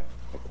impact.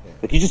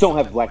 Like you just don't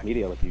have black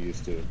media like you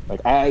used to.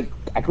 Like I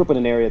grew up in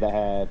an area that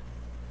had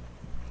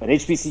an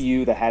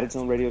HBCU that had its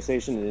own radio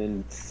station, and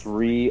then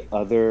 3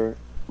 other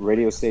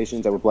radio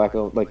stations that were black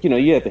owned. Like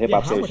you had the hip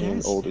hop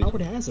station,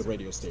 Howard has a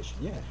radio station.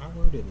 Yeah,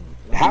 Howard and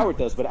Howard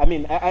does, but I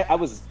mean, I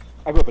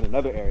grew up in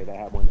another area that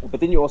had one,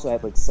 but then you also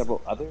had like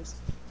several others.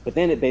 But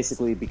then it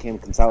basically became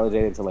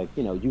consolidated to like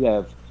you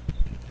have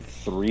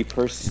 3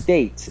 per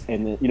state,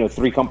 and then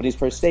 3 companies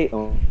per state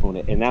own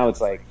it, and now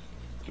it's like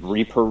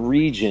 3 per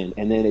region,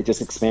 and then it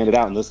just expanded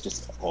out, and those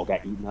just all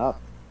got eaten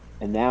up.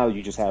 And now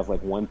you just have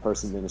like one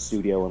person in a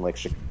studio in like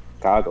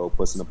Chicago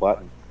pushing a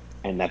button,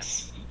 and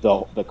that's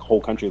the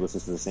whole country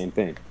listens to the same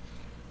thing,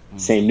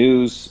 same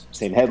news,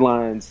 same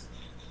headlines.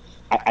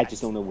 I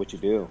just don't know what you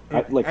do.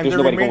 There's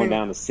nobody going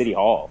down to City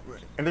Hall.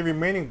 And the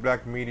remaining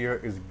black media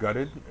is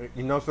gutted.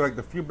 So like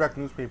the few black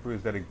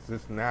newspapers that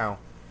exist now,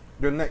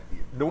 they're not.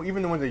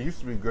 Even the ones that used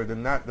to be good, they're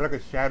not. They're like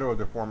a shadow of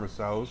their former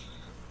selves.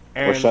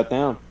 Or shut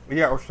down.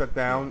 Yeah, or shut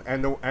down.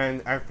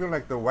 And I feel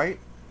like the white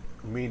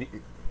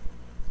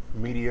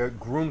media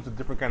grooms a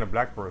different kind of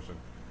black person,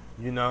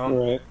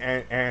 Right.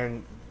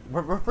 And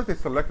first they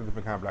select a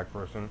different kind of black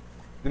person,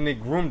 then they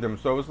groom them.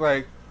 So it's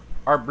like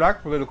our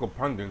black political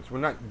pundits, we're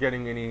not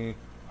getting any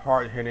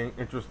hard-hitting,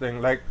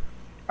 interesting. Like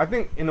I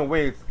think in a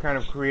way it's kind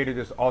of created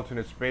this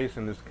alternate space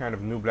in this kind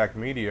of new black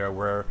media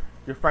where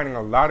you're finding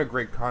a lot of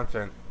great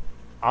content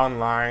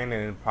online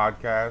and in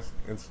podcasts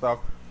and stuff.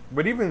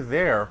 But even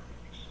there,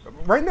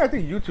 right now I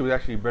think YouTube is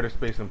actually a better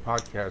space than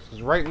podcasts,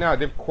 because right now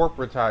they've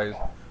corporatized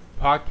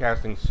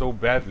podcasting so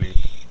badly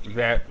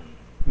that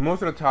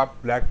most of the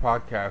top black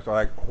podcasts are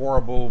like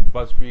horrible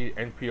BuzzFeed,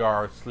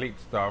 NPR, Slate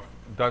stuff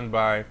done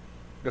by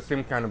the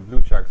same kind of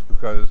blue checks,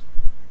 because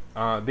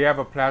they have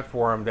a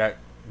platform that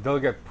they'll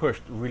get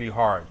pushed really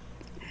hard,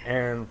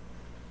 and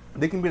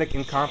they can be like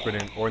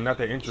incompetent or not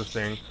that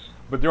interesting,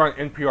 but they're on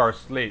NPR,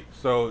 Slate,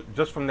 so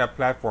just from that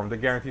platform they're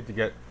guaranteed to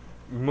get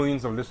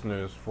millions of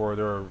listeners for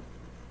their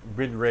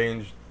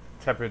mid-range,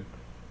 tepid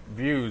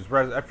views.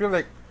 Whereas I feel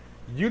like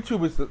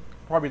YouTube is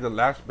probably the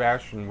last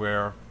bastion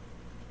where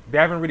they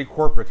haven't really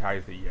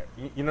corporatized it yet.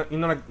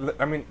 Like,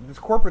 I mean, it's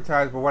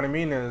corporatized, but what I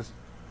mean is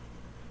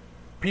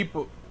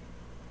people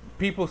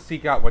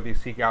seek out what they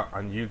seek out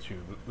on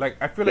YouTube. Like,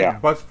 I feel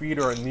like BuzzFeed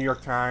or New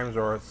York Times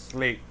or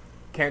Slate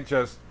can't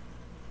just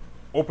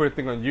open a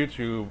thing on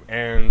YouTube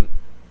and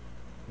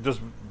just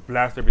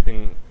blast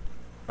everything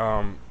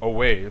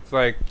away. It's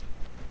like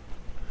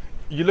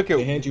you look at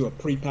they hand you a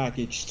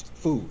prepackaged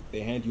food. They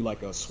hand you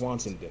like a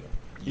Swanson dinner.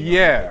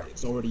 Yeah,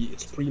 like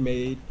it's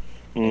pre-made,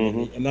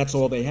 and that's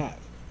all they have.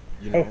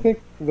 I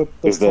think the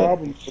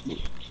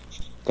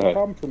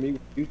problem for me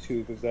with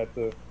YouTube is that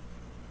the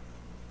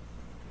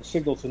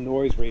signal to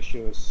noise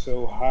ratio is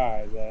so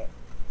high that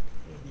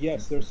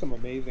yes, there's some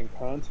amazing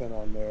content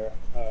on there,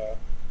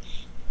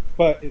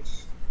 but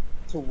it's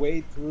to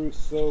wade through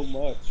so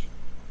much.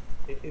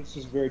 It's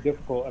just very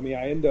difficult. I mean,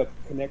 I end up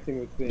connecting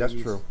with things. That's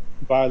true.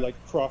 By like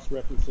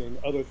cross-referencing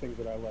other things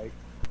that I like,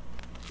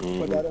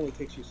 but that only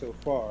takes you so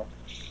far.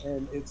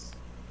 And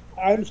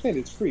I understand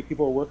it's free.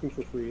 People are working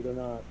for free. They're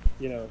not,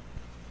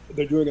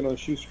 they're doing it on a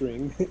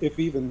shoestring, if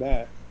even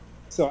that.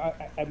 So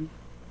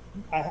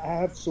I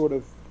have sort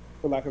of,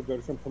 for lack of a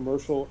better term,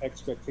 commercial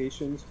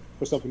expectations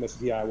for something that's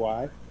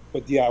DIY,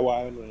 but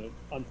DIY on an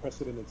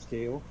unprecedented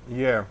scale.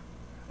 Yeah.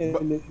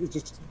 And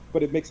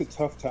but it makes it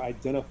tough to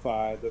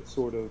identify the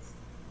sort of,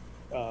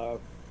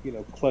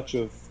 clutch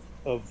of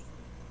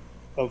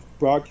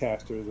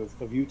broadcasters,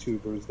 of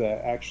YouTubers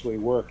that actually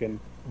work.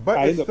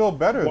 But it's still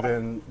better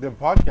than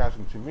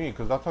podcasting to me,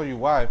 because I'll tell you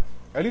why.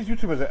 At least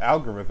YouTube has an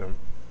algorithm.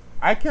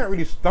 I can't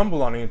really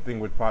stumble on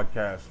anything with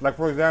podcasts. Like,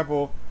 for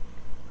example,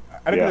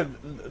 I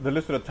did the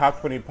list of the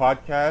top 20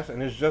 podcasts,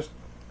 and it's just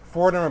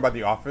 4 of them about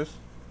The Office.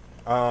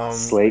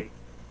 Slate,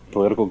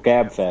 Political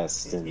Gab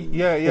Fest. And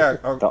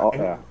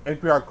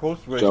NPR Code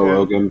Switch. Joe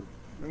Rogan.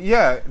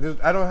 Yeah,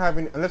 I don't have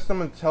any, unless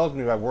someone tells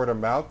me by word of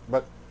mouth,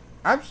 but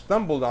I've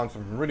stumbled on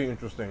some really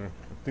interesting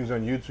things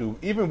on YouTube,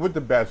 even with the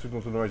bad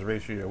signal to noise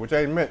ratio, which I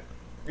admit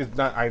is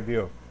not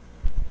ideal.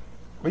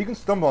 But you can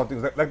stumble on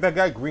things like that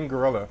guy Green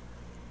Gorilla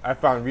I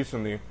found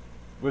recently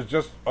was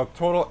just a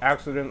total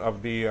accident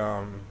of the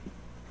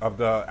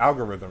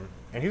algorithm,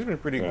 and he's been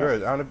pretty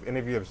good. I don't know if any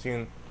of you have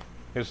seen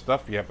his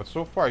stuff yet, but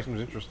so far he seems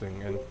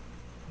interesting, and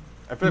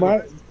I feel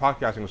like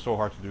podcasting is so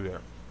hard to do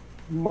there.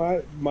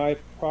 My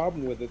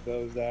problem with it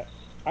though is that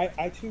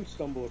I too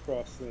stumble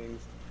across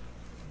things.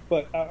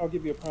 But I'll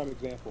give you a prime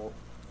example,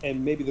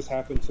 and maybe this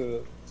happened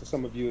to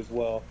some of you as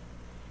well.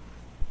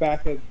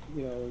 Back at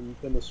in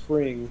the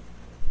spring,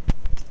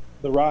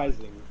 The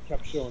Rising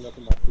kept showing up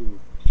in my feed.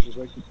 It was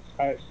like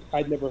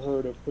I'd never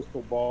heard of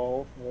Crystal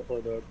Ball or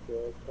the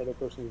other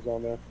person who's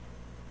on there,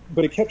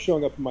 but it kept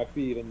showing up in my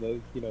feed, and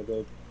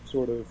the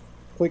sort of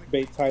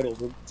clickbait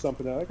titles of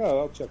something like, oh,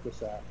 I'll check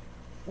this out.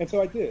 And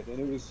so I did,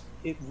 and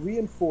it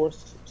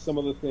reinforced some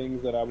of the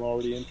things that I'm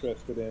already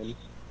interested in,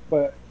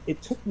 but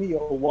it took me a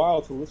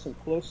while to listen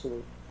closer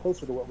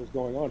to what was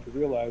going on to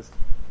realize,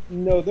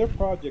 no, their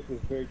project is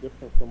very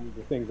different from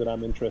the things that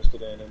I'm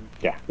interested in, and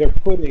Yeah. they're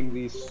putting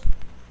these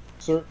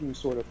certain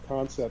sort of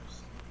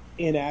concepts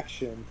in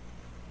action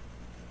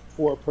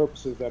for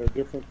purposes that are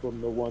different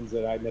from the ones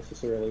that I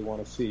necessarily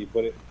want to see.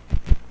 But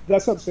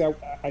that's not to say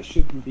I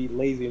shouldn't be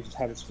lazy and just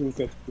have it spoon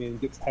fed to me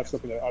and get to have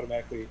something that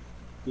automatically,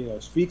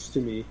 speaks to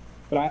me.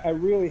 But I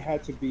really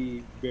had to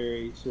be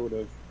very sort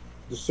of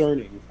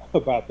discerning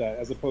about that,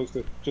 as opposed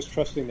to just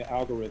trusting the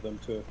algorithm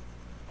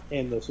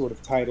and the sort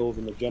of titles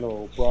and the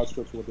general broad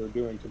strokes of what they're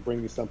doing to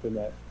bring me something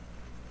that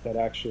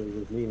actually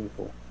was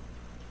meaningful.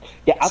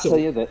 Yeah, I'll tell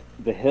you that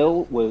The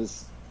Hill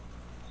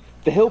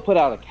put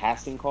out a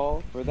casting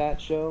call for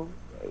that show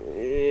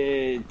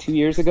 2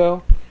 years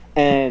ago,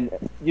 and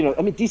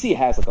DC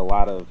has like a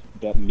lot of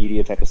that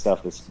media type of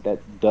stuff that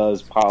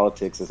does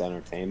politics as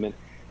entertainment,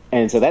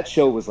 and so that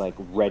show was like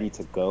ready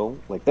to go.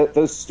 Like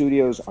those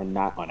studios are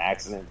not on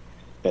accident.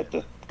 That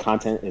the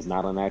content is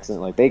not on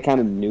accident. Like they kind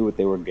of knew what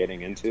they were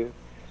getting into,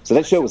 so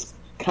that show was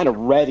kind of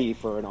ready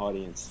for an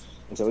audience.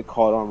 And so it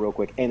caught on real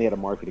quick, and they had a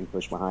marketing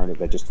push behind it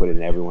that just put it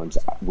in everyone's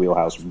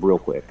wheelhouse real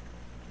quick.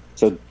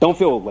 So don't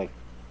feel like,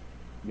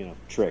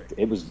 tricked.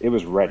 It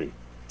was ready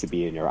to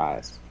be in your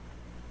eyes.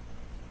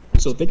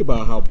 So think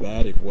about how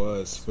bad it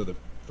was for the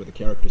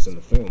characters in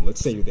the film. Let's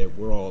say that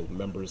we're all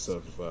members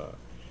of,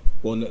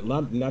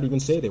 not even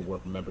say that we're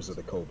members of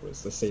the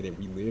Cobras. Let's say that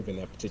we live in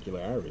that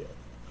particular area.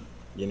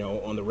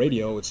 On the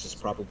radio, it's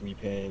just probably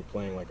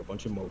playing like a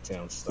bunch of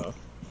Motown stuff.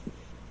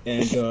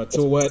 And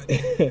to what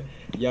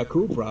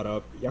Yakub brought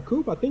up,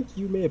 Yakub, I think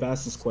you may have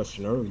asked this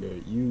question earlier.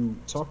 You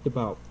talked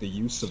about the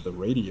use of the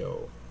radio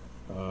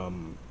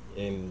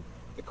in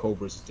the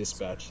Cobra's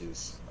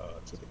dispatches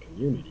to the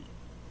community.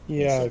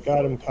 Yeah,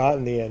 got him caught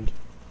in the end.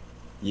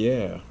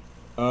 Yeah.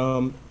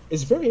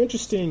 It's very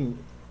interesting.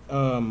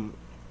 I'm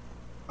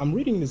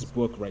reading this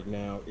book right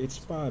now. It's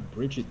by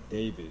Bridget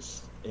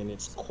Davis, and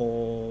it's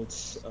called,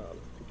 let me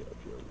pick it up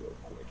here real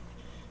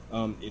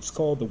quick. It's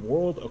called The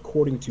World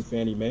According to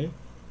Fannie Mae.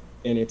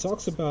 And it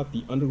talks about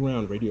the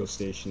underground radio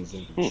stations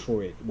in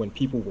Detroit when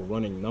people were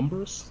running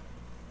numbers.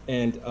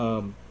 And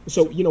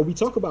so, we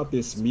talk about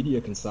this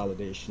media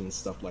consolidation and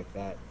stuff like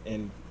that.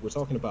 And we're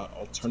talking about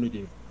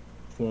alternative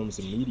forms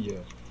of media.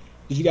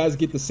 Did you guys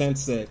get the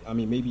sense that,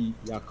 maybe,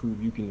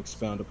 Yakub, you can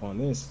expound upon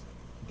this,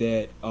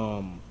 that,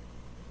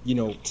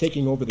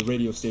 taking over the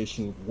radio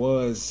station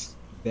was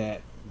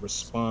that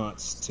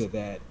response to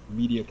that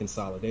media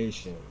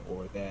consolidation,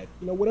 or that,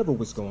 whatever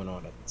was going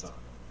on at the time?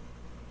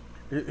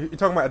 You're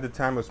talking about at the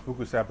time of Spook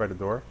Who Sat by the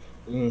Door?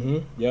 Mm-hmm.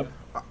 Yep.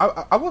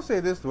 I will say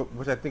this,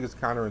 which I think is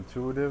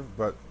counterintuitive,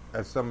 but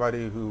as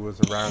somebody who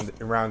was around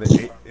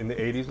in the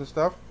 80s and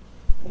stuff,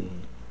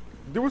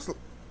 there was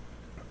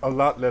a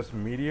lot less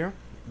media,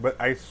 but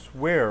I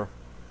swear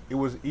it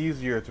was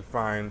easier to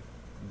find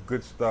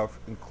good stuff,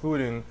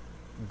 including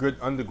good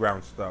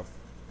underground stuff,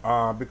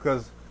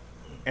 because,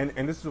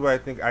 and this is why I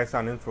think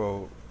iSound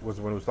Info was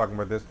when we was talking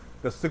about this,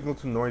 the signal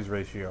to noise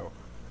ratio.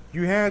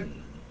 You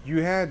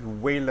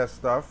had way less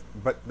stuff,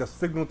 but the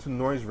signal to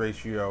noise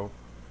ratio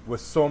was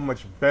so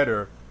much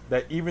better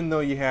that even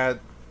though you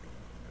had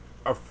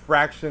a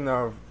fraction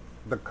of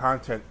the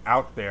content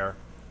out there,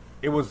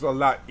 it was a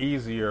lot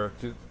easier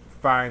to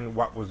find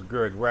what was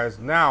good. Whereas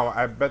now,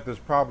 I bet there's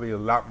probably a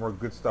lot more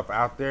good stuff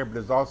out there, but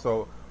there's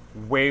also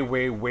way,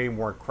 way, way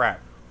more crap.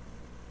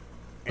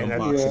 And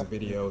unboxing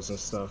videos and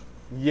stuff.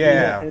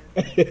 Yeah.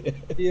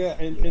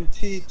 And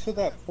T, to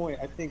that point,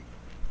 I think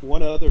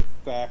one other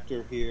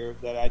factor here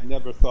that I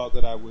never thought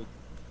that I would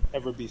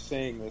ever be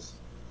saying this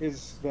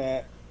is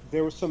that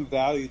there was some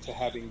value to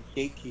having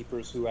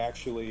gatekeepers who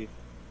actually,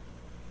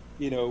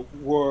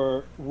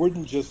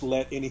 wouldn't just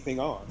let anything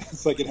on.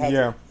 It's like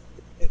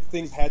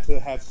things had to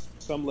have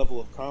some level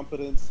of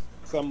competence,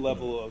 some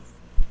level of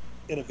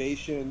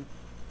innovation,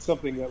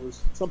 something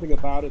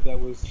about it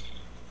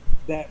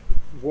that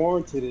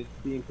warranted it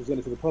being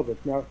presented to the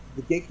public. Now,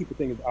 the gatekeeper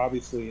thing is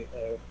obviously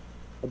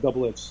a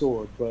double-edged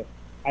sword, but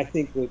I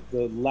think that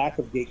the lack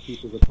of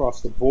gatekeepers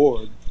across the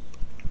board,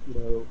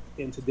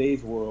 in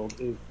today's world,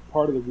 is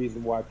part of the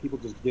reason why people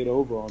just get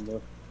over on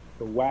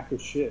the whack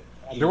of shit.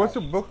 There was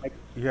a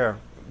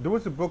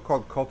book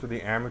called Cult of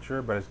the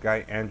Amateur by this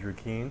guy Andrew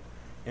Keene,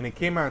 and it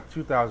came out in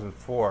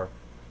 2004.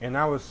 And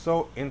I was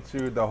so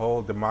into the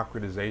whole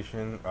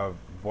democratization of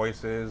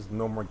voices,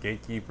 no more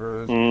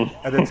gatekeepers.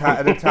 At the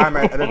time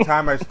I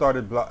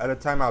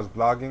was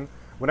blogging.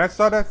 When I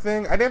saw that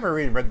thing, I never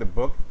really read the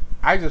book.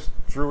 I just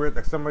threw it,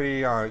 like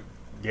somebody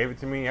gave it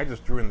to me. I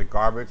just threw it in the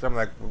garbage. I'm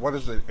like, what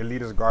is it,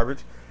 elitist garbage?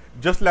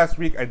 Just last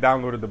week, I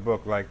downloaded the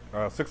book,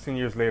 16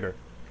 years later.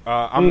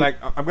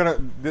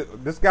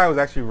 This guy was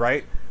actually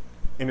right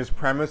in his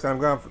premise, and I'm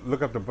going to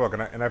look up the book.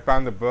 And I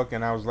found the book,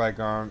 and I was like,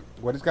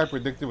 what this guy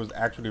predicted was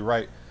actually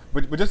right.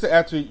 But just to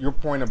add to your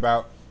point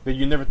about that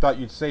you never thought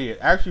you'd say it,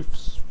 I actually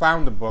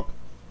found the book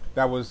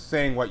that was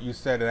saying what you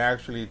said and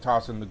actually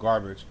tossed in the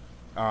garbage.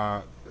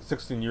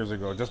 16 years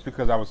ago, just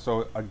because I was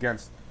so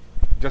against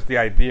just the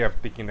idea of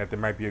thinking that there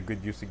might be a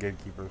good use of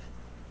gatekeepers.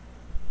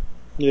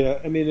 Yeah,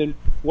 I mean, and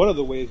one of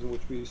the ways in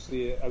which we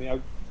see it, I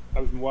mean,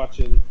 I've been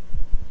watching,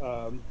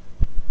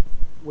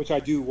 which I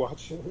do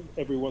watch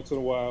every once in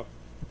a while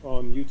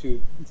on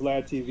YouTube,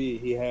 Vlad TV.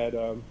 He had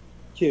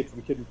Kid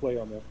from Kid and Play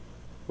on there.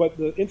 But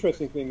the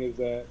interesting thing is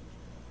that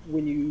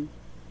when you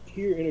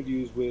hear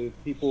interviews with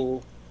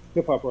people,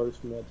 hip hop artists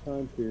from that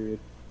time period,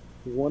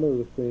 one of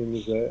the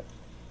things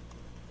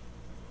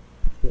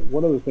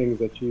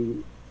that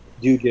you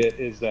do get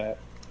is that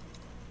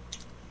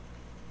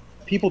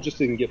people just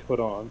didn't get put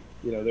on.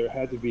 You know, there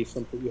had to be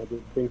something. You had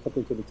to bring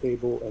something to the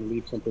table and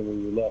leave something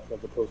when you left,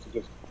 as opposed to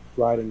just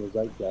riding the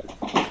zeitgeist.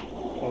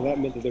 And that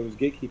meant that there was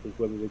gatekeepers,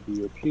 whether they be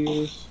your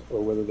peers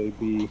or whether they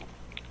be,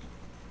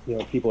 you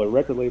know, people at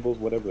record labels,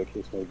 whatever the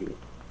case may be.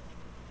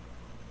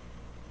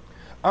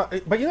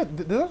 But you know,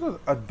 there's also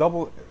a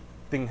double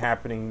thing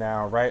happening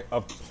now, right?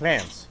 Of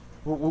plants.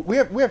 We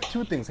have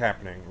two things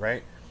happening,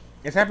 right?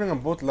 It's happening on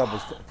both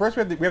levels. First,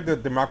 we have the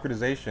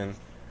democratization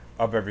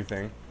of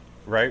everything,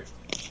 right?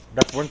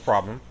 That's one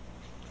problem.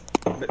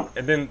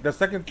 And then the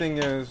second thing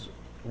is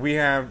we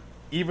have,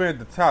 even at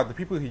the top, the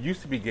people who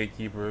used to be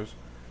gatekeepers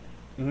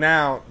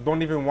now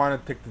don't even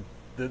want to take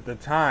the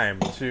time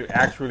to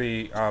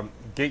actually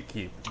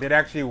gatekeep. They'd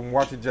actually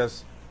want to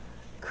just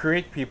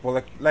create people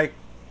like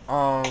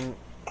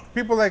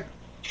people like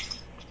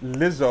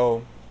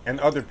Lizzo and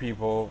other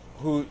people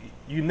who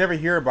you never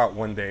hear about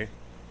one day,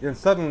 then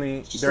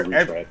suddenly they're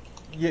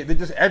they're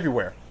just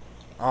everywhere,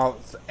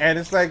 and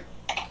it's like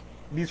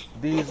these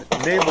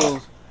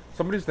labels.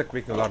 Somebody's like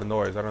making a lot of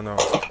noise. I don't know.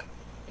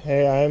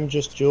 Hey, I'm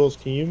just Jules.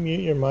 Can you mute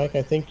your mic?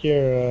 I think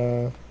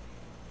you're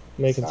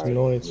making some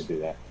noise. Let me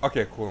do that.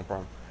 Okay, cool, no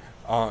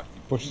problem.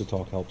 Push to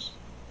talk helps.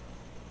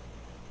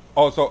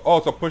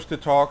 Also push to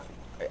talk.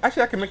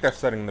 Actually, I can make that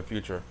setting in the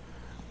future.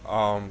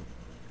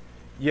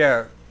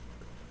 Yeah.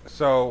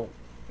 So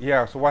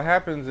what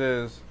happens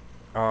is,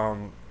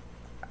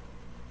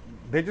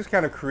 they're just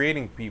kind of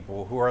creating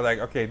people who are like,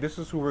 okay, this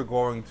is who we're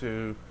going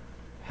to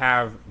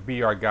have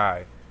be our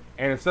guy,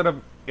 and instead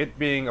of it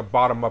being a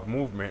bottom-up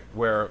movement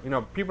where, you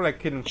know, people like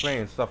Kid and Play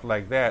and stuff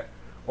like that,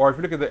 or if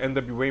you look at the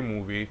NWA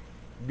movie,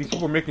 these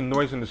people were making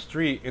noise in the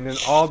street, and then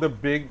all the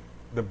big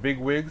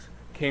wigs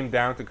came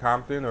down to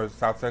Compton or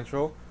South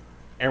Central,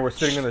 and were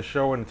sitting in the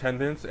show in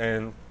attendance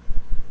and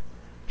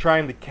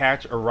trying to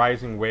catch a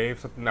rising wave,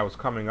 something that was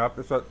coming up.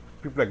 That's what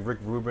people like Rick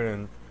Rubin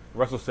and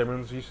Russell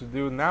Simmons used to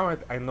do. Now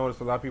I notice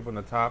a lot of people on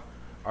the top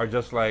are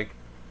just like,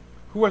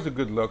 who has a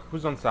good look,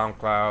 who's on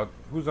SoundCloud,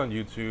 who's on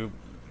YouTube,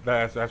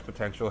 that has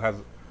potential, has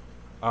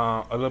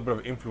a little bit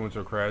of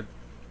influencer cred,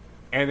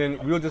 and then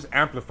we'll just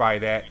amplify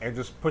that and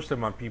just push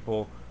them on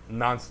people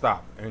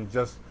nonstop and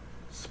just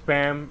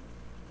spam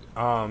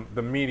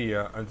the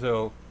media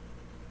until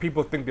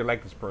people think they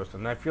like this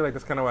person. And I feel like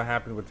that's kind of what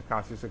happened with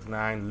Tekashi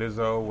 6ix9ine,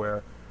 Lizzo,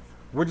 where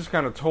we're just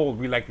kind of told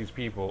we like these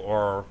people,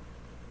 or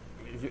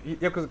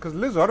because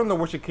Lizzo, I don't know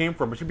where she came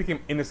from, but she became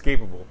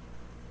inescapable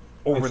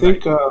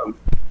overnight.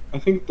 I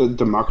think the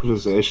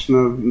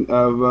democratization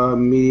of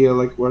media,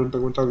 like we're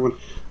talking about,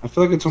 I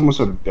feel like it's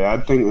almost a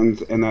bad thing,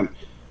 and that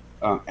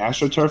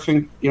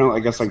astroturfing, you know, I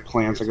guess like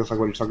plants, I guess like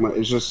what you're talking about,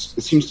 it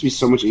seems to be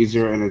so much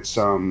easier, and it's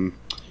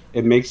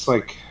it makes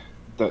like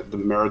the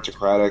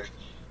meritocratic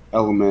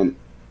element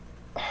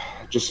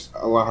just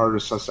a lot harder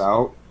to suss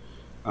out,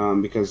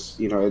 because,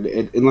 you know,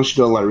 unless you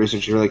do a lot of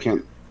research, you really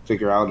can't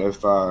figure out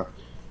if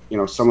you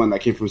know, someone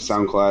that came from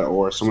SoundCloud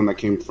or someone that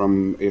came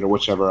from, you know,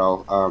 whichever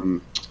else,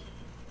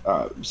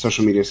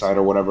 social media site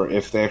or whatever,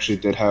 if they actually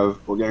did have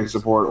organic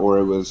support, or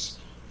it was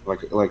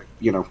like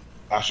you know,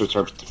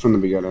 astroturfed from the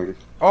beginning.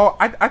 Oh,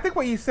 I think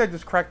what you said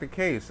just cracked the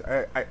case.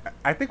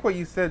 I think what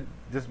you said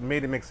just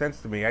made it make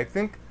sense to me. I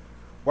think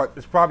what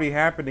is probably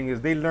happening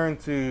is they learned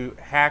to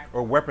hack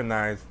or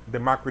weaponize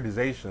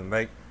democratization.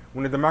 Like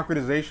when the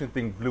democratization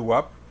thing blew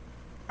up,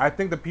 I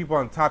think the people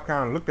on top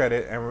kind of looked at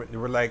it and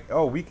were like,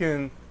 oh, we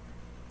can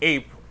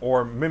ape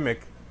or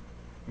mimic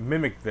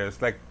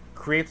this, like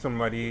create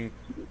somebody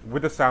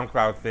with the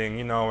SoundCloud thing,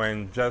 you know,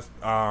 and just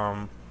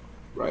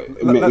right.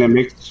 And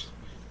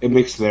it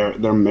makes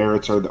their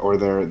merits or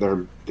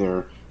their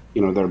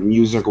you know, their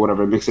music or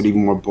whatever, it makes it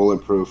even more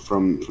bulletproof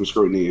from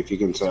scrutiny. If you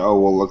can say, oh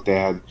well, look, they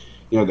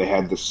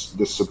had this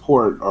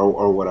support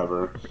or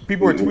whatever.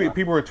 People were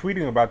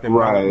tweeting about them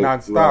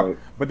nonstop, right.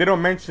 But they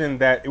don't mention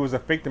that it was a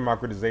fake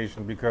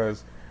democratization,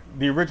 because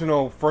the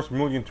original first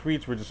million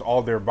tweets were just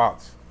all their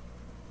bots,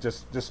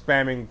 just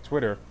spamming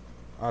Twitter,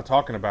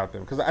 talking about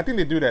them. Because I think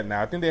they do that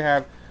now. I think they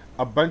have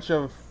a bunch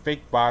of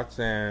fake bots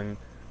and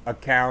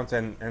accounts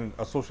and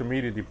a social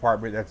media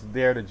department that's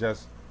there to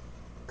just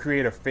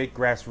create a fake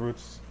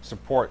grassroots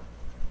support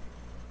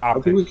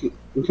optic. I think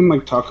we can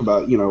like talk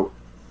about, you know,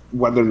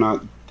 whether or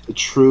not a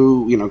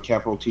true, you know,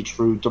 capital T,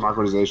 true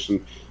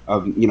democratization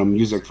of, you know,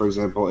 music, for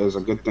example, is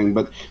a good thing,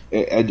 but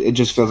it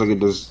just feels like it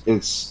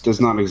does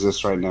not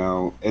exist right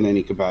now in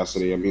any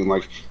capacity. I mean,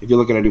 like, if you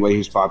look at anybody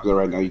who's popular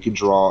right now, you could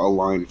draw a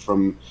line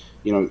from,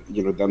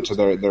 them to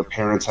their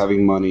parents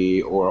having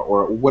money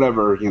or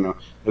whatever.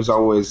 There's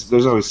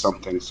always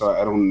something. So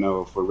I don't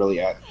know if we're really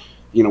at,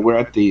 we're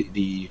at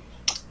the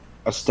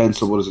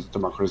ostensible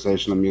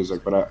democratization of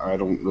music, but I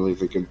don't really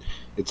think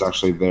it's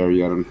actually there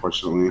yet,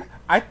 unfortunately.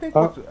 I think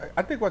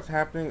what's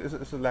happening is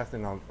the last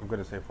thing I'm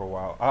going to say for a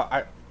while.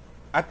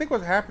 I think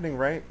what's happening,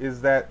 right,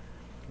 is that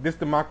this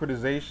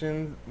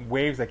democratization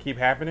waves that keep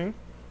happening,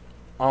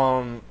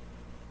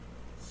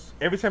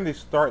 every time they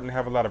start and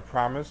have a lot of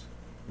promise,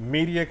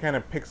 media kind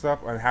of picks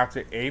up on how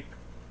to ape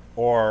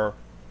or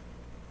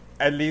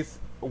at least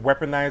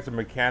weaponize the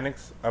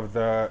mechanics of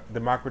the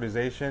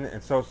democratization.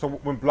 And so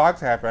when blogs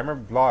happen, I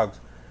remember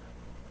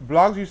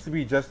blogs used to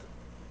be just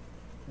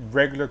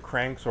regular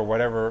cranks or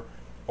whatever,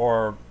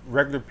 or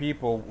regular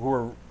people who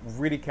were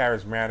really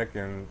charismatic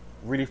and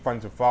really fun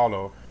to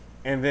follow.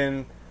 And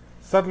then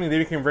suddenly they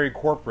became very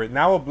corporate.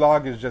 Now a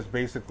blog is just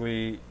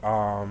basically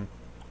a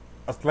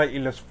slightly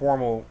less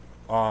formal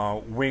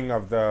wing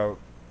of the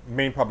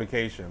main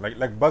publication.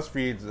 Like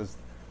BuzzFeed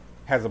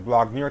has a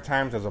blog, New York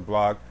Times has a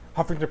blog,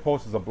 Huffington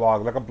Post is a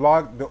blog. Like a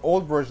blog, the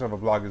old version of a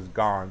blog is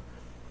gone.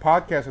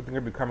 Podcasts, I think,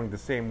 are becoming the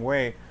same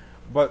way.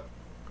 But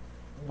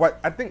what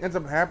I think ends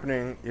up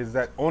happening is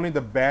that only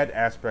the bad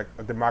aspect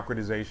of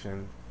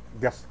democratization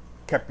gets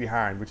kept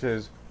behind, which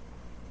is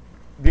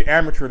the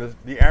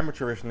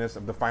amateurishness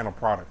of the final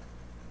product.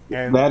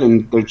 And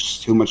there's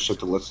just too much shit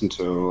to listen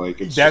to. Like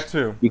it's that just,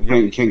 too.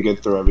 You can't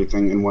get through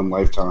everything in one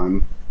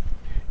lifetime.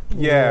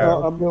 Yeah,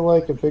 I feel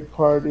like a big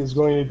part is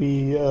going to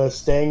be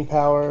staying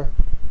power,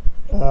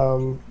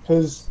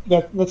 because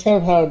that's kind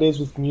of how it is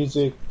with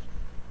music.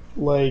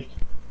 Like,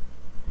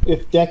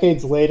 if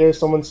decades later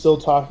someone's still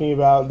talking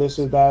about this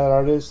or that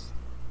artist,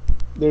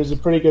 there's a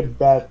pretty good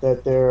bet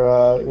that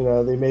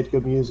they made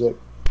good music.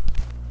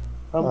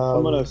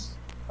 I'm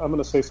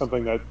gonna say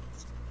something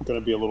that's going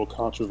to be a little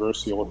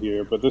controversial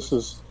here, but this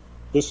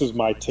is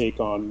my take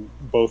on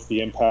both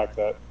the impact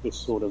that this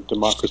sort of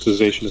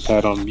democratization has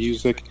had on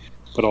music,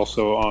 but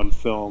also on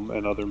film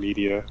and other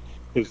media,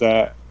 is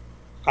that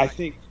I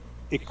think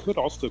it could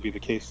also be the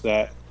case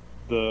that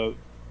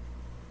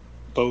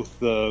both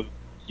the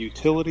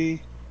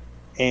utility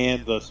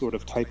and the sort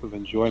of type of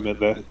enjoyment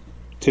that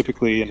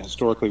typically and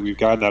historically we've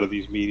gotten out of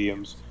these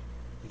mediums,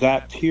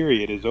 that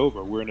period is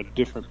over. We're in a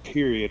different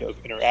period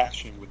of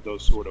interaction with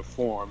those sort of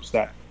forms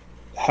that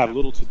have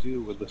little to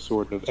do with the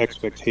sort of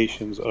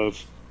expectations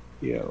of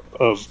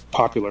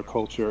popular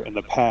culture in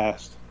the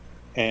past,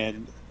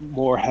 and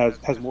more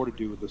has more to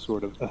do with the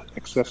sort of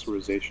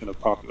accessorization of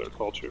popular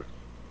culture.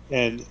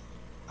 And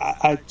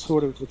I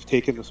sort of have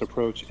taken this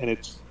approach, and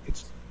it's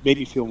made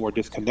me feel more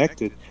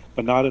disconnected,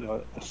 but not in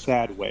a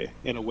sad way,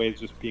 in a way of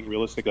just being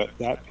realistic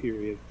that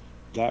period,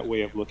 that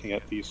way of looking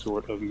at these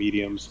sort of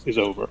mediums is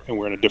over, and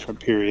we're in a different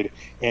period,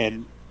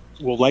 and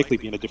will likely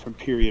be in a different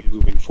period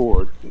moving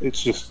forward.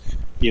 It's just,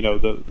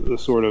 the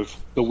sort of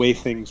the way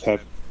things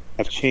have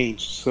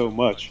changed so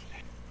much.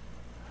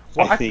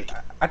 Well, I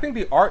think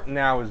the art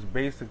now is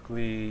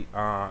basically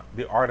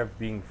the art of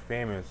being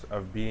famous,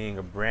 of being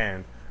a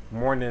brand,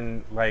 more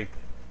than like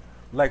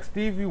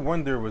Stevie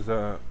Wonder was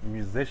a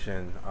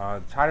musician.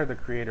 Tyler the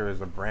Creator is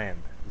a brand.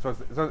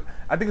 So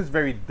I think it's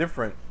very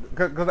different.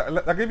 Because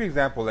I'll give you an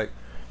example. Like,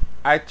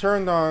 I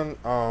turned on.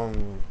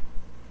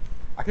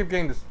 I kept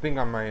getting this thing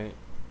on my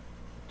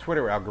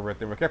Twitter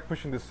algorithm. It kept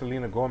pushing this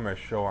Selena Gomez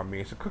show on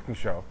me. It's a cooking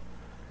show,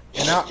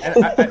 and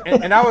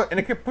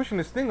it kept pushing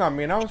this thing on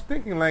me. And I was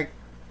thinking, like,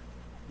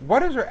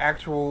 what is her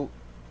actual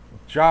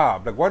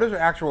job? Like, what is her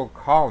actual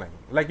calling?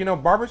 Like,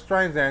 Barbra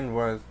Streisand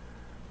was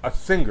a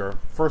singer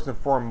first and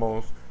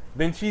foremost.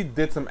 Then she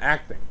did some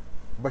acting,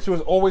 but she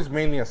was always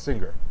mainly a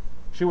singer.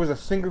 She was a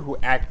singer who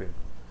acted.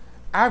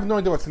 I have no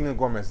idea what Selena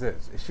Gomez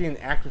is. Is she an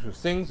actress who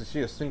sings? Is she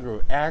a singer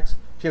who acts?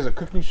 She has a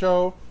cooking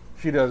show.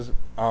 She does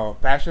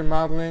fashion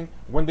modeling.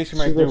 One day she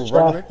might do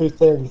running. Who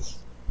sings?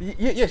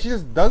 Yeah, she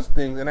just does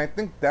things, and I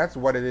think that's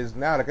what it is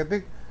now. Like, I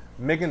think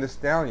Megan Thee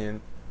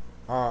Stallion,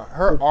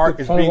 her art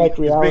is being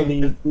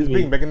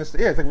Megan Thee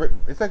Stallion. Yeah,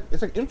 it's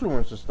like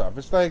influencer stuff.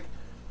 It's like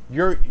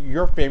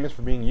you're famous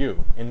for being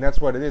you, and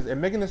that's what it is.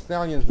 And Megan Thee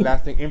Stallion's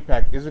lasting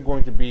impact isn't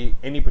going to be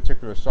any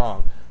particular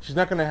song. She's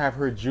not going to have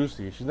her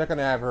Juicy. She's not going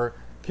to have her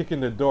Kick in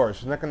the Door.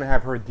 She's not going to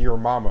have her Dear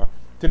Mama.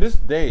 To this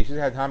day, she's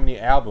had how many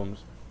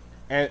albums?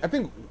 And I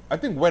think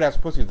Wet Ass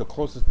Pussy is the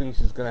closest thing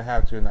she's going to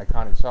have to an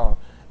iconic song.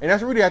 And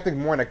that's really, I think,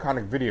 more an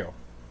iconic video.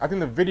 I think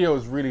the video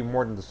is really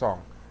more than the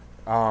song.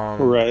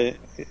 Right.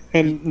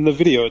 And the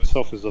video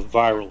itself is a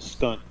viral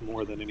stunt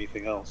more than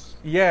anything else.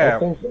 Yeah. I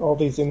think all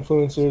these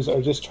influencers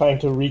are just trying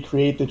to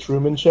recreate the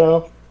Truman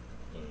Show.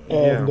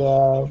 And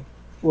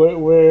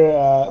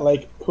we're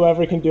like,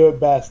 whoever can do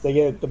it best, they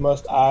get the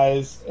most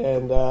eyes.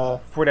 And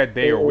for that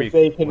day or week,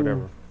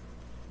 whatever.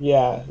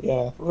 Yeah.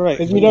 Right.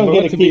 Because you don't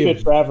get to keep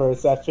it forever.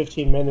 It's that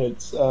 15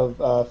 minutes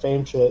of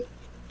fame shit.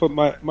 But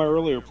my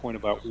earlier point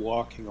about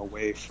walking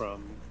away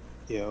from,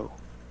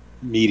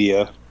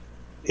 media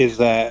is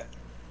that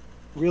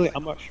really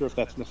I'm not sure if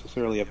that's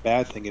necessarily a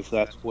bad thing, if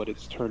that's what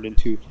it's turned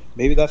into.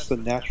 Maybe that's the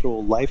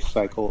natural life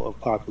cycle of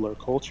popular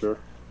culture,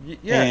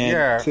 Yeah,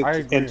 yeah, I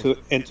agree.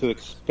 And to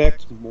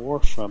expect more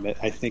from it,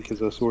 I think,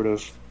 is a sort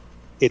of,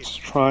 it's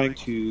trying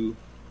to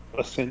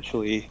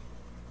essentially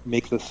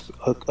make this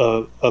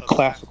a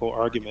classical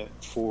argument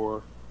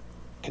for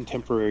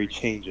contemporary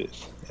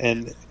changes,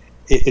 and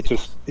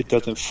it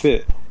doesn't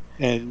fit.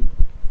 And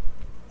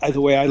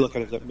the way I look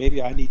at it is that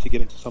maybe I need to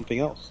get into something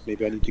else.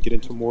 Maybe I need to get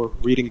into more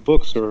reading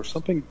books or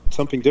something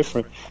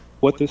different.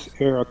 What this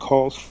era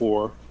calls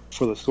for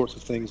the sorts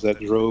of things that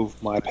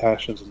drove my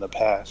passions in the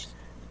past,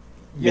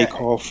 may Yeah,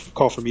 call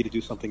for me to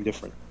do something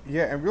different.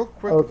 yeah, and real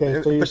quick.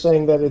 Okay, so you're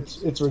saying that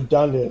it's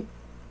redundant.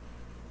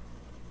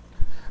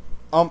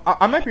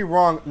 I might be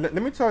wrong. Let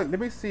me tell. Let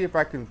me see if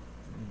I can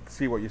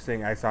see what you're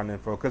saying, Ice on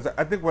Info, because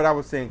I think what I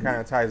was saying kind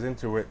of ties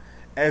into it,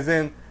 as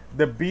in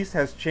the beast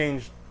has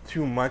changed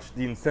too much.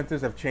 The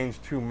incentives have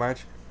changed too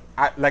much.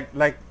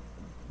 Like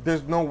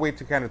there's no way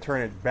to kind of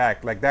turn it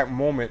back. Like that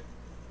moment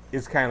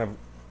is kind of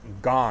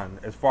gone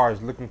as far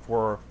as looking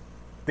for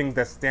things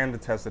that stand the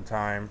test of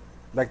time.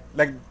 Like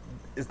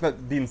it's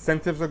not, the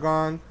incentives are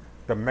gone,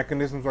 the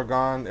mechanisms are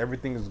gone,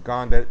 everything is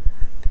gone. That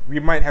we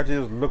might have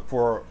to just look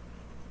for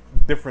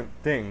different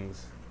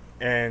things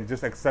and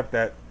just accept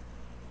that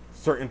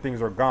certain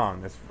things are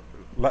gone. It's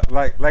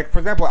like for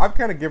example, I've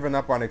kind of given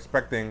up on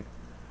expecting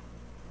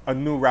a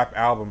new rap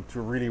album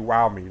to really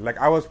wow me. Like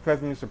I was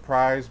pleasantly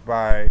surprised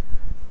by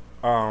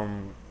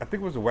I think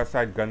it was the West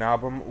Side Gun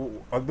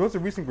album. There was a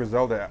recent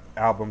Griselda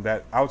album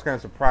that I was kind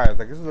of surprised.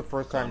 Like this is the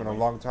first time in a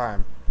long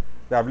time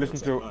that I've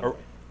listened to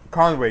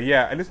Conway.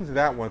 Yeah, I listened to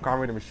that one,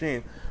 Conway the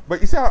Machine.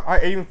 But you see how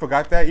I even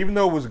forgot that, even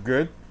though it was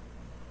good,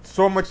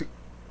 so much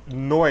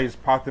noise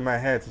popped in my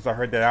head since I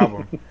heard that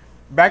album.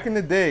 Back in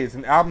the days,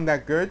 an album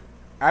that good,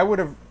 I would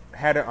have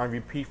had it on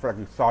repeat for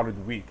like a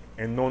solid week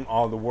and known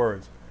all the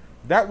words.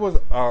 That was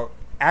a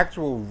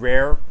actual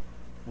rare,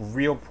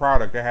 real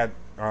product that had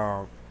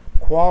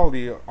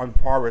quality on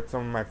par with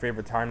some of my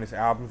favorite timeless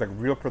albums, like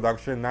real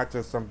production, not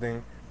just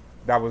something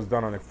that was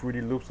done on like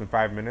Fruity Loops in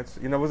 5 minutes.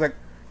 You know, it was like,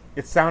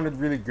 it sounded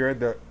really good.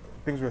 The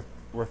things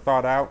were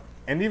thought out,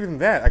 and even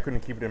that I couldn't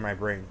keep it in my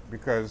brain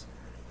because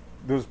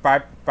there was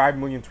 5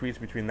 million tweets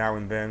between now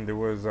and then. There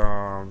was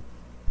a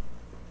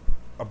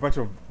bunch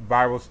of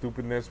viral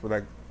stupidness with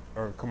like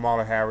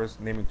Kamala Harris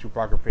naming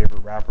Tupac her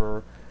favorite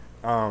rapper.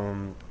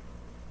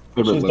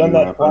 She's done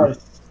that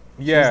twice.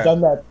 Yeah, she's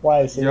done that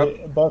twice. And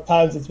Yep. both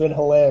times it's been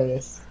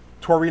hilarious.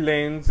 Tory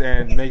Lanez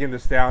and Megan Thee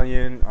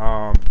Stallion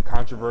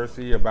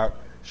controversy about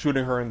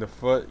shooting her in the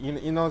foot.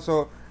 You know,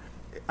 so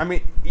I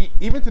mean,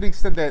 even to the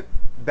extent that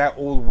that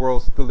old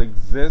world still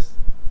exists,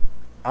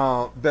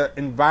 the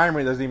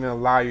environment doesn't even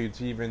allow you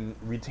to even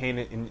retain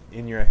it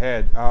in your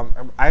head.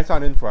 I saw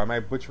an info. Am I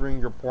butchering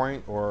your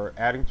point or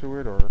adding to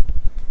it, or?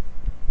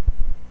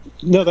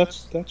 No,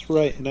 that's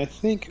right. And I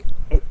think,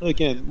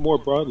 again, more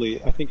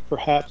broadly, I think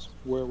perhaps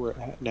where we're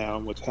at now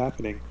and what's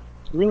happening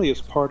really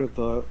is part of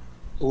the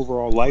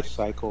overall life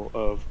cycle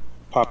of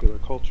popular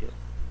culture.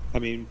 I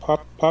mean,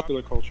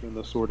 popular culture in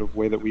the sort of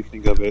way that we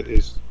think of it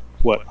is,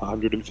 what,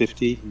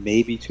 150,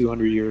 maybe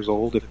 200 years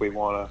old if we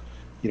want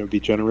to, be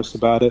generous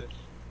about it.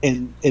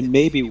 And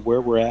maybe where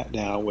we're at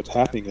now, what's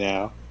happening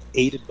now,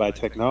 aided by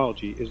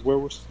technology, is where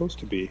we're supposed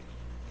to be.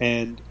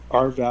 And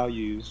our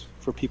values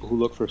for people who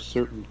look for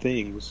certain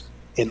things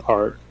in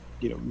art,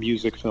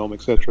 music, film,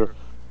 etc.,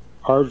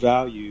 our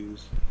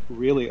values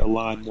really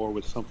align more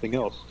with something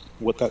else.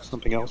 What that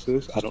something else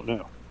is, I don't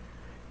know.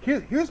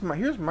 Here's my.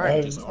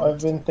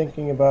 I've been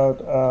thinking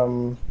about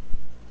I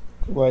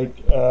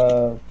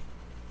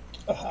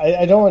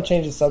don't want to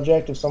change the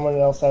subject if someone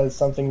else has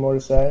something more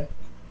to say,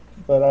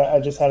 but I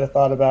just had a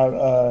thought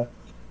about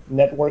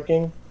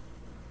networking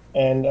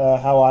and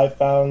how I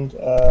found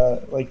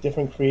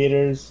different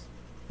creators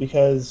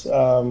because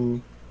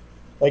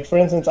for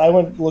instance, I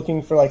went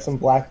looking for some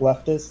black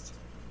leftists,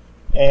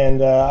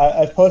 and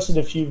I've posted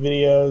a few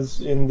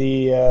videos in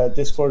the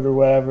Discord or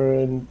whatever,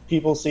 and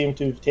people seem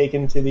to have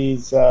taken to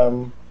these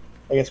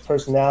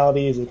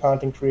personalities or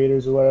content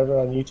creators or whatever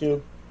on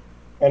YouTube.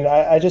 And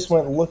I just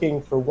went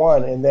looking for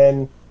one, and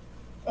then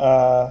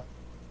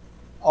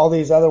all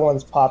these other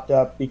ones popped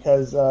up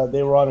because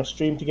they were on a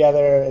stream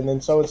together, and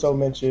then so-and-so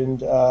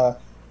mentioned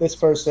this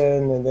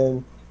person, and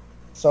then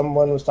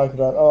someone was talking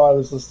about, oh, I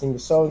was listening to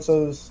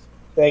so-and-so's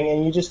thing,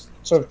 and you just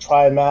sort of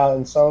try them out,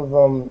 and some of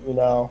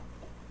them,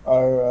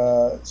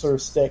 are sort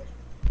of stick.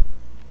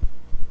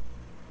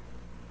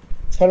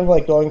 It's kind of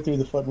like going through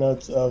the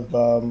footnotes of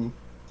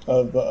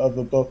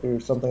a book or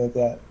something like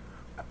that.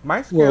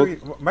 My scary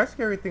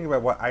thing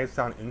about what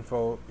iSound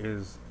Info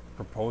is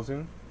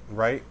proposing,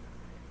 right,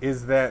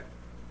 is that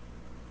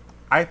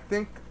I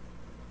think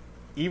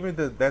even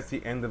that's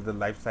the end of the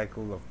life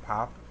cycle of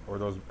pop or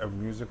of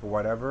music or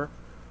whatever.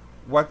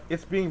 What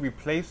it's being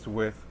replaced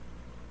with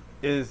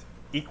is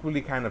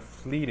equally kind of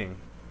fleeting,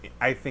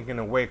 I think, in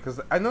a way, because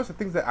I notice the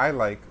things that I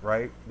like,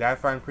 right, that I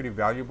find pretty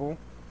valuable.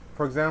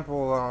 For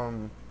example,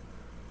 and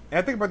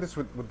I think about this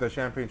with the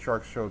Champagne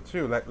Shark show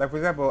too. Like for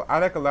example, I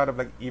like a lot of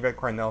Yvette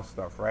Carnell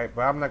stuff, right?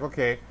 But I'm like,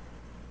 okay,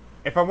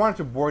 if I wanted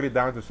to boil it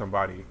down to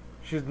somebody,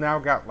 she's now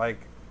got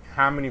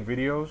how many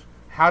videos?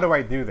 how do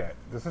I do that?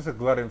 There's such a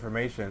glut of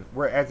information.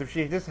 Whereas if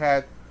she just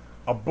had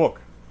a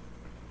book,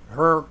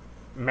 her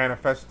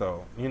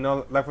manifesto,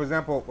 like for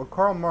example, with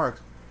Karl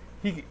Marx,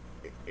 he,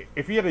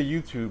 if he had a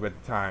YouTube at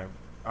the time,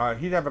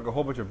 he'd have like a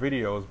whole bunch of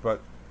videos,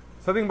 but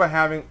something about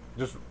having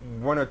just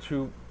one or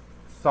two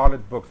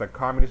solid books like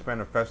Communist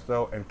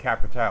Manifesto and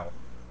Capital.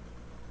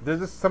 There's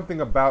just something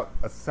about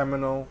a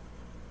seminal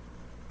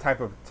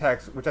type of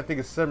text, which I think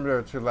is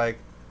similar to like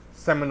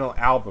seminal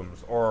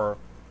albums or,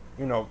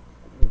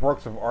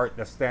 works of art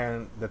that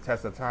stand the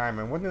test of time.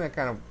 And one thing that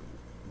kind of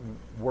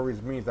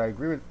worries me is I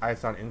agree with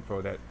Ice on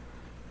Info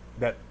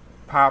that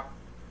pop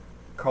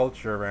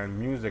culture and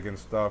music and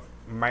stuff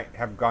might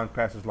have gone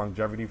past its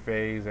longevity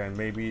phase, and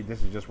maybe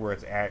this is just where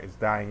it's at, it's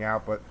dying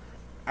out. But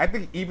I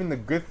think even the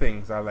good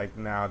things I like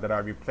now that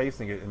are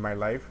replacing it in my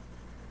life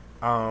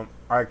are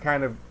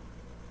kind of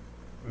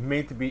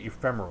made to be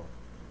ephemeral.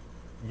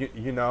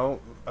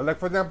 Like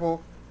for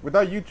example, with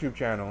our YouTube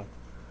channel,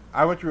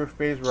 I went through a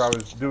phase where I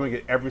was doing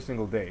it every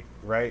single day,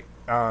 right?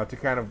 To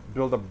kind of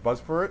build up a buzz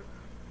for it.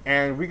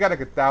 And we got like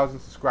 1,000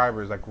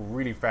 subscribers like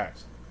really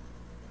fast.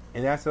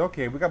 And I said,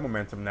 okay, we got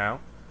momentum now.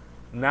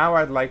 Now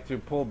I'd like to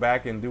pull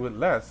back and do it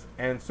less.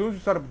 And as soon as we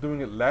started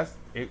doing it less,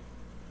 it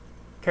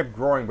kept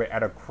growing but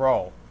at a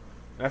crawl.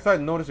 And I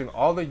started noticing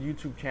all the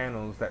YouTube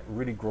channels that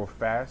really grow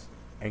fast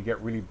and get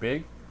really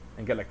big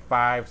and get like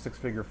 5-6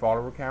 figure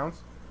follower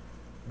counts.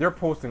 They're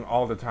posting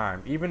all the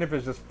time, even if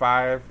it's just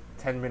 5-10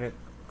 minute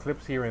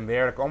clips here and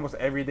there. Like almost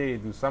every day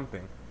they do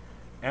something.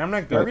 And I'm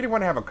like, do I really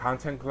want to have a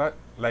content glut?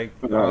 Like,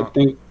 I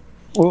think.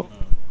 Well,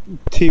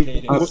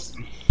 T,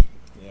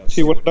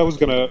 what I was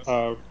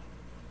gonna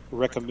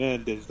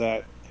recommend is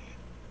that.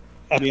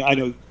 I mean, I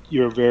know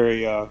you're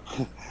very, of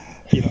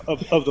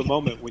the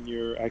moment when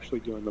you're actually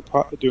doing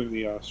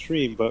the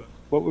stream. But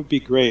what would be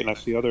great, and I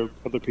see other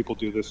people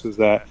do this, is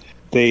that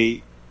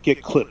they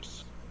get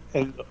clips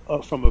and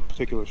from a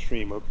particular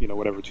stream of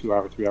whatever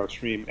 2-hour, 3-hour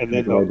stream, and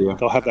then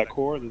they'll have that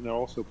core, and then they'll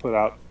also put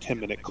out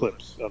 10-minute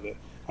clips of it.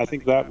 I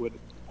think that would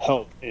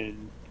help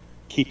in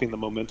keeping the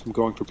momentum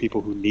going for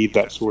people who need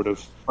that sort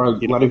of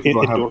letting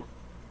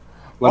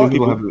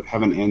people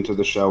have an end to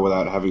the show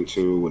without having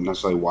to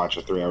necessarily watch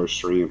a 3-hour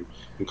stream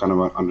and kind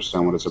of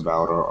understand what it's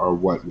about or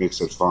what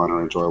makes it fun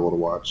or enjoyable to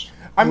watch.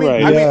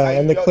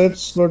 And the clips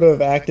sort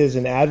of act as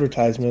an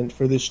advertisement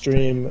for the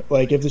stream.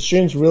 Like if the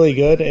stream's really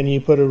good and you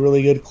put a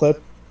really good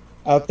clip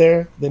out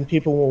there, then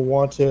people will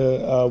want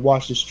to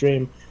watch the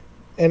stream.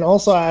 And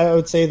also, I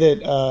would say that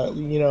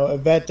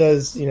Yvette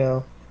does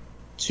 2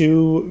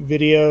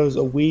 videos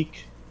a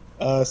week,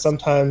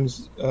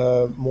 sometimes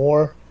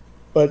more.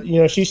 But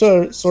she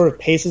sort of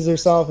paces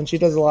herself, and she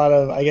does a lot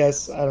of, I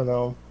guess, I don't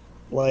know,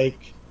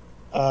 like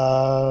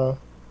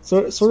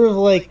sort of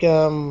like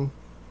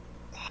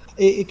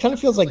it kind of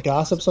feels like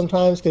gossip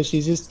sometimes because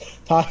she's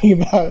just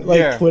talking about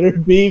Twitter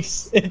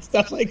beefs and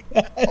stuff like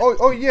that.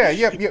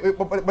 Yeah.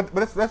 But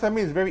that's what I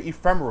mean. It's very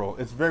ephemeral.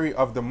 It's very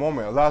of the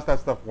moment. A lot of that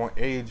stuff won't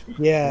age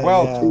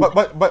well.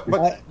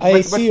 Yeah.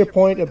 I see your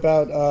point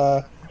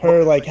about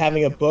her like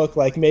having a book,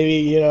 like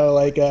maybe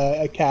like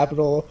a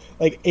Capital,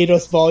 like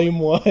Eidos Volume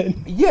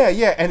 1.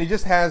 Yeah, and it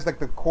just has like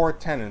the core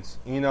tenets,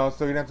 so you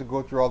don't have to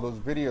go through all those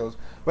videos.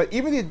 But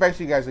even the advice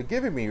you guys are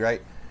giving me,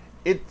 right?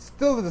 It's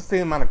still the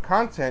same amount of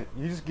content.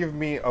 You just give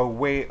me a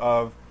way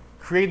of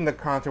creating the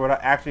content without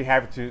actually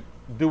having to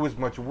do as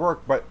much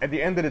work. But at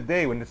the end of the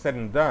day, when it's said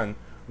and done,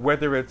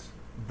 whether it's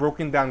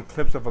broken down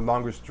clips of a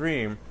longer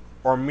stream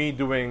or me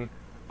doing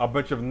a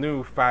bunch of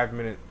new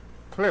 5-minute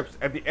clips,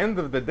 at the end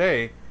of the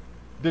day,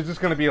 there's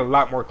just going to be a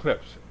lot more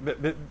clips.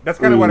 That's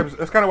kind of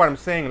what I'm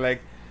saying.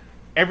 Like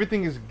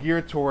everything is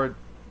geared toward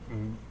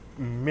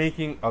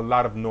making a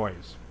lot of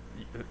noise.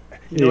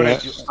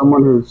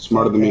 Someone who's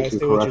smarter than me can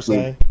correct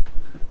me.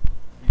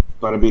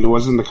 But I mean, it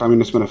wasn't the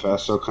Communist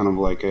Manifesto kind of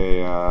like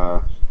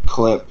a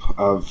clip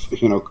of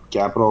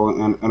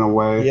Capital in a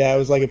way? Yeah, it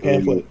was like a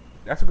pamphlet.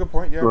 That's a good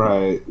point. Yeah.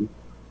 Right.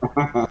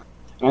 And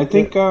I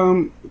think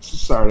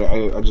sorry,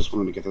 I just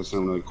wanted to get this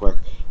in really quick.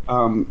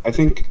 I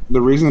think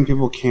the reason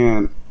people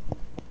can't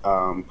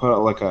put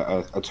out like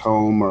a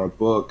tome or a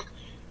book,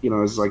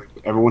 is like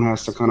everyone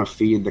has to kind of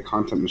feed the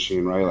content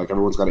machine, right? Like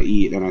everyone's got to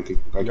eat, and I think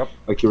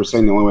like you were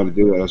saying, the only way to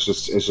do that is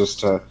just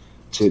to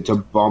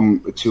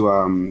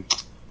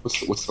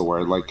what's the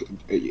word, like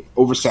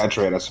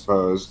oversaturate, I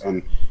suppose,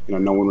 and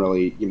no one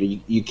really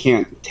you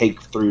can't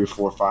take 3 or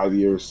 4 or 5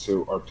 years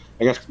to, or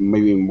I guess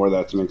maybe even more of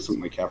that, to make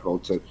something like Capital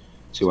to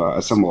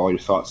assemble all your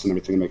thoughts and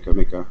everything to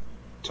make a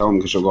tome,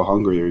 because you'll go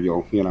hungry,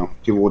 or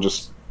people will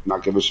just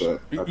not give a shit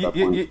at that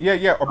point.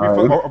 Yeah.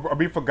 Or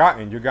be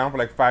forgotten. You're gone for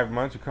like 5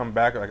 months. You come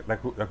back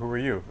like who were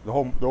you? The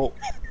whole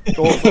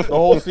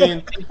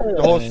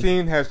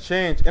scene has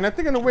changed. And I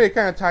think in a way it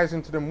kind of ties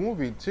into the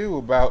movie too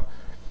about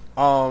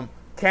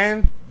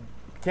can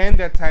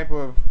that type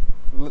of,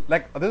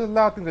 like, there's a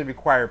lot of things that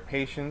require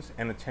patience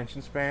and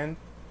attention span,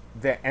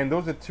 and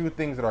those are 2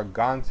 things that are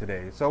gone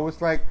today. So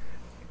it's like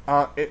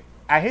I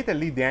hate that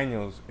Lee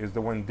Daniels is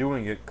the one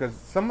doing it, because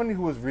somebody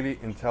who is really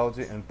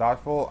intelligent and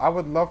thoughtful, I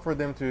would love for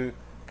them to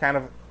kind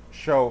of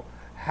show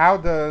how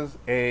does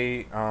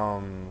a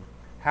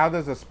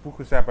spook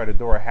who sat by the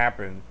door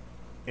happen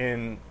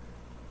in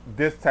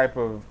this type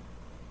of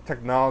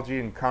technology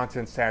and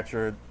content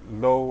saturated,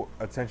 low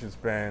attention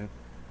span,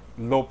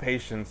 low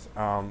patience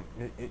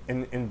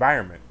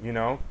environment? You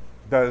know,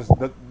 does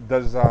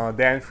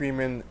Dan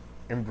Freeman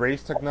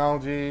embrace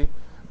technology?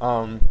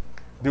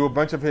 Do a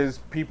bunch of his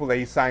people that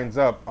he signs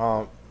up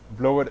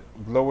blow it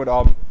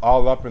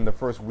all up in the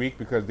first week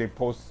because they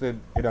posted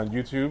it on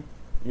YouTube,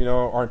 you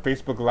know, or on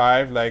Facebook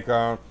Live, like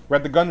we're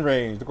at the gun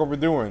range, look what we're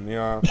doing, you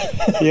know.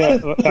 Yeah,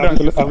 Put it on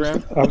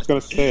Instagram. I was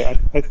going to say,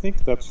 I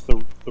think that's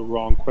the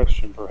wrong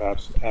question,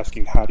 perhaps,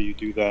 asking how do you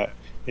do that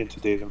in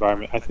today's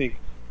environment. I think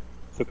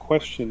the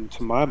question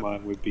to my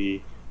mind would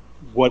be,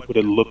 what would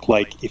it look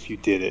like if you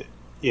did it,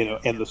 you know,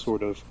 and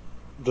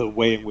the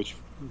way in which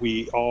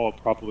we all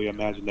probably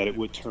imagine that it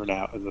would turn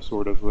out, and the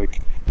sort of like,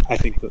 I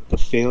think that the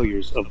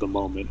failures of the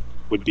moment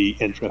would be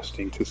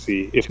interesting to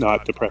see, if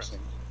not depressing.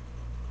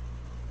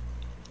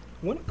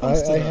 When it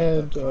comes to I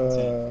had the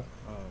content,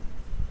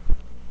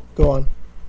 go on.